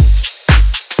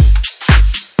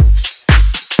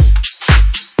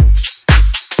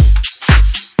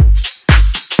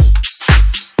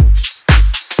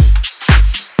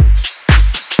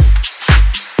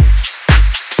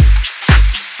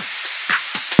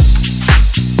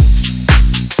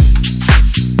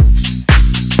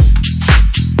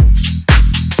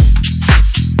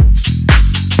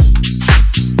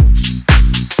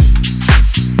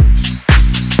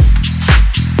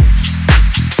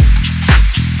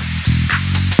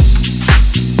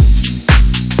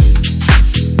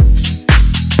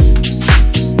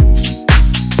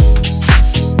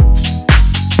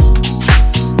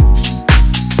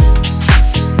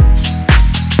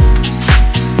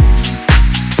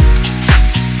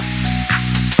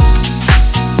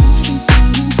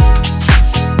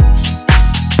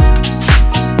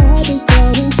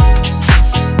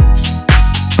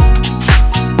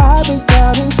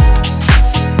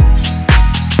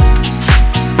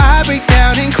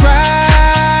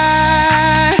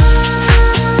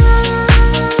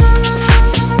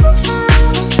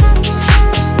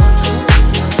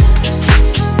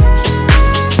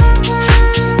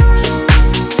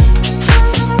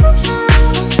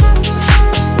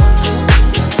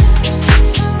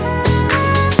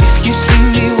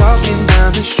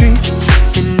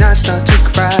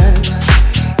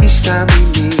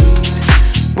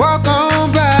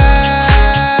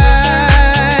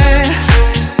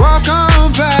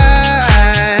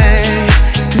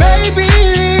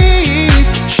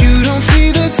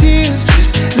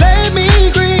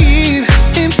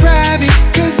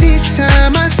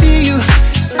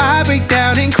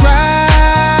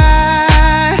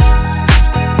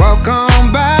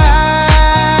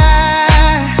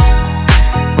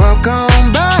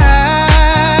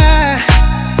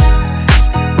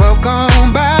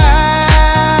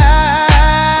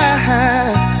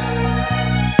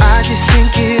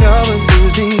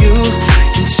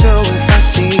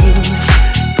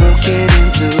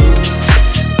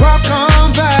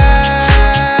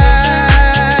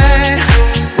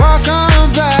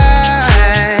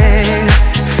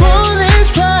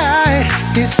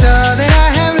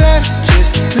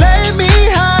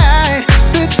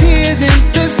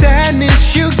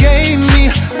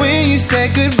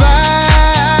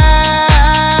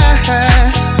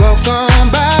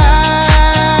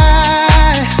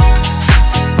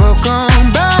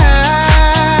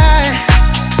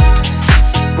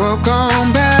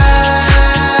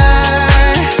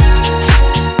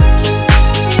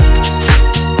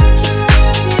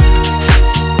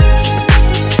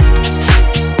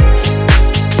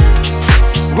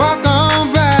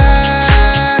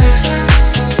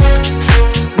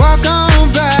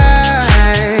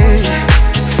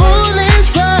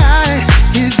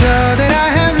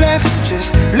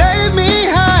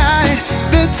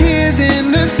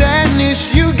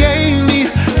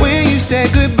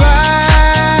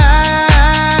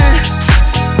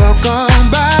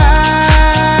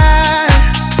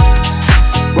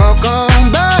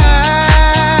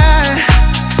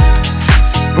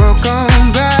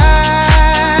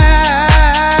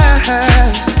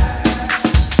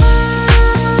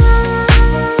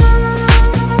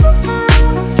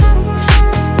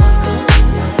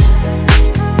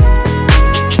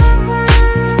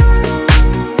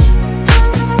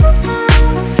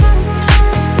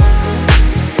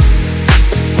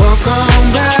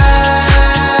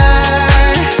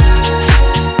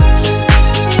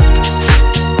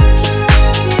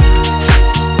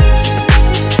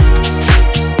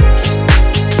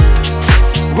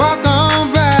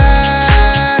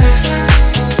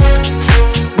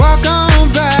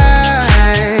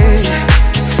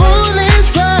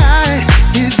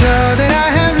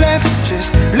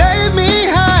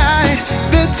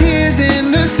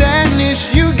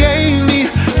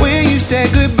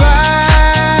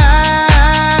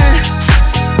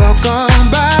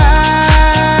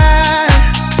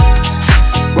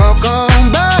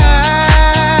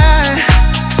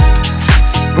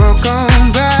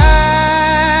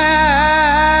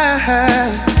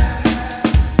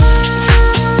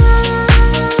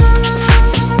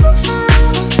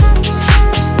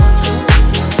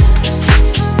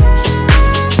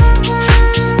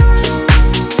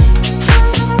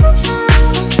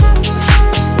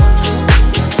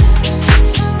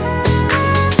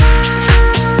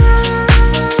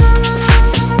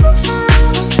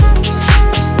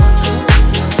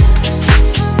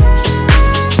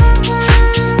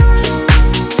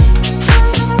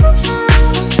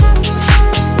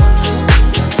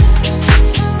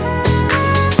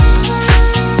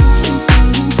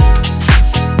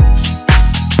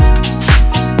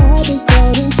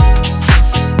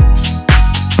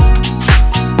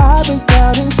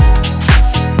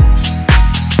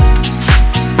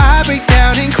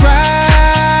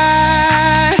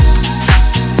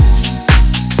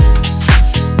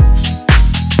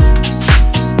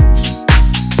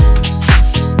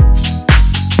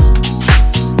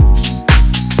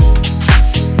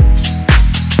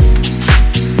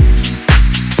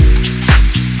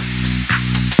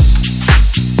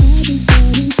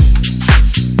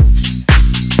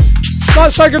 like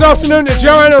to say good afternoon to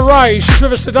Joanna Ray. She's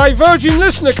with us today. Virgin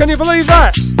listener, can you believe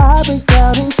that?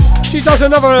 She does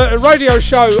another radio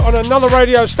show on another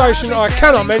radio station I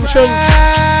cannot mention.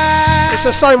 It's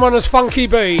the same one as Funky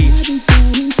B.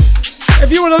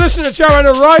 If you want to listen to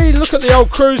Joanna Ray, look at the old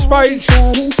cruise page.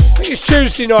 I think it's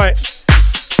Tuesday night.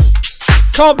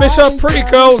 Can't miss her, pretty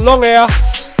girl, long hair.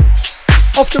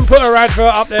 Often put her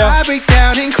advert up there.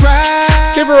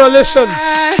 Give her a listen.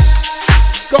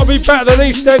 Got to be better than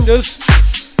EastEnders.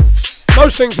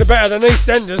 Most things are better than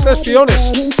EastEnders, let's be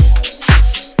honest.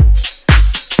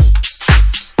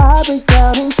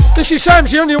 This is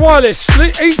Samsy on your wireless,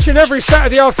 each and every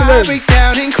Saturday afternoon.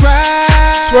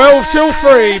 12 till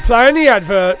 3, playing the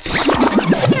adverts.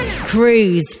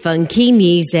 Cruise funky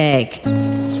music.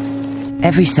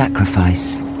 Every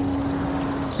sacrifice.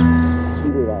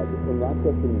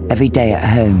 Every day at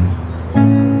home.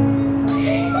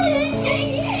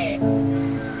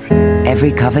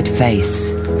 Every covered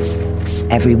face.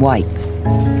 Every wipe.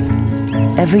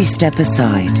 Every step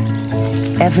aside.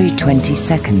 Every 20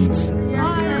 seconds.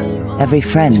 Every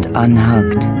friend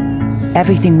unhugged.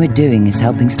 Everything we're doing is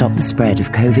helping stop the spread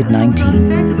of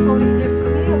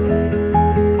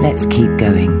COVID-19. Let's keep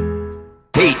going.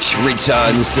 Peach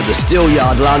returns to the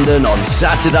Steelyard London on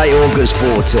Saturday, August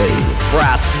 14 for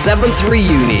our 7th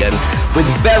reunion with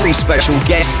very special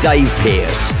guest Dave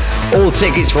Pearce. All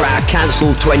tickets for our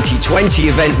cancelled 2020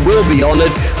 event will be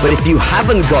honoured, but if you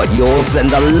haven't got yours, then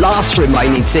the last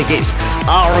remaining tickets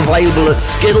are available at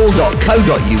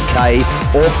skiddle.co.uk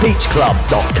or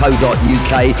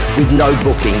peachclub.co.uk with no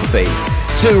booking fee.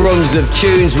 2 rooms of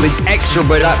tunes with extra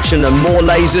production and more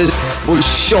lasers will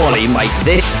surely make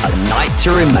this a night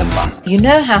to remember. You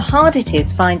know how hard it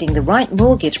is finding the right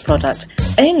mortgage product,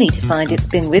 only to find it's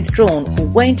been withdrawn or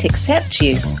won't accept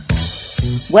you?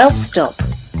 Well, stop.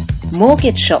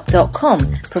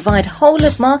 MortgageShop.com provide whole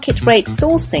of market rate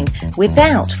sourcing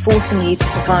without forcing you to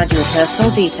provide your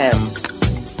personal details.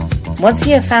 Once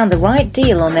you have found the right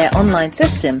deal on their online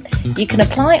system, you can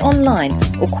apply online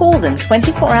or call them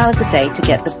 24 hours a day to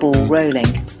get the ball rolling.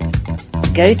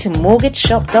 Go to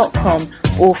mortgageshop.com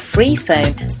or free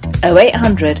phone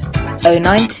 0800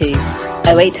 092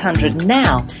 0800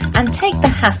 now and take the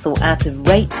hassle out of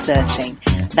rate searching.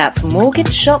 That's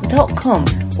mortgageshop.com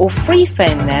or free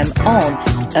phone them on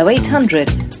 0800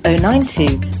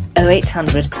 092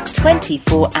 0800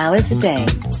 24 hours a day.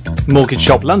 Mortgage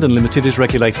Shop London Limited is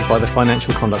regulated by the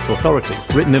Financial Conduct Authority.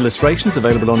 Written illustrations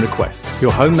available on request.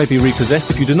 Your home may be repossessed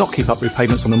if you do not keep up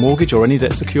repayments on the mortgage or any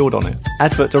debt secured on it.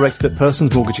 Advert directed at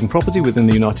persons mortgaging property within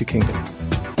the United Kingdom.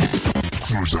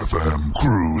 Cruise FM,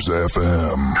 Cruise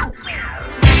FM.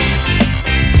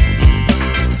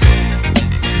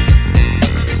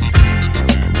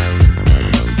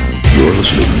 You're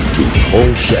listening to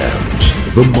Paul Sam's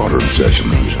The Modern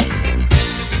Sessions.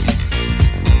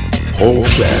 Paul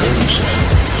Sam's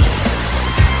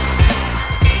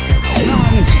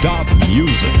Non-stop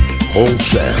music. Paul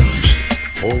Sam's.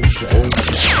 Paul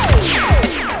Sam's.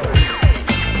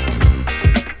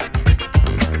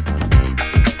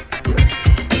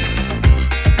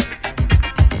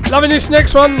 Loving this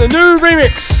next one, the new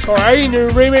remix, or a new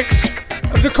remix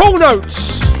of the Cool Notes.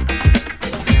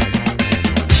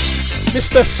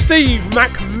 Mr. Steve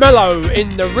McMello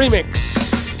in the remix.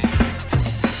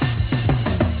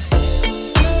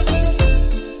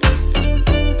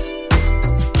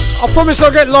 I promise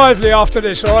I'll get lively after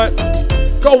this, alright?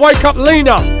 Gotta wake up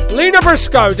Lena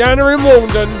Briscoe down here in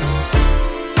Walden.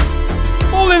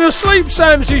 All in her sleep,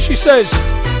 Samsy, she says.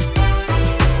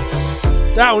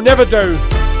 That'll never do.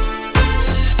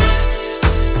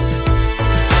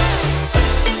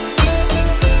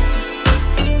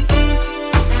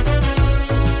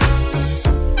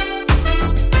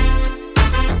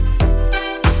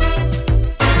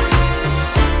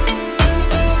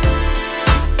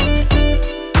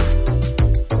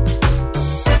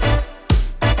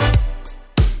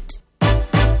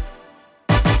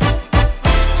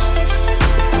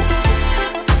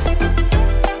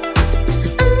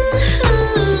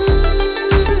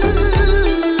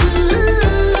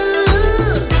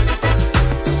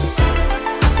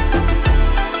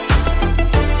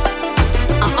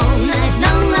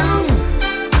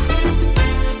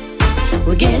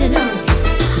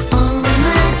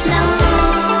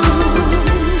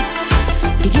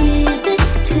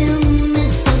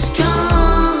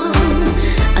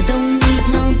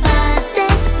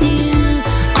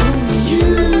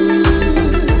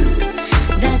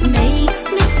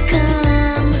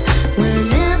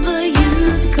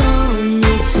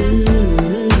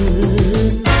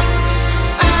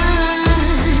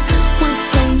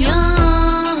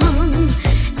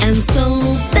 So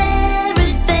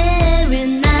very, very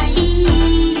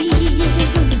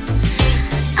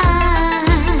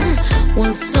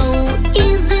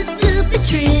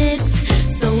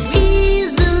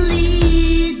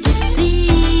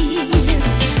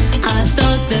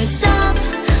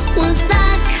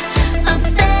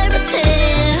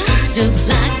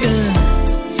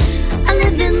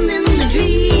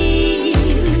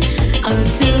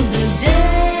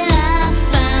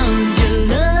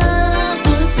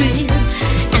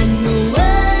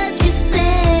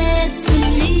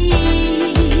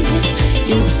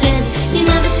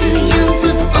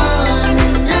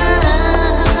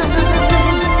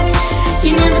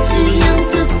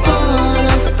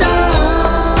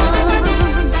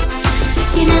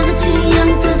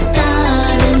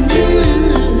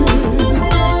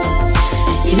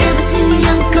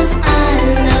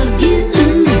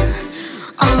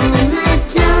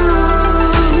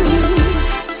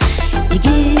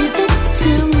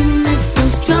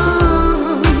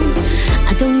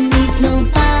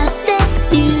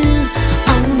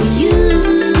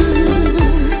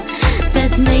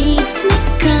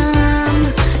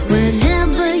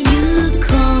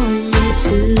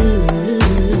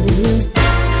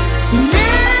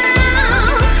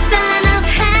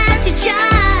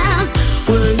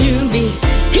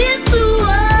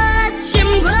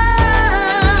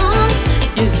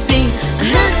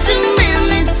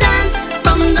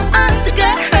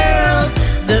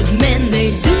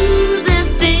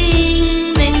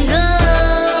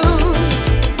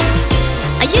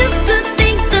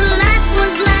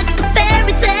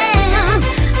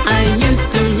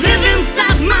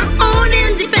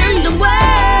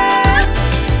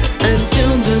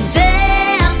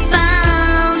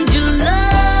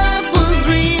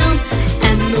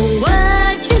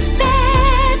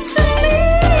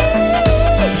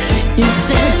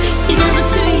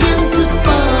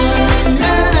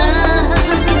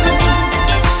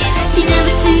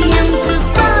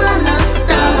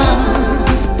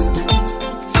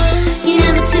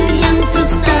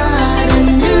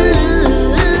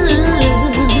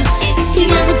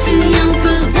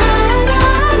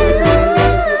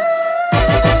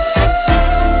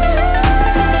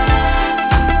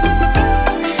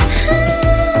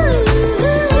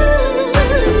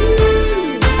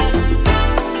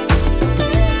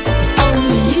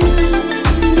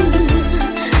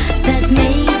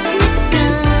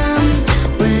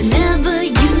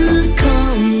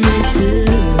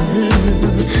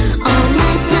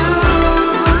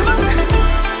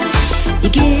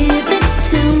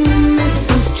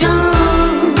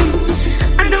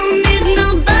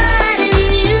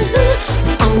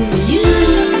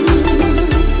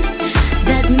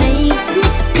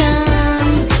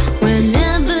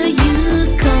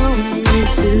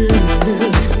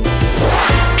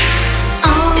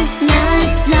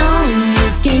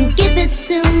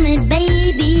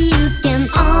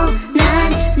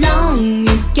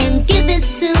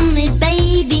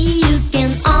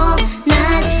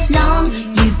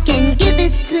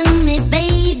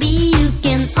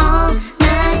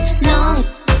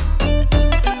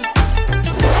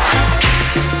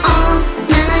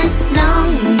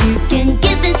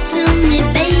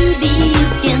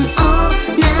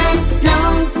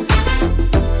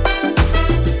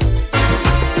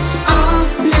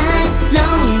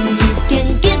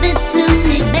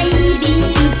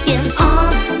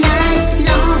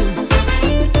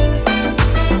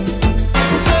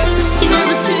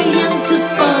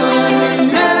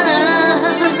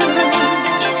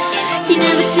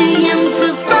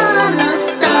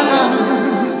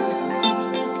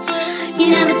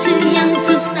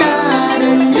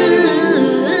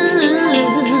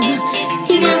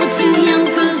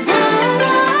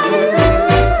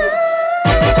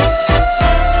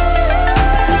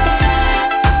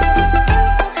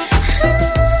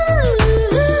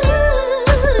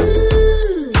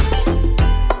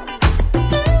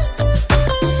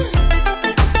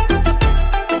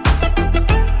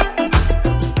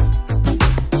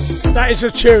It's a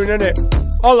tune, isn't it?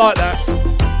 I like that.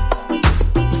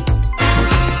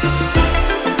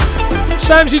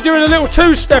 Sam's doing a little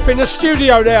two-step in the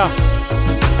studio there.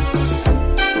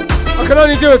 I can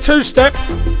only do a two-step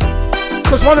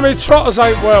because one of my trotters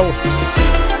ain't well.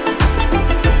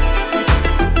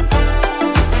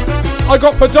 I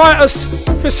got podiatritis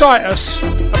fasciitis,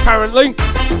 apparently.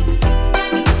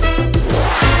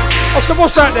 I said,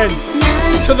 what's that then?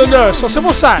 To the nurse. I said,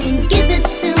 what's that?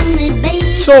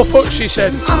 Sore foot, she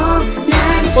said.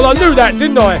 Well, I knew that,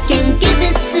 didn't I?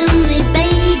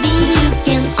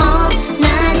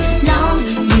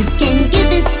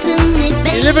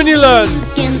 You live and you learn.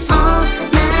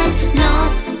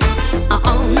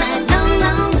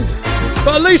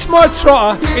 But at least my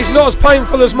trotter is not as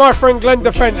painful as my friend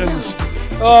Glenda Fenton's.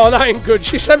 Oh, that ain't good.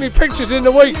 She sent me pictures in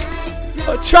the week.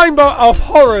 A chamber of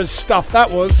horrors stuff, that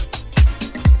was.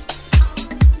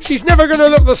 She's never going to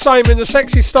look the same in the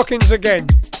sexy stockings again.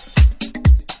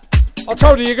 I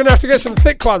told her you're going to have to get some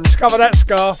thick ones, cover that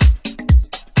scar.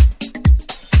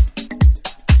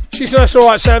 She said, that's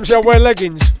alright, Sam, so I'll wear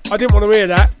leggings. I didn't want to hear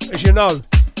that, as you know.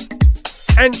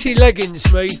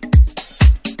 Anti-leggings, me.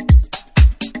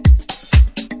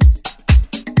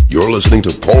 You're listening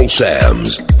to Paul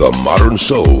Sam's The Modern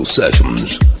Soul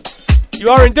Sessions.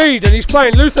 You are indeed, and he's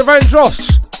playing Luther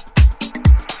Vandross.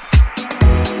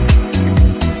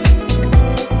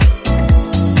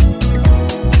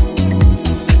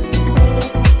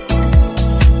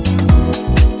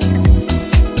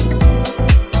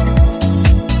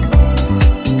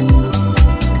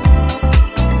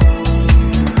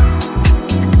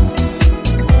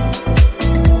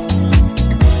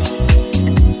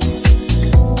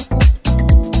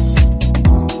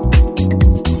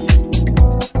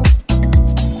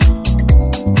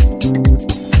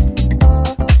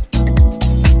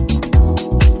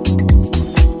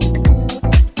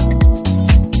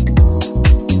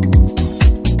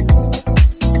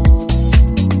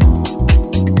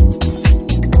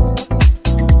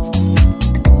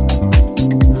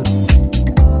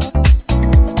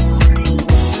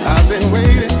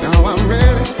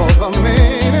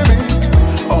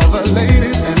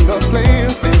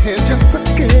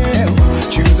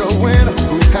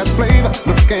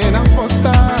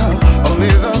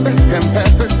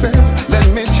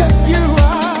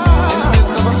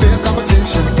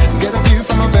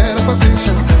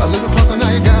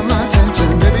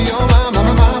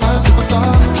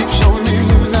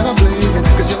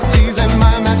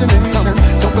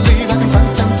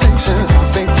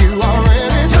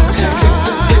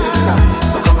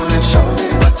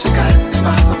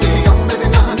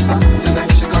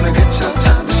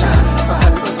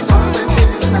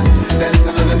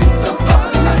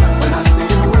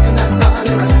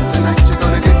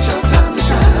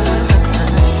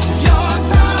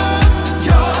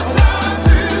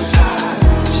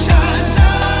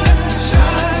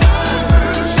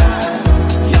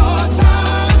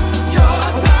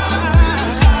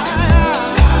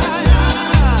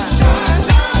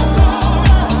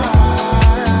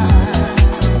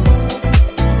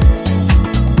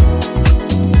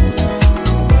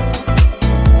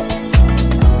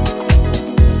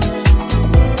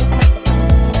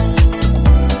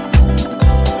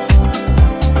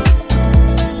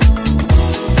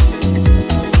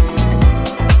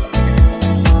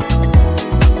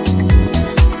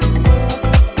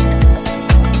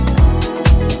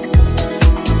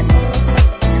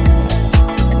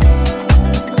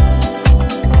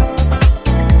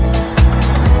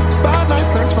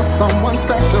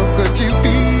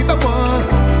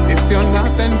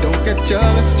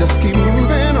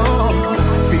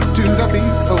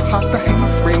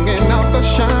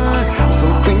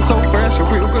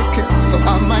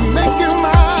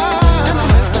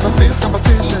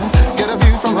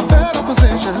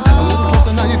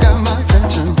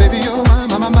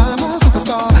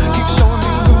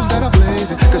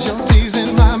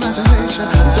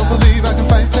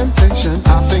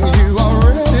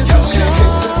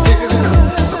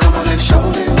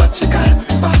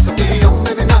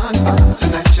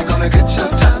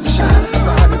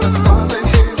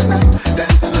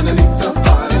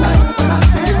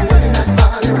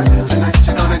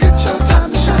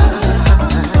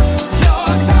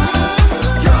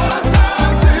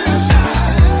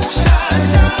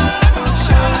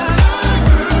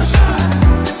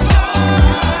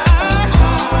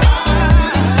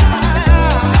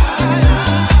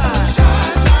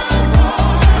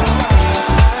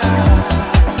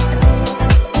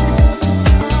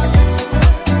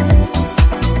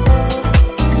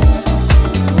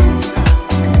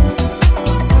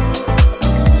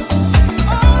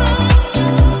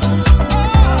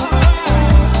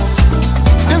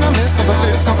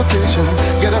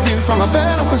 from a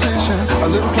better position. A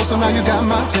little closer now, you got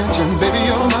my attention. Baby,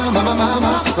 you're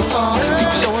my superstar.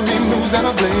 Keep showing me moves that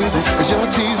are blazing, cause you're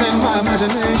teasing my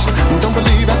imagination. Don't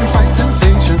believe I can fight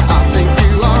temptation. I think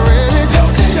you are ready to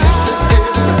shine.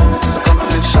 So come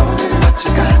on and show me what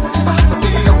you got. Spot to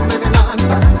be on, baby,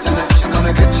 non-stop. Tonight you're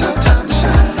gonna get your time to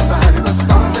shine. Nobody but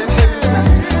stars in here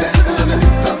tonight, dancing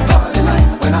underneath the party light.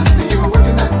 When I see you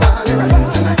working that body right,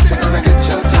 tonight you're gonna get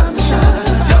your time to shine.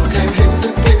 Y'all came here to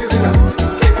give it up.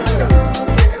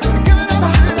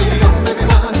 Spot to be on, baby,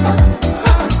 non-stop.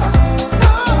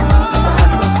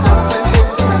 Nobody but stars in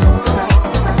here tonight.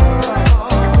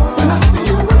 When I see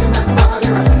you working that body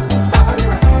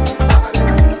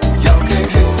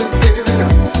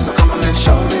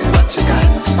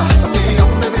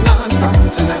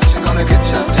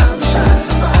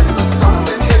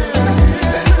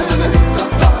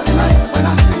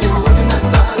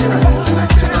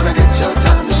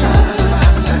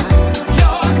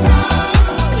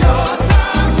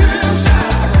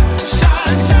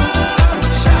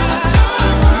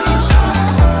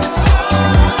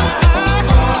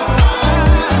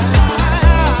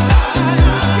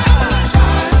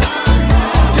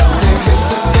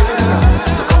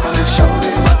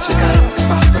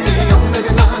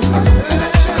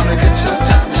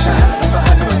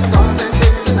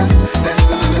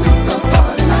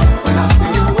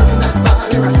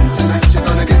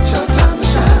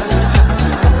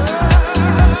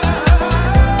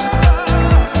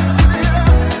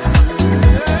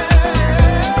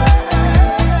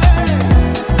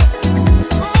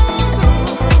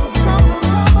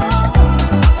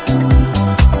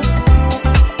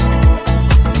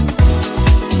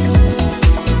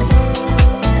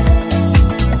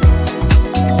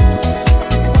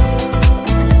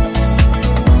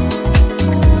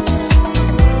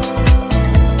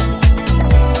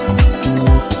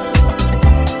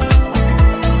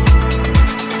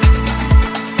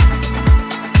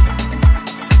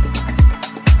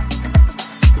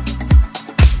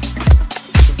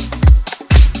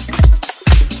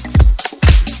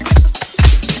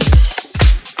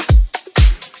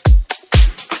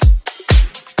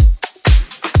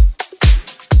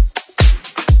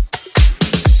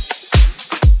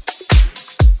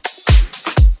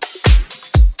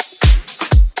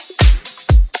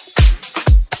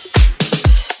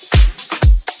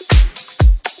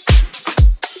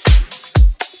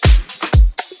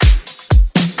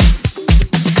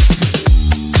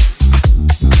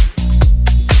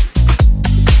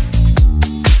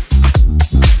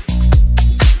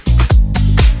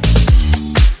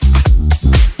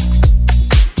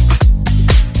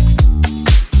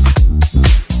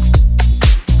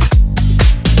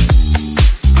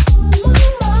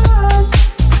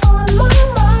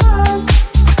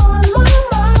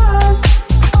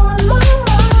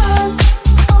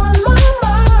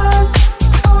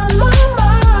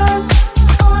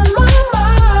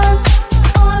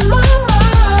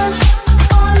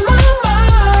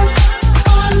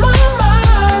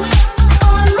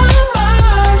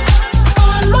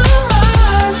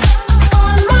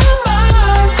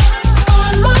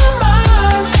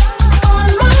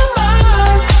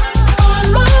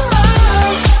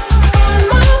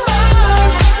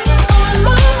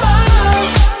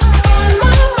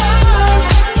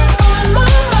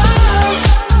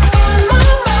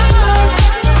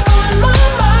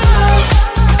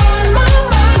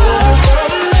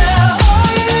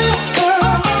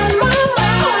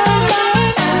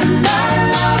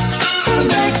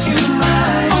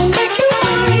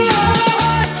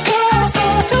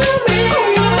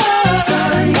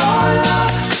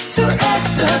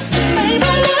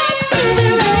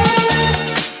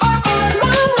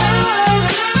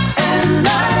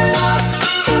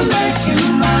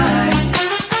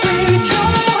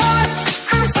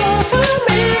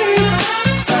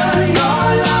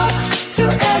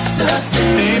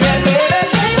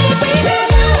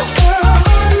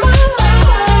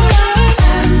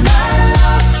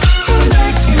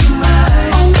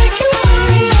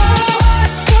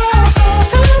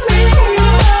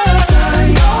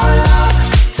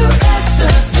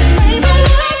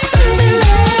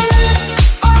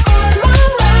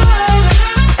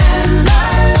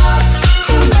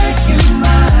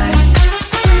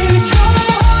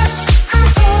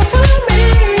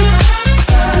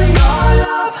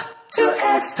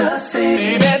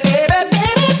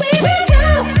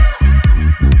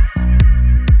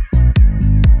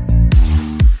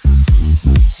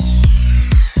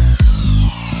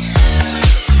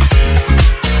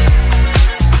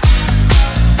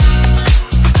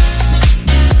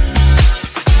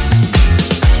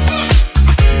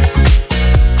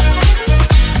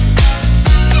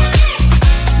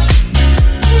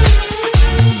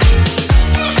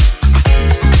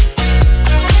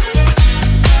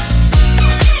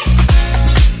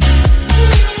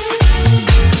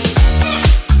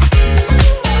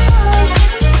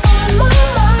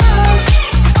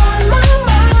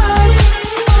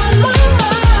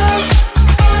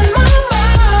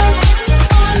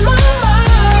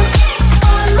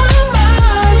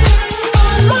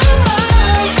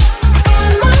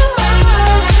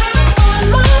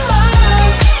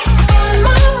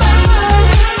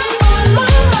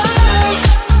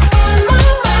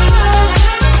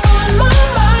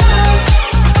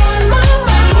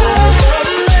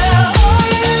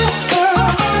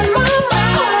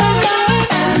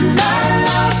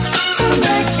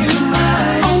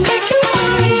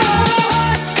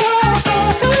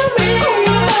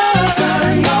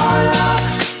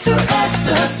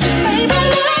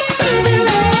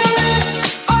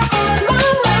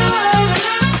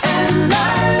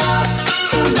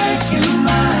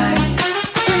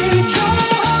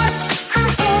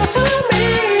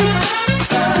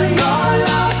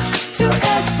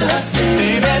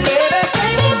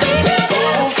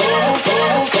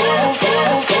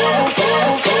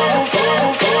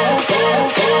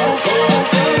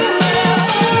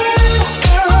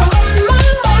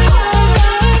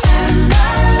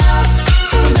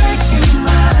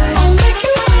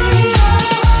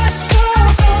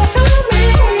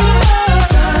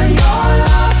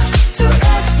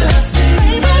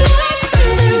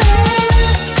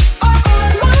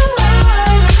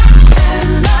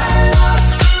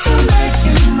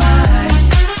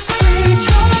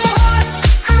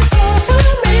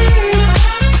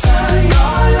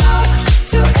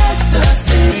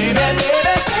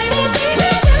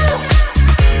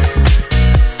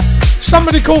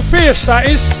Somebody called Fierce, that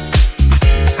is.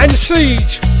 And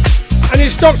Siege. And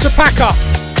it's Dr. Packer.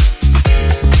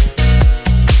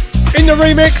 In the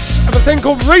remix of a thing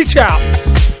called Reach Out.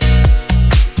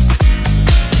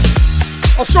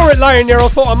 I saw it laying there, I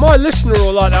thought I might listen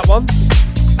or like that one.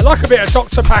 I like a bit of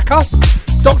Dr. Packer.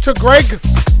 Dr. Greg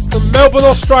from Melbourne,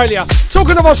 Australia.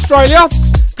 Talking of Australia,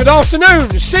 good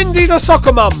afternoon, Cindy the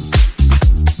soccer mum.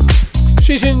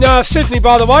 She's in Sydney,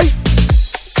 by the way,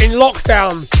 in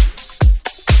lockdown.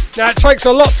 Now it takes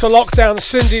a lot to lock down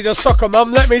Cindy the soccer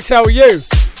mum, let me tell you.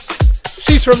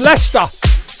 She's from Leicester.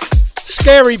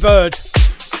 Scary bird.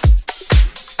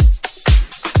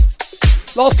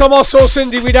 Last time I saw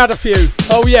Cindy we'd had a few.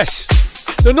 Oh yes,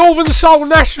 the Northern Soul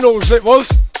Nationals it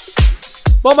was.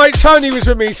 My mate Tony was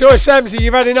with me, so Samsy,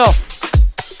 you've had enough.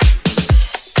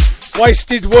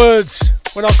 Wasted words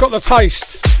when I've got the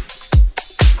taste.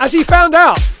 As he found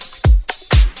out.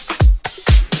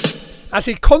 As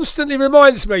he constantly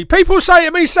reminds me. People say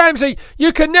to me, Samsy,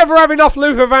 you can never have enough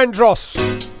Luther Vandross.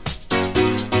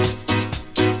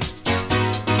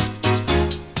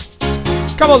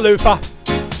 Come on, Luther.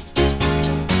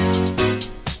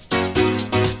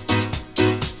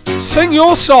 Sing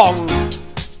your song.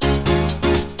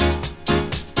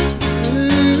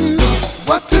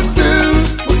 What to do?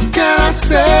 What can I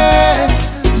say?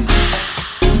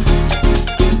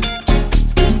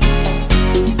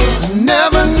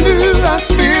 Never knew I'd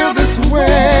feel this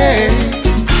way.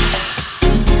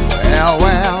 Well,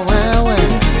 well, well, well.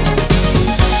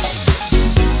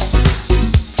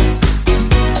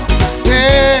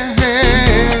 Yeah,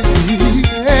 yeah,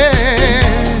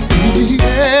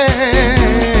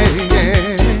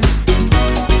 yeah.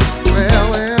 Well,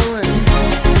 well, well.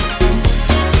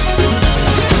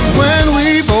 When we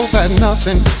both had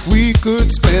nothing, we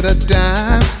could split a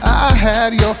dime. I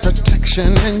had your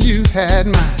protection and you had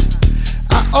mine.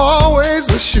 I always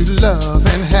wish you love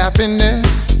and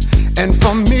happiness. And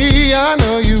for me, I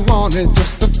know you wanted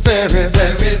just the very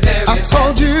best. I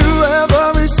told you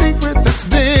every secret that's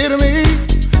dear to me.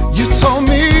 You told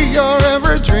me your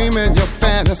every dream and your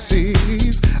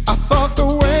fantasies. I thought the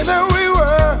way that we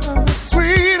were was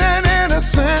sweet and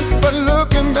innocent. But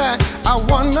looking back, I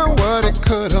wonder what it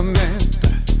could have meant.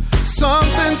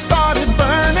 Something started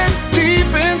burning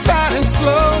deep inside and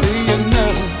slowly, you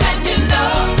know. And you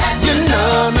know. No.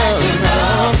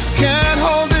 Can't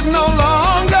hold it no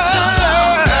longer.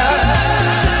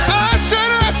 I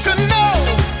should let you know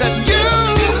that you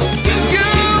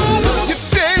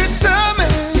dated to me.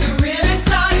 You really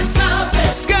started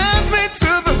something. Scares me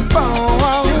to the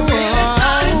bone. You really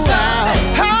started something.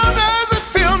 How does it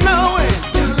feel knowing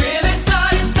you really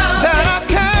started something? That I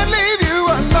can't leave you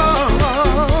alone.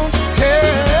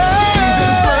 Yeah.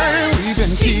 We've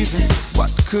been teasing.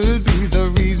 What could be the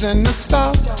reason to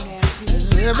stop?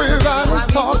 Everybody's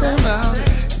talking about it.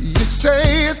 You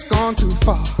say it's gone too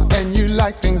far, and you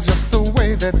like things just the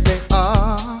way that they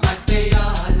are. Like they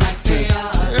are, like they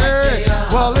are, like they are.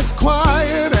 Well, it's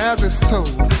quiet as it's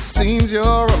told. Seems you're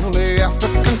only after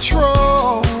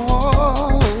control.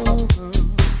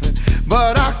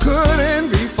 But I couldn't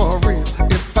be for real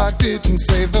if I didn't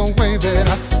say the way that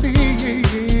I feel.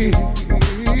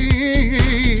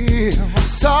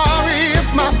 Sorry if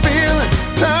my feelings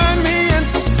turn me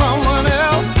into someone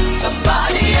else.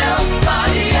 Somebody else.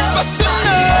 But you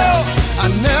know, I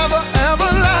never ever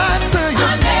lied to you.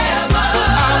 I never. So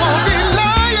I won't be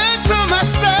lying to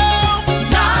myself.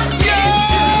 Not yet.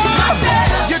 To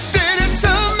myself.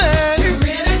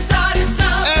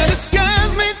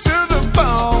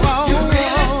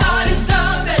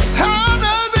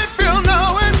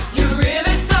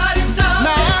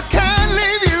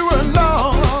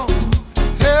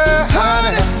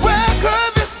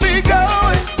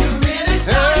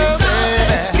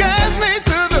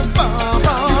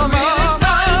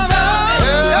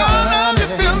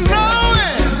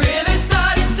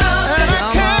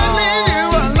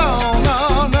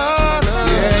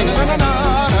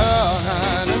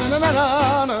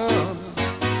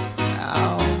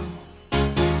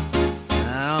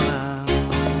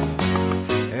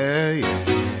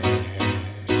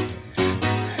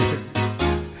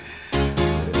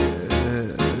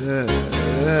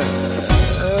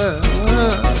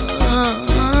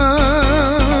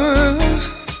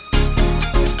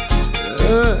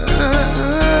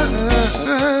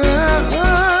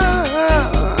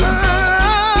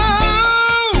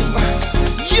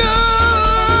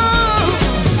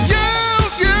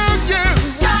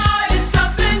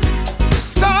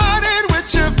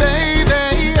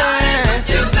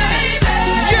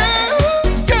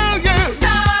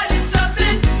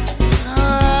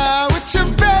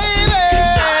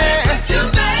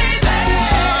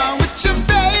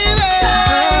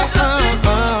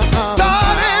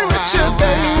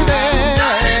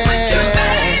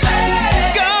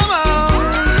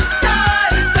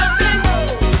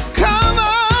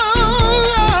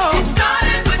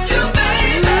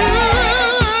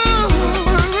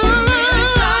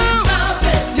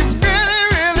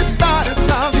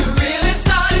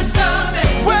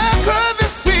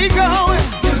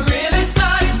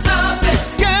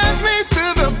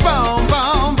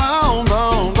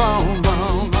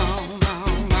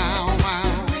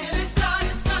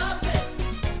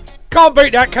 can't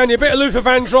beat that, can you? A bit of Luther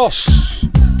Vandross.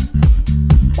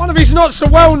 One of his not so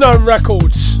well-known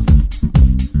records.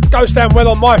 Goes down well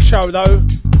on my show, though.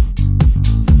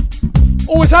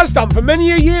 Always has done for many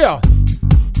a year.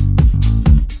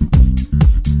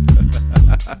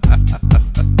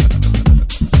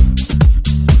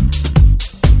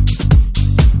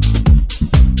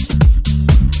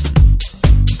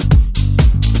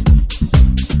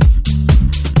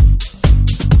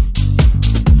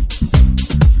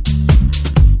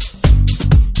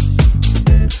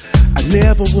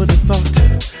 Never would have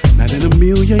thought, not in a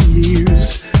million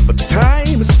years, but the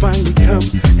time has finally come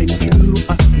and you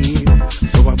are here.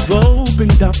 So I've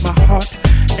opened up my heart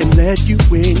and let you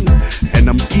in, and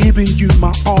I'm giving you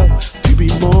my all to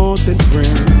be more than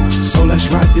friends. So let's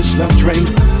ride this love train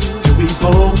till we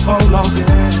both fall off.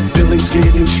 Feelings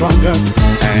getting stronger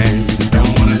and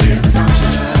don't wanna live without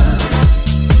your love.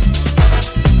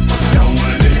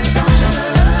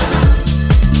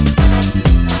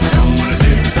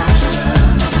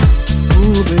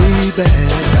 Baby,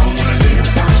 don't wanna live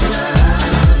without your love.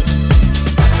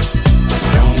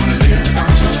 Don't wanna live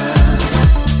without your love.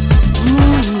 Ooh,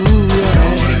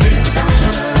 don't wanna live without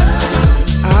your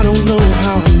love. I don't know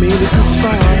how I made it this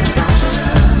far.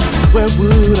 Where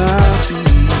would I be?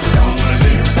 Don't wanna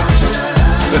live without your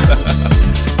love.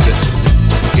 Listen,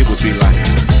 it would be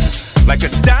like a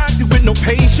doctor with no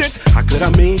patient. How could I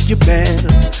make you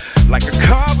better? Like a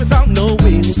car without no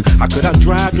wheels, how could I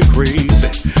drive you crazy?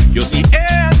 You're the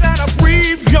air that I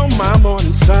breathe, you're my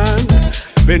morning sun.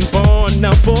 Been born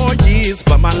now 4 years,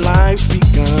 but my life's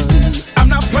begun. I'm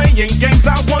not playing games,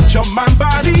 I want your mind,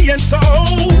 body, and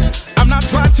soul. I'm not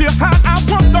trying to hide, I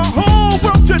want the whole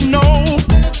world to know.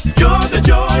 You're the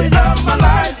joy of my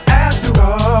life after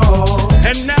all.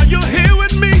 And now you're here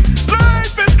with me,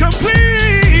 life is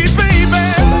complete, baby.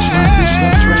 So let's ride this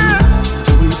love train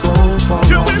till we both fall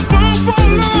off.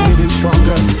 Feelings getting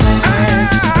stronger.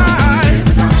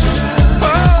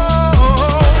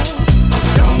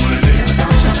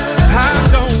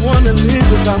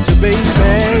 Without you, baby.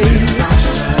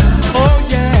 Oh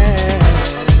yeah.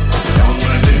 Don't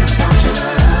wanna live without your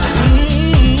love.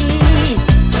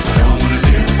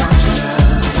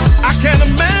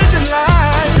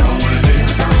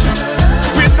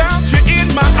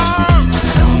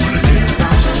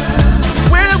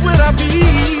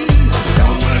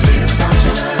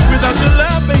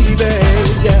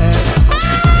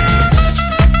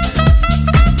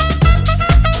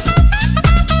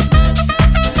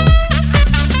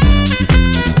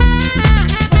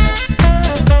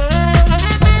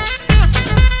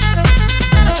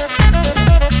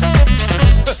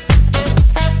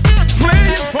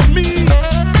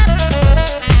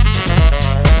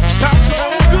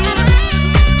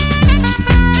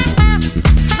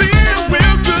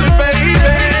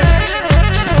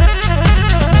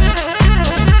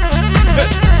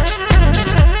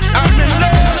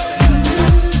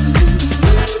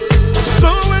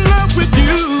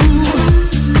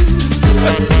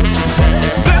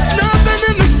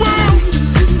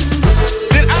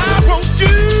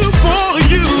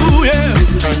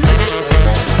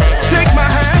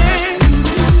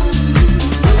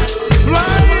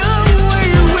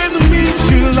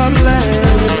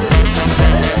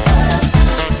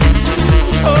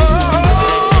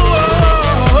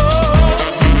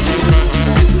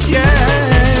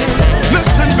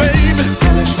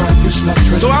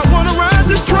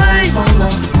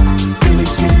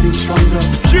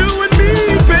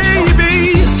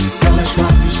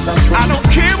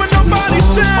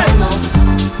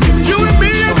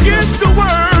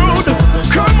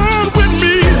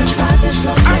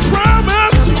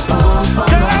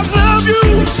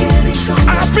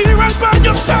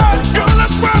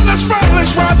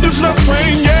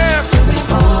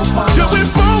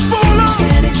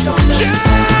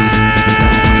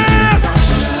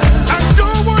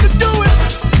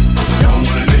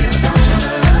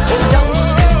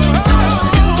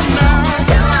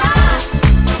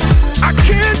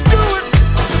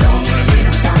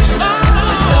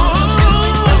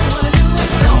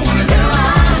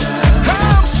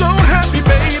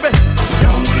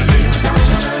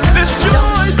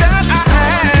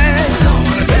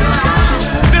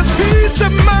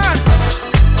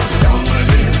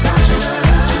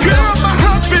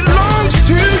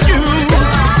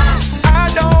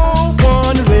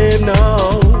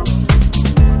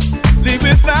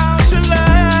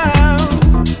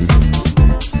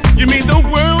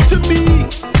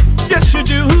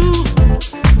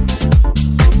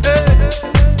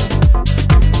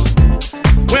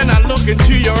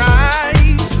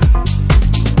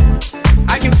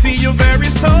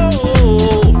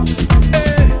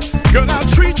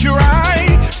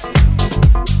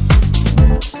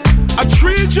 I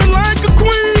treat you like a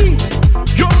queen.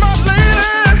 You're my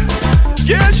lady.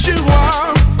 Yes, you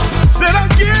are. Said I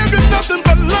give you nothing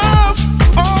but love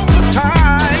all the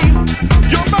time.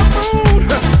 You're my moon.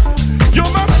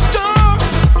 You're my star.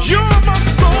 You're my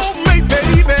soulmate,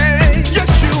 baby.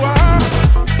 Yes, you are.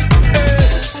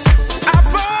 I'd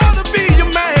rather be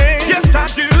your man. Yes, I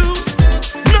do.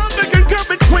 Nothing can come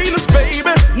between us,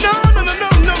 baby. No, no, no, no,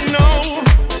 no, no.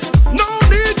 No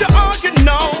need to argue,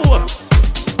 no.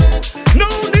 No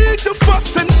need to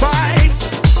fuss and fight.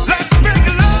 Let's make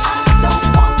love. I don't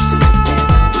want to live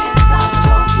without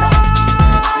your love.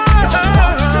 I don't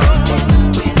want to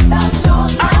live without your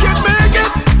love. I can't make it.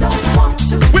 I don't want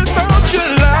to without your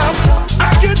love.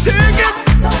 I can't take it.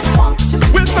 I don't want to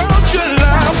without your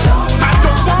love. I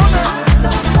don't wanna.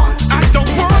 I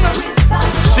don't wanna.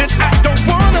 Shit, I don't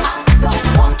wanna.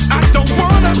 I don't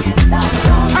wanna.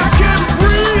 I can't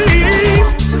breathe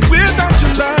without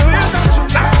your love.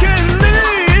 I can't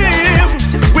live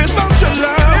without your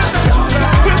love.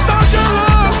 Without your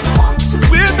love.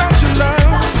 Without your love.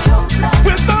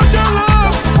 Without your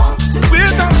love.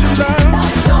 Without your love.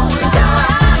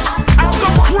 I'll go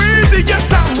crazy, yes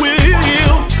I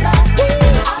will.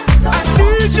 I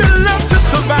need your love to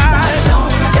survive.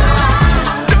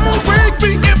 Don't wake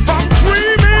me if I'm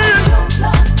dreaming.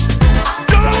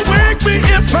 Don't wake me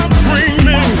if I'm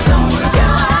dreaming.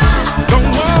 Don't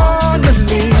wanna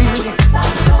leave.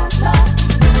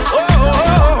 Oh,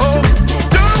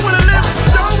 don't wanna live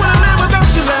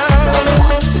without your love.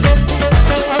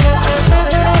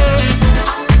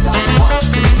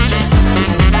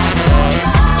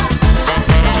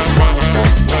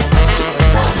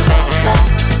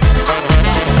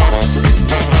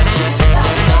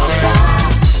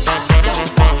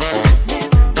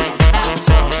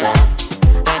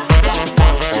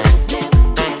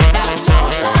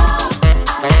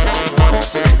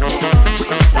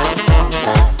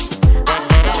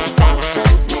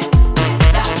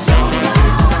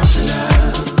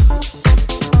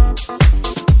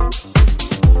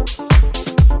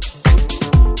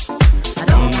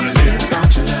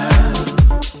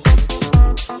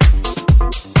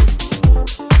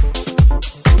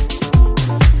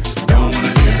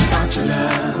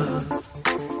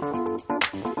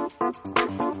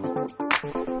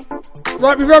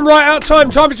 Right, we've run right out of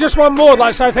time. Time for just one more. I'd like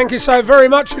to say thank you so very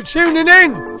much for tuning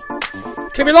in.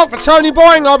 Keep it locked for Tony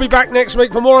Boying. I'll be back next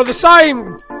week for more of the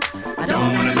same. I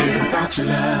don't wanna live without your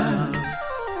love.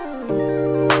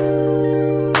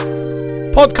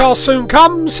 Podcast soon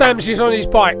comes. Sam's is on his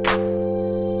bike.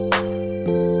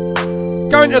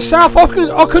 Going to South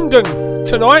Ockenden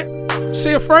tonight.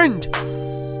 See a friend.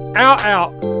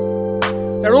 Out.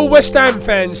 They're all West Ham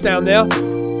fans down there.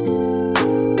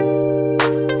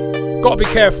 Got to be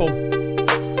careful.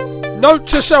 Note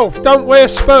to self, don't wear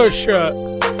Spurs shirt.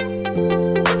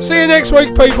 See you next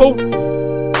week, people.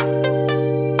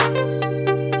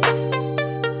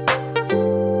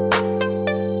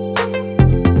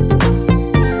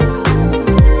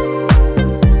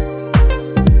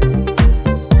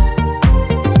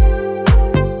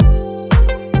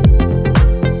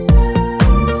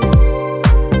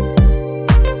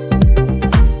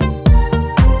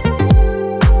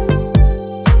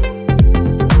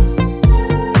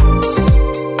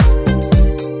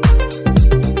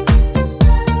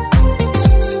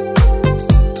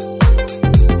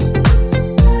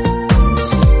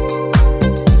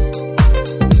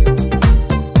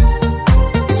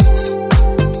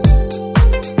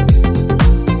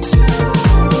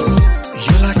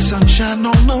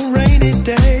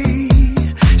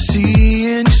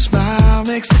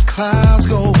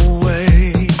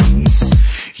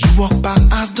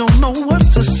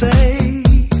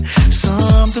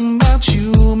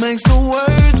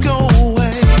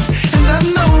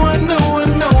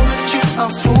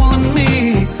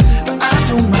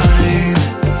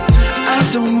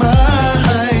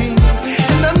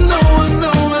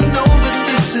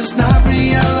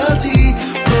 Reality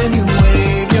when you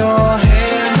wave your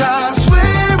hands, I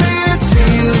swear it.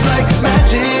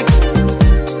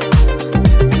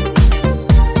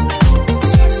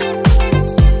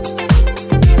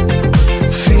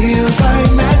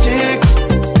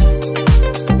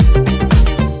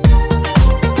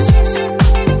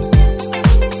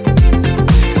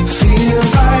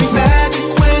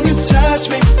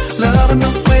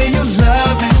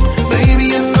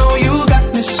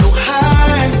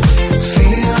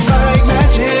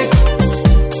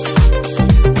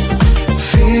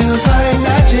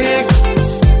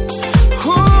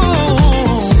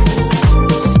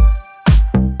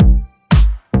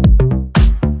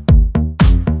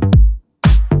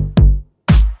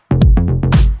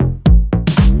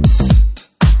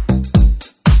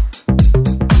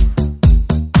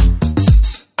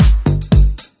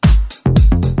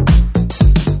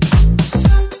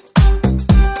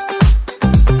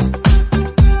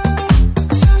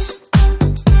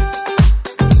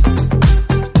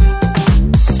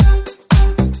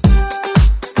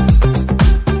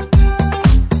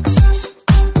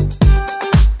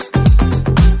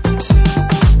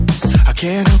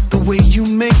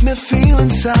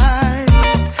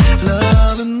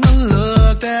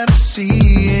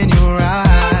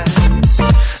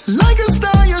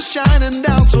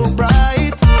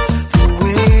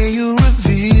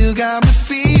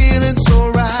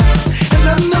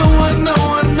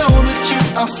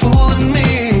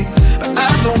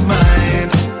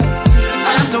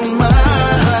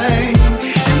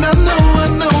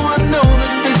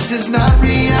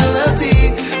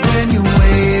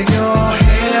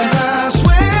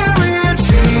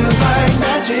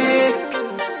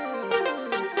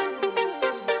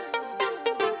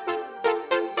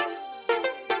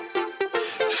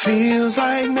 Feels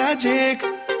like magic.